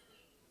downs.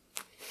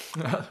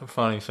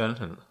 Funny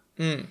sentence.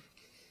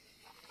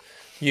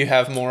 You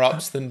have more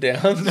ups than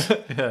downs.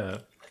 Yeah.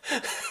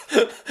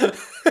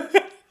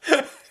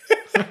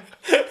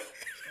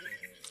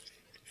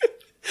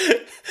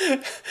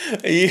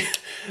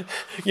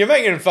 You're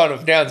making fun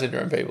of Down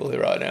syndrome people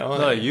here right now,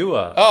 aren't No, you? you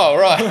are. Oh,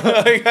 right.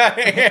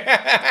 Okay.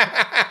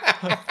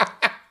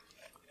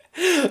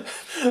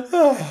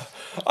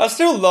 I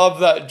still love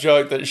that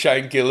joke that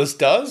Shane Gillis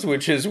does,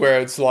 which is where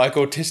it's like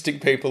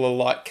autistic people are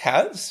like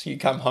cats. You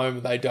come home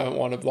and they don't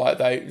want to, like,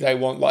 they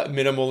want like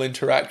minimal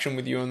interaction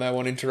with you and they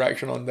want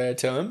interaction on their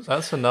terms.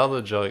 That's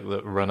another joke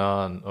that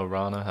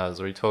Rana has,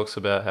 where he talks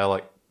about how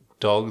like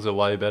dogs are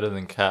way better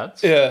than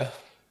cats. Yeah.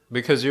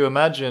 Because you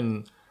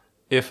imagine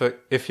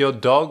if your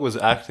dog was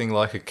acting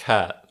like a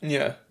cat,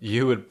 Yeah.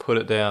 you would put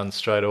it down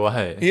straight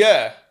away.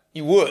 Yeah,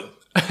 you would.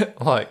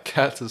 Like,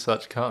 cats are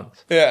such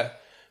cunts. Yeah.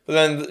 But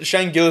then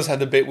Shane Gillis had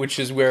the bit which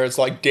is where it's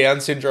like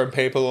Down syndrome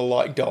people are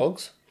like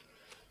dogs.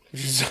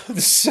 Which is,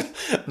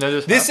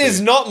 this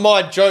is not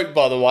my joke,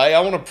 by the way.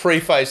 I want to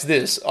preface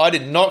this. I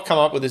did not come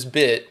up with this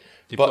bit.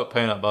 You put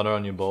peanut butter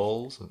on your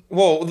balls?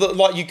 Well,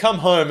 like you come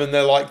home and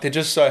they're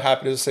just so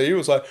happy to see you.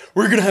 It's like,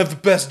 we're going to have the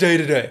best day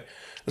today.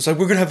 It's like,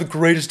 we're going to have the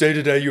greatest day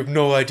today. You have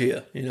no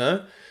idea, you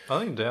know? I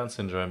think Down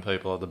syndrome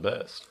people are the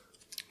best.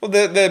 Well,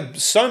 they're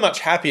so much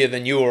happier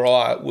than you or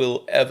I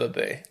will ever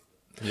be.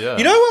 Yeah.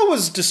 You know what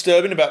was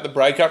disturbing about the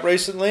breakup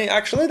recently?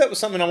 Actually, that was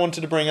something I wanted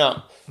to bring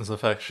up. It's the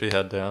fact she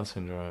had Down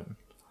syndrome.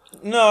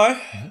 No.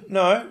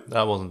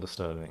 That wasn't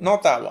disturbing.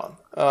 Not that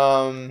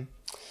one.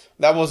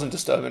 That wasn't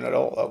disturbing at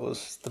all. That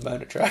was the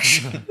main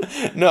attraction.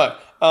 No.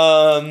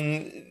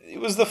 It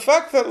was the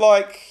fact that,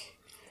 like,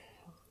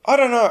 I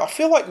don't know, I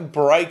feel like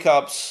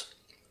breakups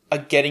are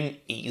getting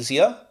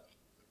easier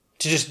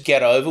to just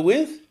get over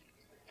with.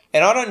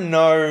 And I don't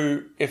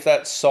know if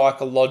that's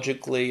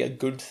psychologically a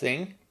good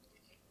thing.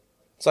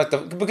 It's like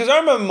because I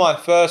remember my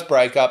first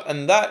breakup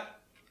and that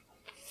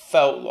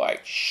felt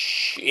like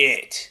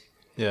shit.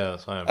 Yeah,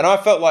 same. And I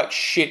felt like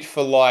shit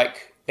for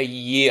like a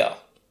year,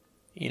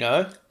 you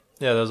know?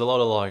 Yeah, there's a lot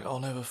of like, I'll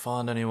never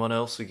find anyone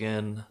else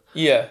again.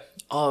 Yeah.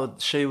 Oh,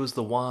 she was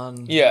the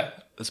one. Yeah.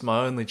 It's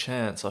my only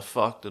chance. I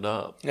fucked it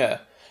up. Yeah.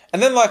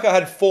 And then like I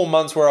had 4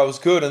 months where I was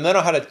good and then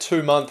I had a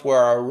 2 month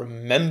where I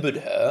remembered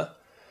her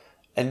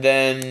and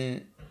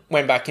then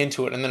went back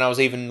into it and then I was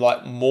even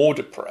like more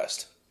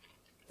depressed.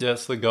 Yeah,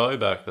 it's the go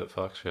back that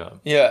fucks you up.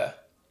 Yeah.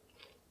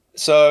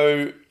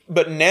 So,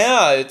 but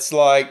now it's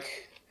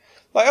like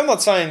I'm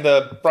not saying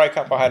the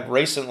breakup I had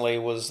recently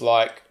was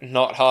like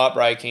not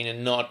heartbreaking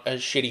and not a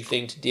shitty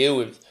thing to deal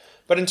with.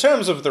 But in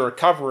terms of the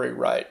recovery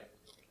rate,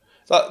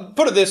 like,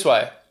 put it this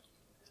way.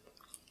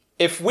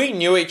 If we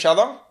knew each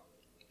other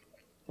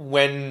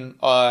when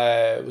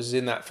I was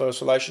in that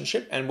first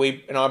relationship and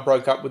I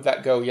broke up with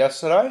that girl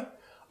yesterday,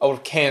 I would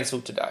have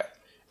cancelled today.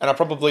 And I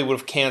probably would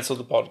have cancelled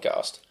the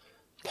podcast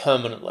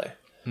permanently.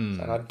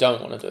 And I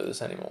don't want to do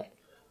this anymore.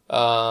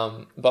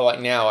 But like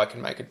now I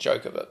can make a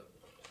joke of it.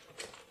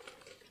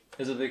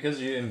 Is it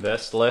because you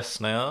invest less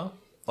now?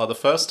 Like the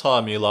first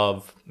time you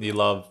love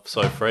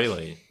so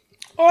freely.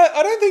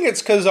 I don't think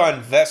it's because I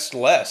invest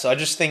less. I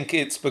just think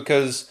it's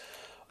because,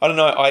 I don't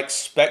know, I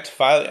expect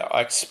failure.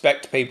 I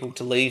expect people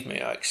to leave me.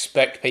 I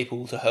expect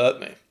people to hurt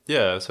me.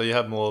 Yeah, so you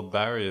have more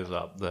barriers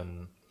up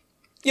than...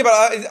 Yeah, but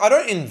I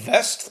don't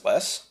invest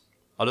less.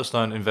 I just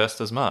don't invest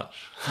as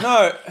much.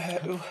 No,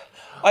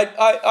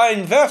 I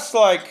invest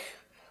I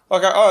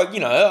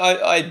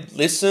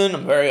listen.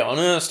 I'm very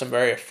honest. I'm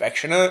very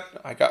affectionate.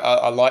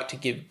 I like to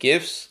give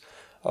gifts.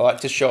 I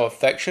like to show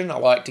affection. I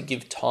like to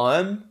give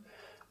time.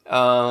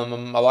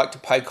 I like to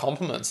pay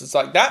compliments. It's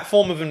like that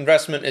form of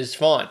investment is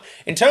fine.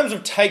 In terms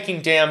of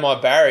taking down my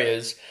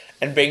barriers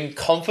and being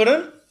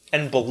confident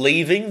and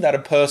believing that a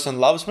person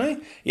loves me,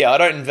 yeah, I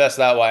don't invest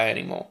that way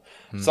anymore.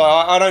 So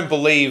I don't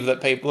believe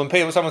that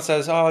someone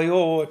says, oh,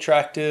 you're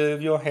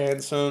attractive, you're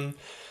handsome,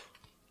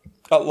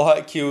 I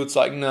like you. It's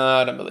like, no,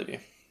 I don't believe you.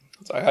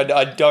 It's like,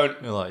 I don't.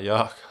 You're like,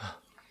 yuck.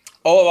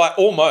 Oh, like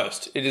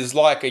almost. It is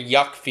like a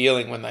yuck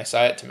feeling when they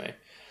say it to me.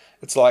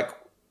 It's like,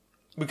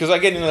 because I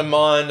get in the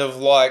mind of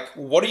like,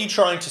 what are you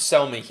trying to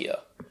sell me here?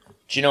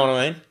 Do you know what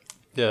I mean?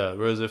 Yeah,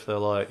 whereas if they're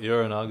like,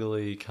 you're an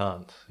ugly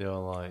cunt, you're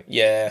like,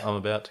 Yeah. I'm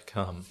about to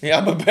come. Yeah,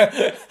 I'm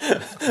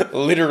about...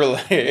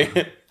 Literally.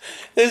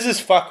 There's this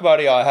fuck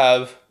buddy I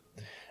have,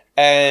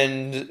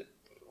 and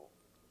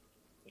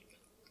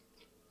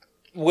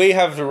we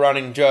have the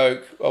running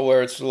joke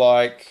where it's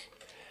like,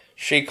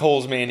 she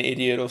calls me an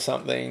idiot or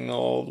something,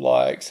 or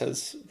like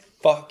says,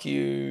 fuck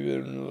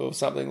you, or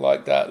something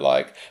like that.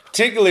 Like,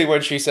 particularly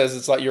when she says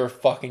it's like, you're a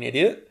fucking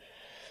idiot,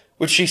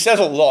 which she says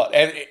a lot.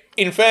 And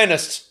in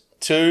fairness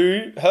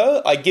to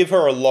her, I give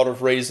her a lot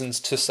of reasons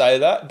to say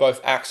that,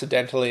 both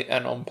accidentally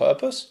and on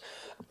purpose.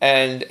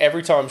 And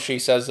every time she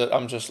says it,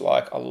 I'm just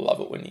like, I love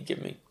it when you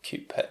give me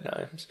cute pet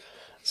names.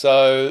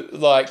 So,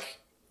 like,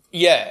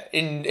 yeah,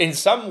 in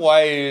some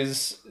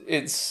ways,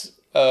 it's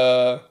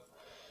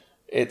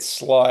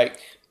like,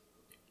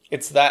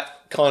 it's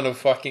that kind of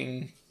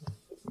fucking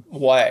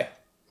way,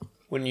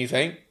 wouldn't you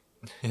think?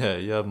 Yeah,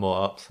 you have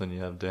more ups than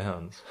you have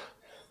downs.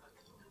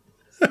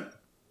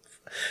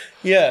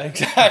 Yeah,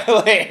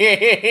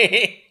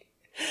 exactly.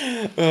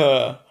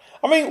 I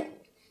mean,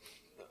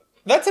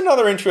 that's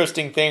another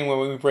interesting thing when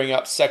we bring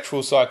up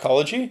sexual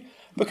psychology,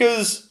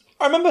 because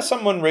I remember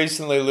someone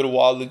recently, a little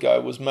while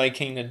ago, was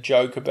making a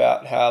joke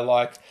about how,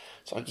 like,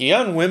 it's like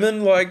young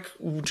women, like,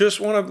 just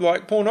want to,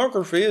 like,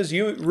 pornography has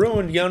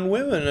ruined young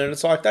women, and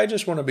it's like they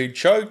just want to be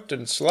choked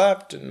and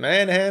slapped and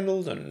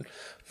manhandled and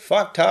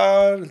fucked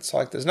hard. It's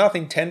like there's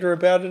nothing tender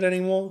about it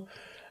anymore.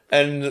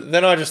 And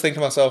then I just think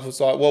to myself, it's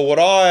like, well, what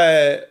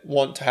I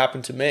want to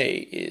happen to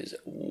me is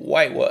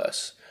way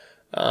worse.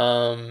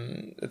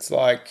 It's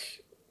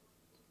like,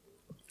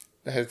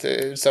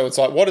 so it's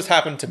like, what has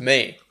happened to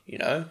me, you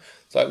know?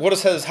 It's like, what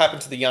has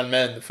happened to the young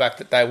men? The fact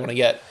that they want to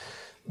get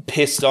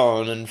pissed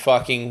on and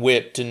fucking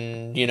whipped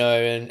and, you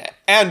know,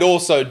 and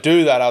also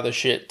do that other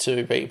shit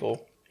to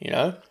people, you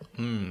know?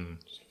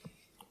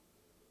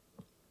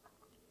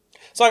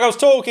 It's like I was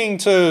talking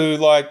to,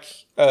 like,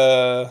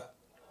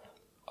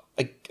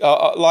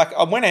 like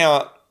I went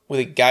out with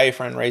a gay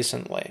friend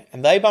recently,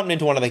 and they bumped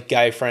into one of their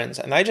gay friends,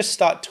 and they just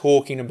start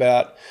talking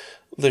about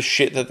the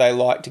shit that they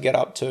like to get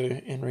up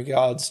to in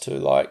regards to,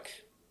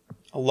 like,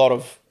 a lot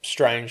of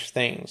strange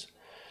things.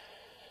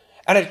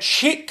 And a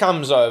chick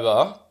comes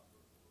over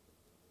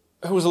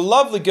who was a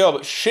lovely girl,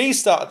 but she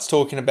starts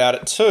talking about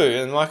it too.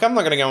 And, like, I'm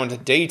not going to go into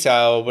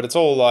detail, but it's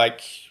all,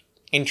 like,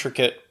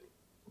 intricate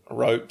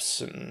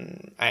ropes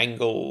and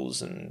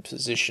angles and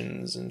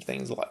positions and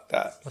things like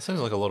that. That seems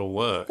like a lot of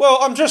work. Well,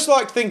 I'm just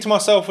like thinking to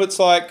myself, it's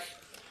like,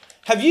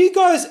 have you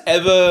guys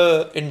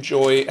ever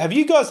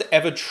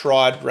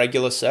tried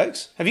regular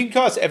sex? Have you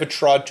guys ever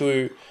tried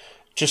to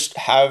just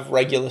have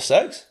regular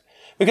sex?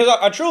 Because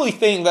I truly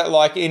think that,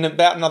 like, in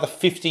about another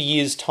 50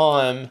 years'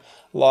 time,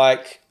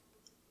 like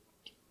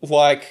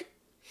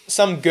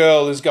some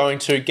girl is going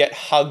to get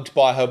hugged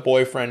by her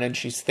boyfriend and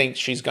she thinks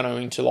she's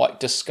going to, like,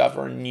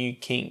 discover a new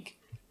kink.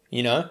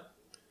 You know?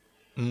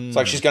 It's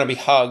like she's going to be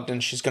hugged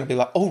and she's going to be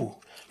like, oh,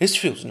 this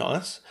feels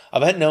nice. I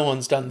bet no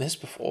one's done this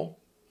before.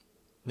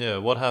 Yeah,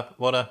 what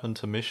happened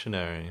to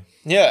missionary?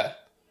 Yeah.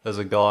 There's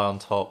a guy on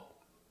top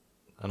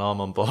and I'm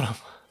on bottom.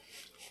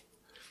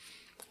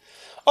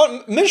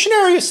 Oh,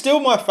 missionary is still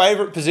my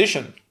favourite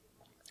position.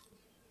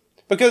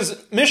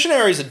 Because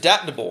missionary is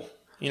adaptable.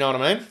 You know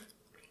what I mean?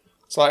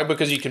 It's like,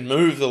 because you can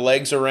move the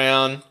legs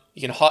around,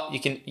 you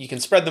can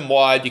spread them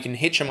wide, you can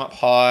hitch them up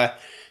high.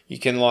 You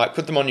can, like,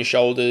 put them on your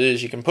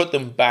shoulders. You can put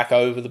them back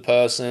over the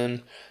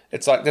person.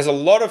 It's like there's a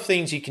lot of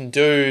things you can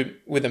do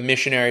with a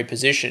missionary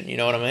position. You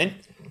know what I mean?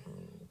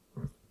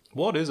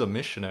 What is a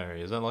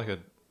missionary? Is that like a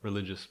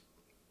religious...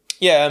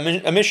 Yeah,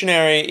 a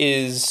missionary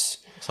is...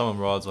 Someone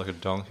rides like a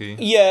donkey?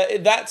 Yeah,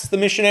 that's the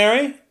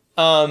missionary.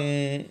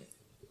 And...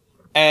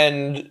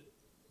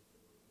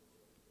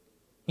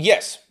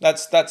 Yes,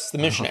 that's the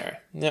missionary.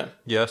 Yeah.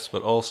 Yes,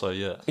 but also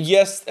yes.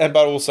 Yes, but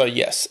also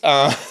yes.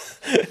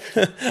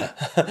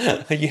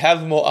 You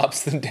have more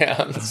ups than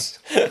downs.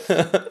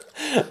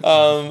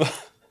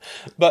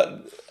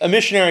 But a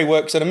missionary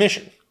works at a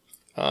mission,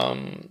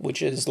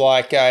 which is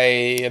like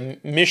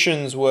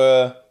missions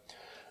were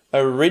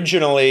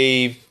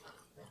originally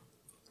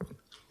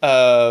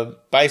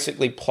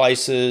basically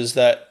places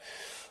that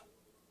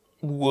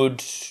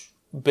would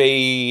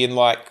be in,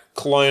 like,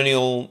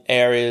 colonial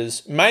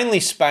areas, mainly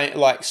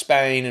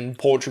Spain and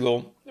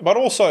Portugal, but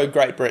also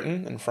Great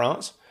Britain and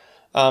France.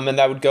 And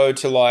they would go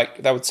to,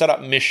 like, they would set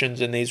up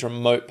missions in these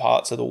remote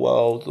parts of the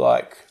world,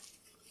 like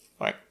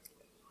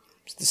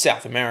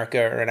South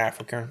America and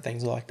Africa and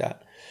things like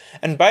that.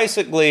 And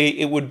basically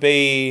it would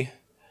be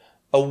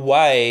a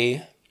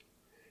way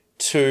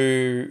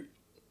to...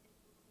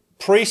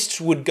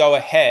 Priests would go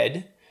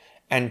ahead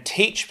and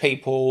teach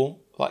people,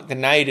 like the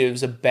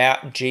natives,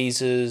 about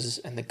Jesus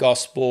and the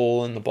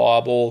gospel and the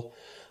Bible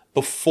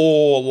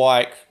before,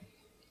 like,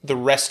 the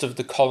rest of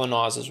the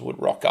colonizers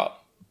would rock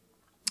up.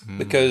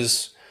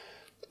 Because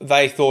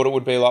they thought it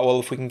would be like, well,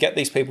 if we can get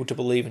these people to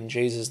believe in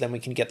Jesus, then we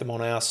can get them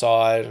on our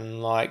side,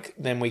 and, like,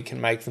 then we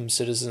can make them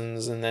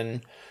citizens, and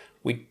then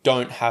we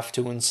don't have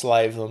to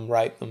enslave them,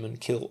 rape them, and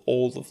kill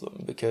all of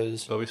them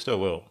because. But we still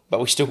will. But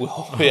we still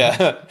will.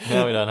 Yeah.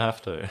 Now we don't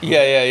have to.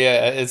 Yeah.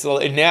 It's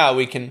now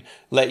we can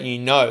let you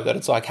know that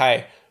it's like,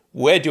 hey,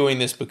 we're doing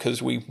this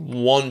because we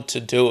want to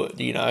do it.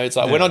 You know, it's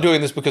like we're not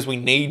doing this because we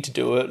need to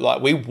do it.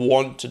 Like we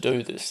want to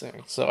do this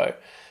thing. So,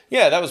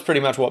 yeah, that was pretty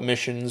much what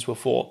missions were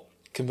for: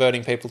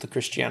 converting people to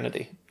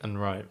Christianity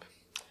And rape.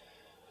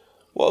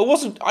 Well, it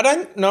wasn't. I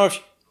don't know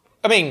if.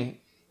 I mean,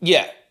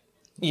 yeah,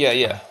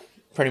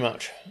 pretty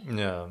much.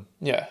 Yeah.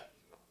 Yeah.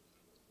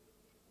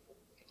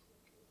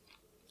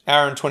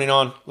 Hour and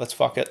 29. Let's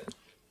fuck it.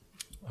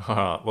 All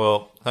right.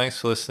 Well, thanks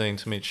for listening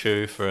to me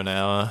chew for an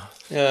hour.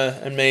 Yeah,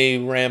 and me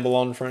ramble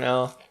on for an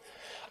hour.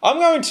 I'm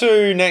going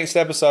to, next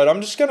episode,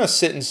 I'm just going to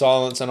sit in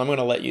silence and I'm going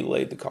to let you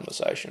lead the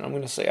conversation. I'm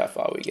going to see how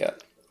far we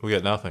get. We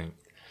get nothing.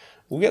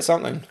 We'll get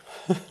something.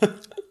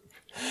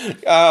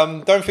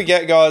 Don't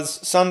forget,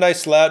 guys, Sunday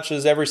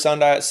Slouches every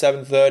Sunday at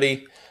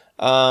 7:30.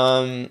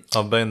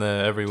 I've been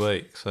there every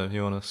week, so if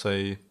you want to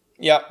see...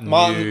 Yeah,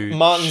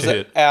 Martin's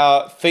shit.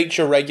 our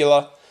feature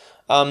regular.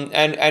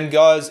 And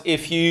guys,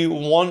 if you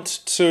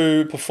want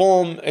to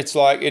perform, it's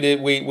like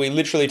we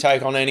literally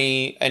take on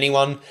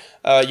anyone.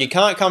 You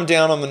can't come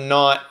down on the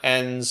night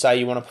and say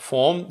you want to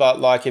perform,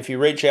 but like if you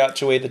reach out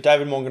to either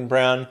David Morgan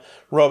Brown,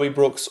 Robbie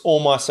Brooks,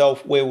 or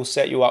myself, we will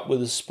set you up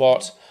with a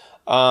spot.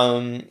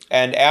 And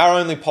our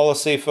only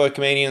policy for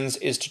comedians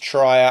is to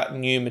try out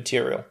new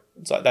material.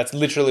 It's like that's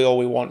literally all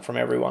we want from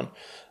everyone.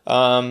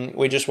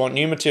 We just want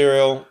new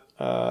material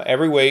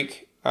every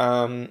week.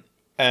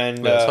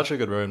 It's such a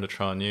good room to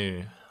try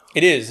new.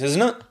 It is,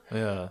 isn't it?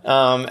 Yeah.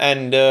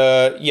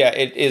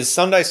 It is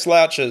Sunday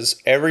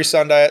Slouches every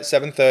Sunday at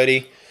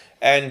 7:30.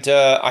 And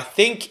I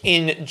think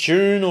in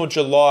June or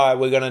July,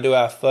 we're going to do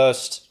our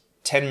first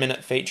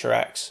 10-minute feature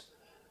acts.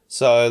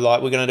 So,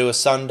 like, we're going to do a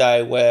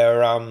Sunday where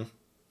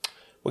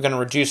we're going to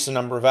reduce the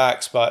number of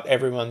acts, but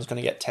everyone's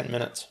going to get 10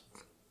 minutes.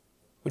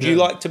 Would you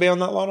like to be on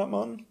that lineup,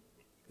 Martin?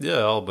 Yeah,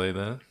 I'll be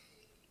there.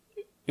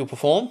 You'll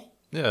perform?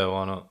 Yeah,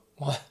 why not?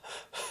 What?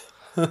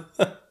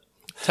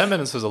 10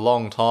 minutes is a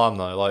long time,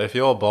 though. Like, if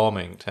you're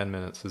bombing, 10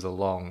 minutes is a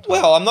long time.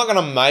 Well, I'm not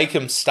going to make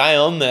them stay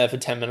on there for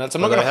 10 minutes.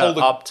 I'm not going to hold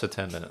them up to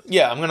 10 minutes.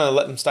 Yeah, I'm going to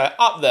let them stay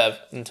up there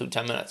until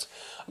 10 minutes.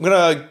 I'm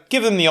going to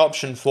give them the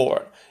option for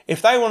it.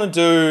 If they want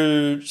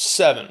to do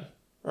 7,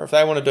 or if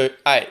they want to do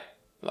 8,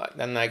 like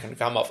then they can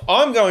come off.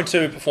 I'm going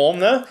to perform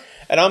there,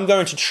 and I'm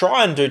going to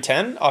try and do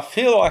 10. I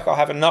feel like I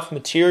have enough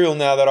material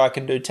now that I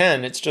can do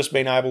 10. It's just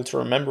being able to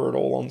remember it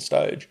all on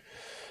stage.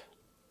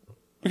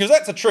 Because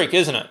that's a trick,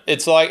 isn't it?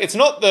 It's like it's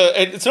not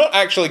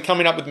actually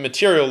coming up with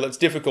material that's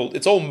difficult.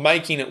 It's all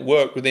making it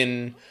work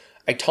within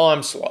a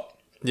time slot.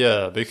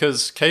 Yeah,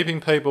 because keeping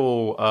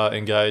people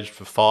engaged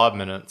for 5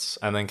 minutes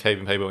and then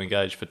keeping people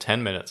engaged for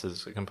 10 minutes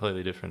is a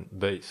completely different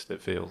beast,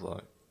 it feels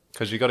like.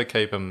 Because you got to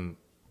keep them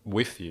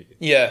with you.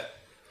 Yeah.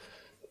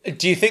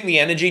 Do you think the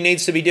energy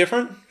needs to be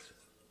different?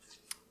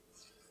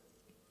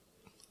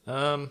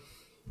 Don't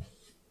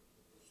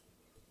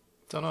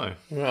know.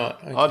 Right.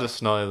 Okay. I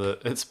just know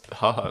that it's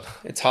hard.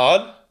 It's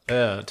hard?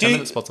 Yeah,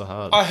 10-minute spots are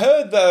hard. I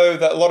heard, though,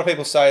 that a lot of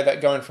people say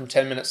that going from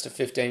 10 minutes to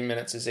 15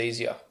 minutes is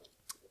easier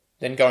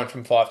than going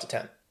from 5 to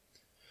 10.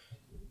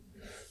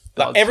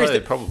 Like I'd say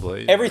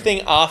probably.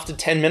 Everything after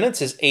 10 minutes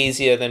is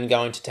easier than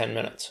going to 10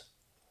 minutes.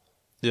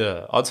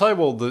 Yeah, I'd say,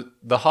 well,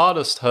 the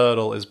hardest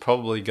hurdle is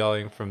probably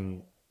going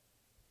from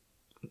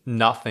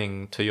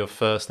nothing to your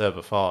first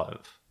ever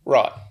 5.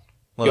 Right.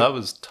 Well, that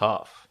was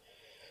tough.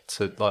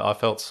 I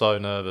felt so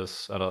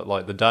nervous,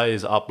 and the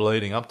days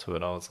leading up to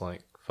it, I was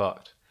like,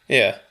 fucked.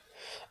 Yeah.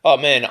 Oh,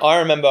 man, I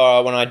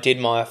remember when I did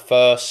my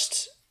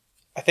first,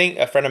 I think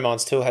a friend of mine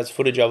still has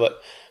footage of it,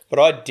 but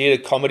I did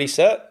a comedy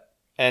set,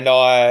 and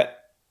I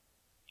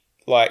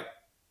got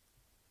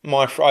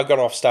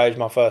off stage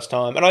my first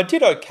time, and I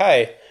did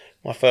okay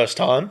my first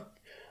time,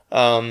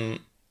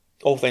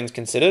 all things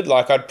considered.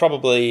 Like, I'd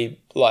probably,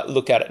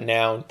 look at it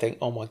now and think,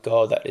 oh my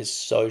God, that is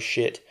so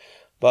shit.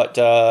 But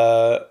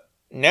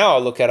now I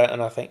look at it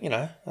and I think,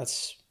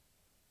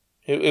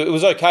 it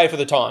was okay for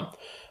the time.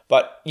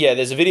 But yeah,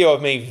 there's a video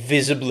of me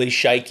visibly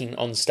shaking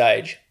on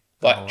stage.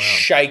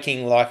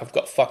 Shaking like I've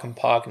got fucking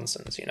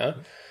Parkinson's, Yeah.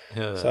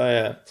 So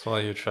yeah. That's why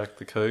you attract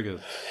the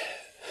cougars.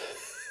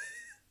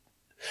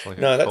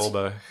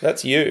 It's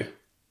that's you.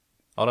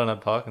 I don't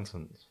have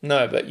Parkinson's.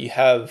 No, but you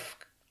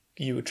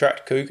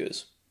attract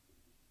cougars.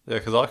 Yeah,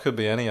 because I could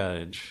be any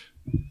age.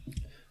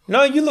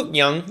 No, you look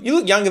young. You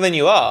look younger than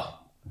you are.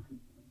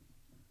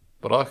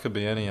 But I could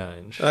be any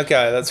age.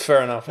 Okay, that's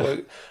fair enough. All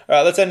right,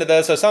 let's end it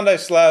there. So Sunday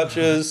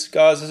Slouches,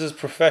 guys, this is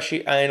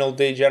Professional Anal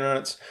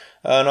Degenerates.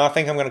 And I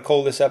think I'm going to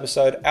call this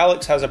episode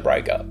Alex Has a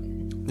Breakup.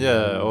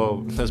 Yeah,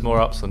 well, there's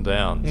more ups than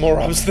downs. More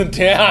ups than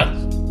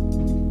downs.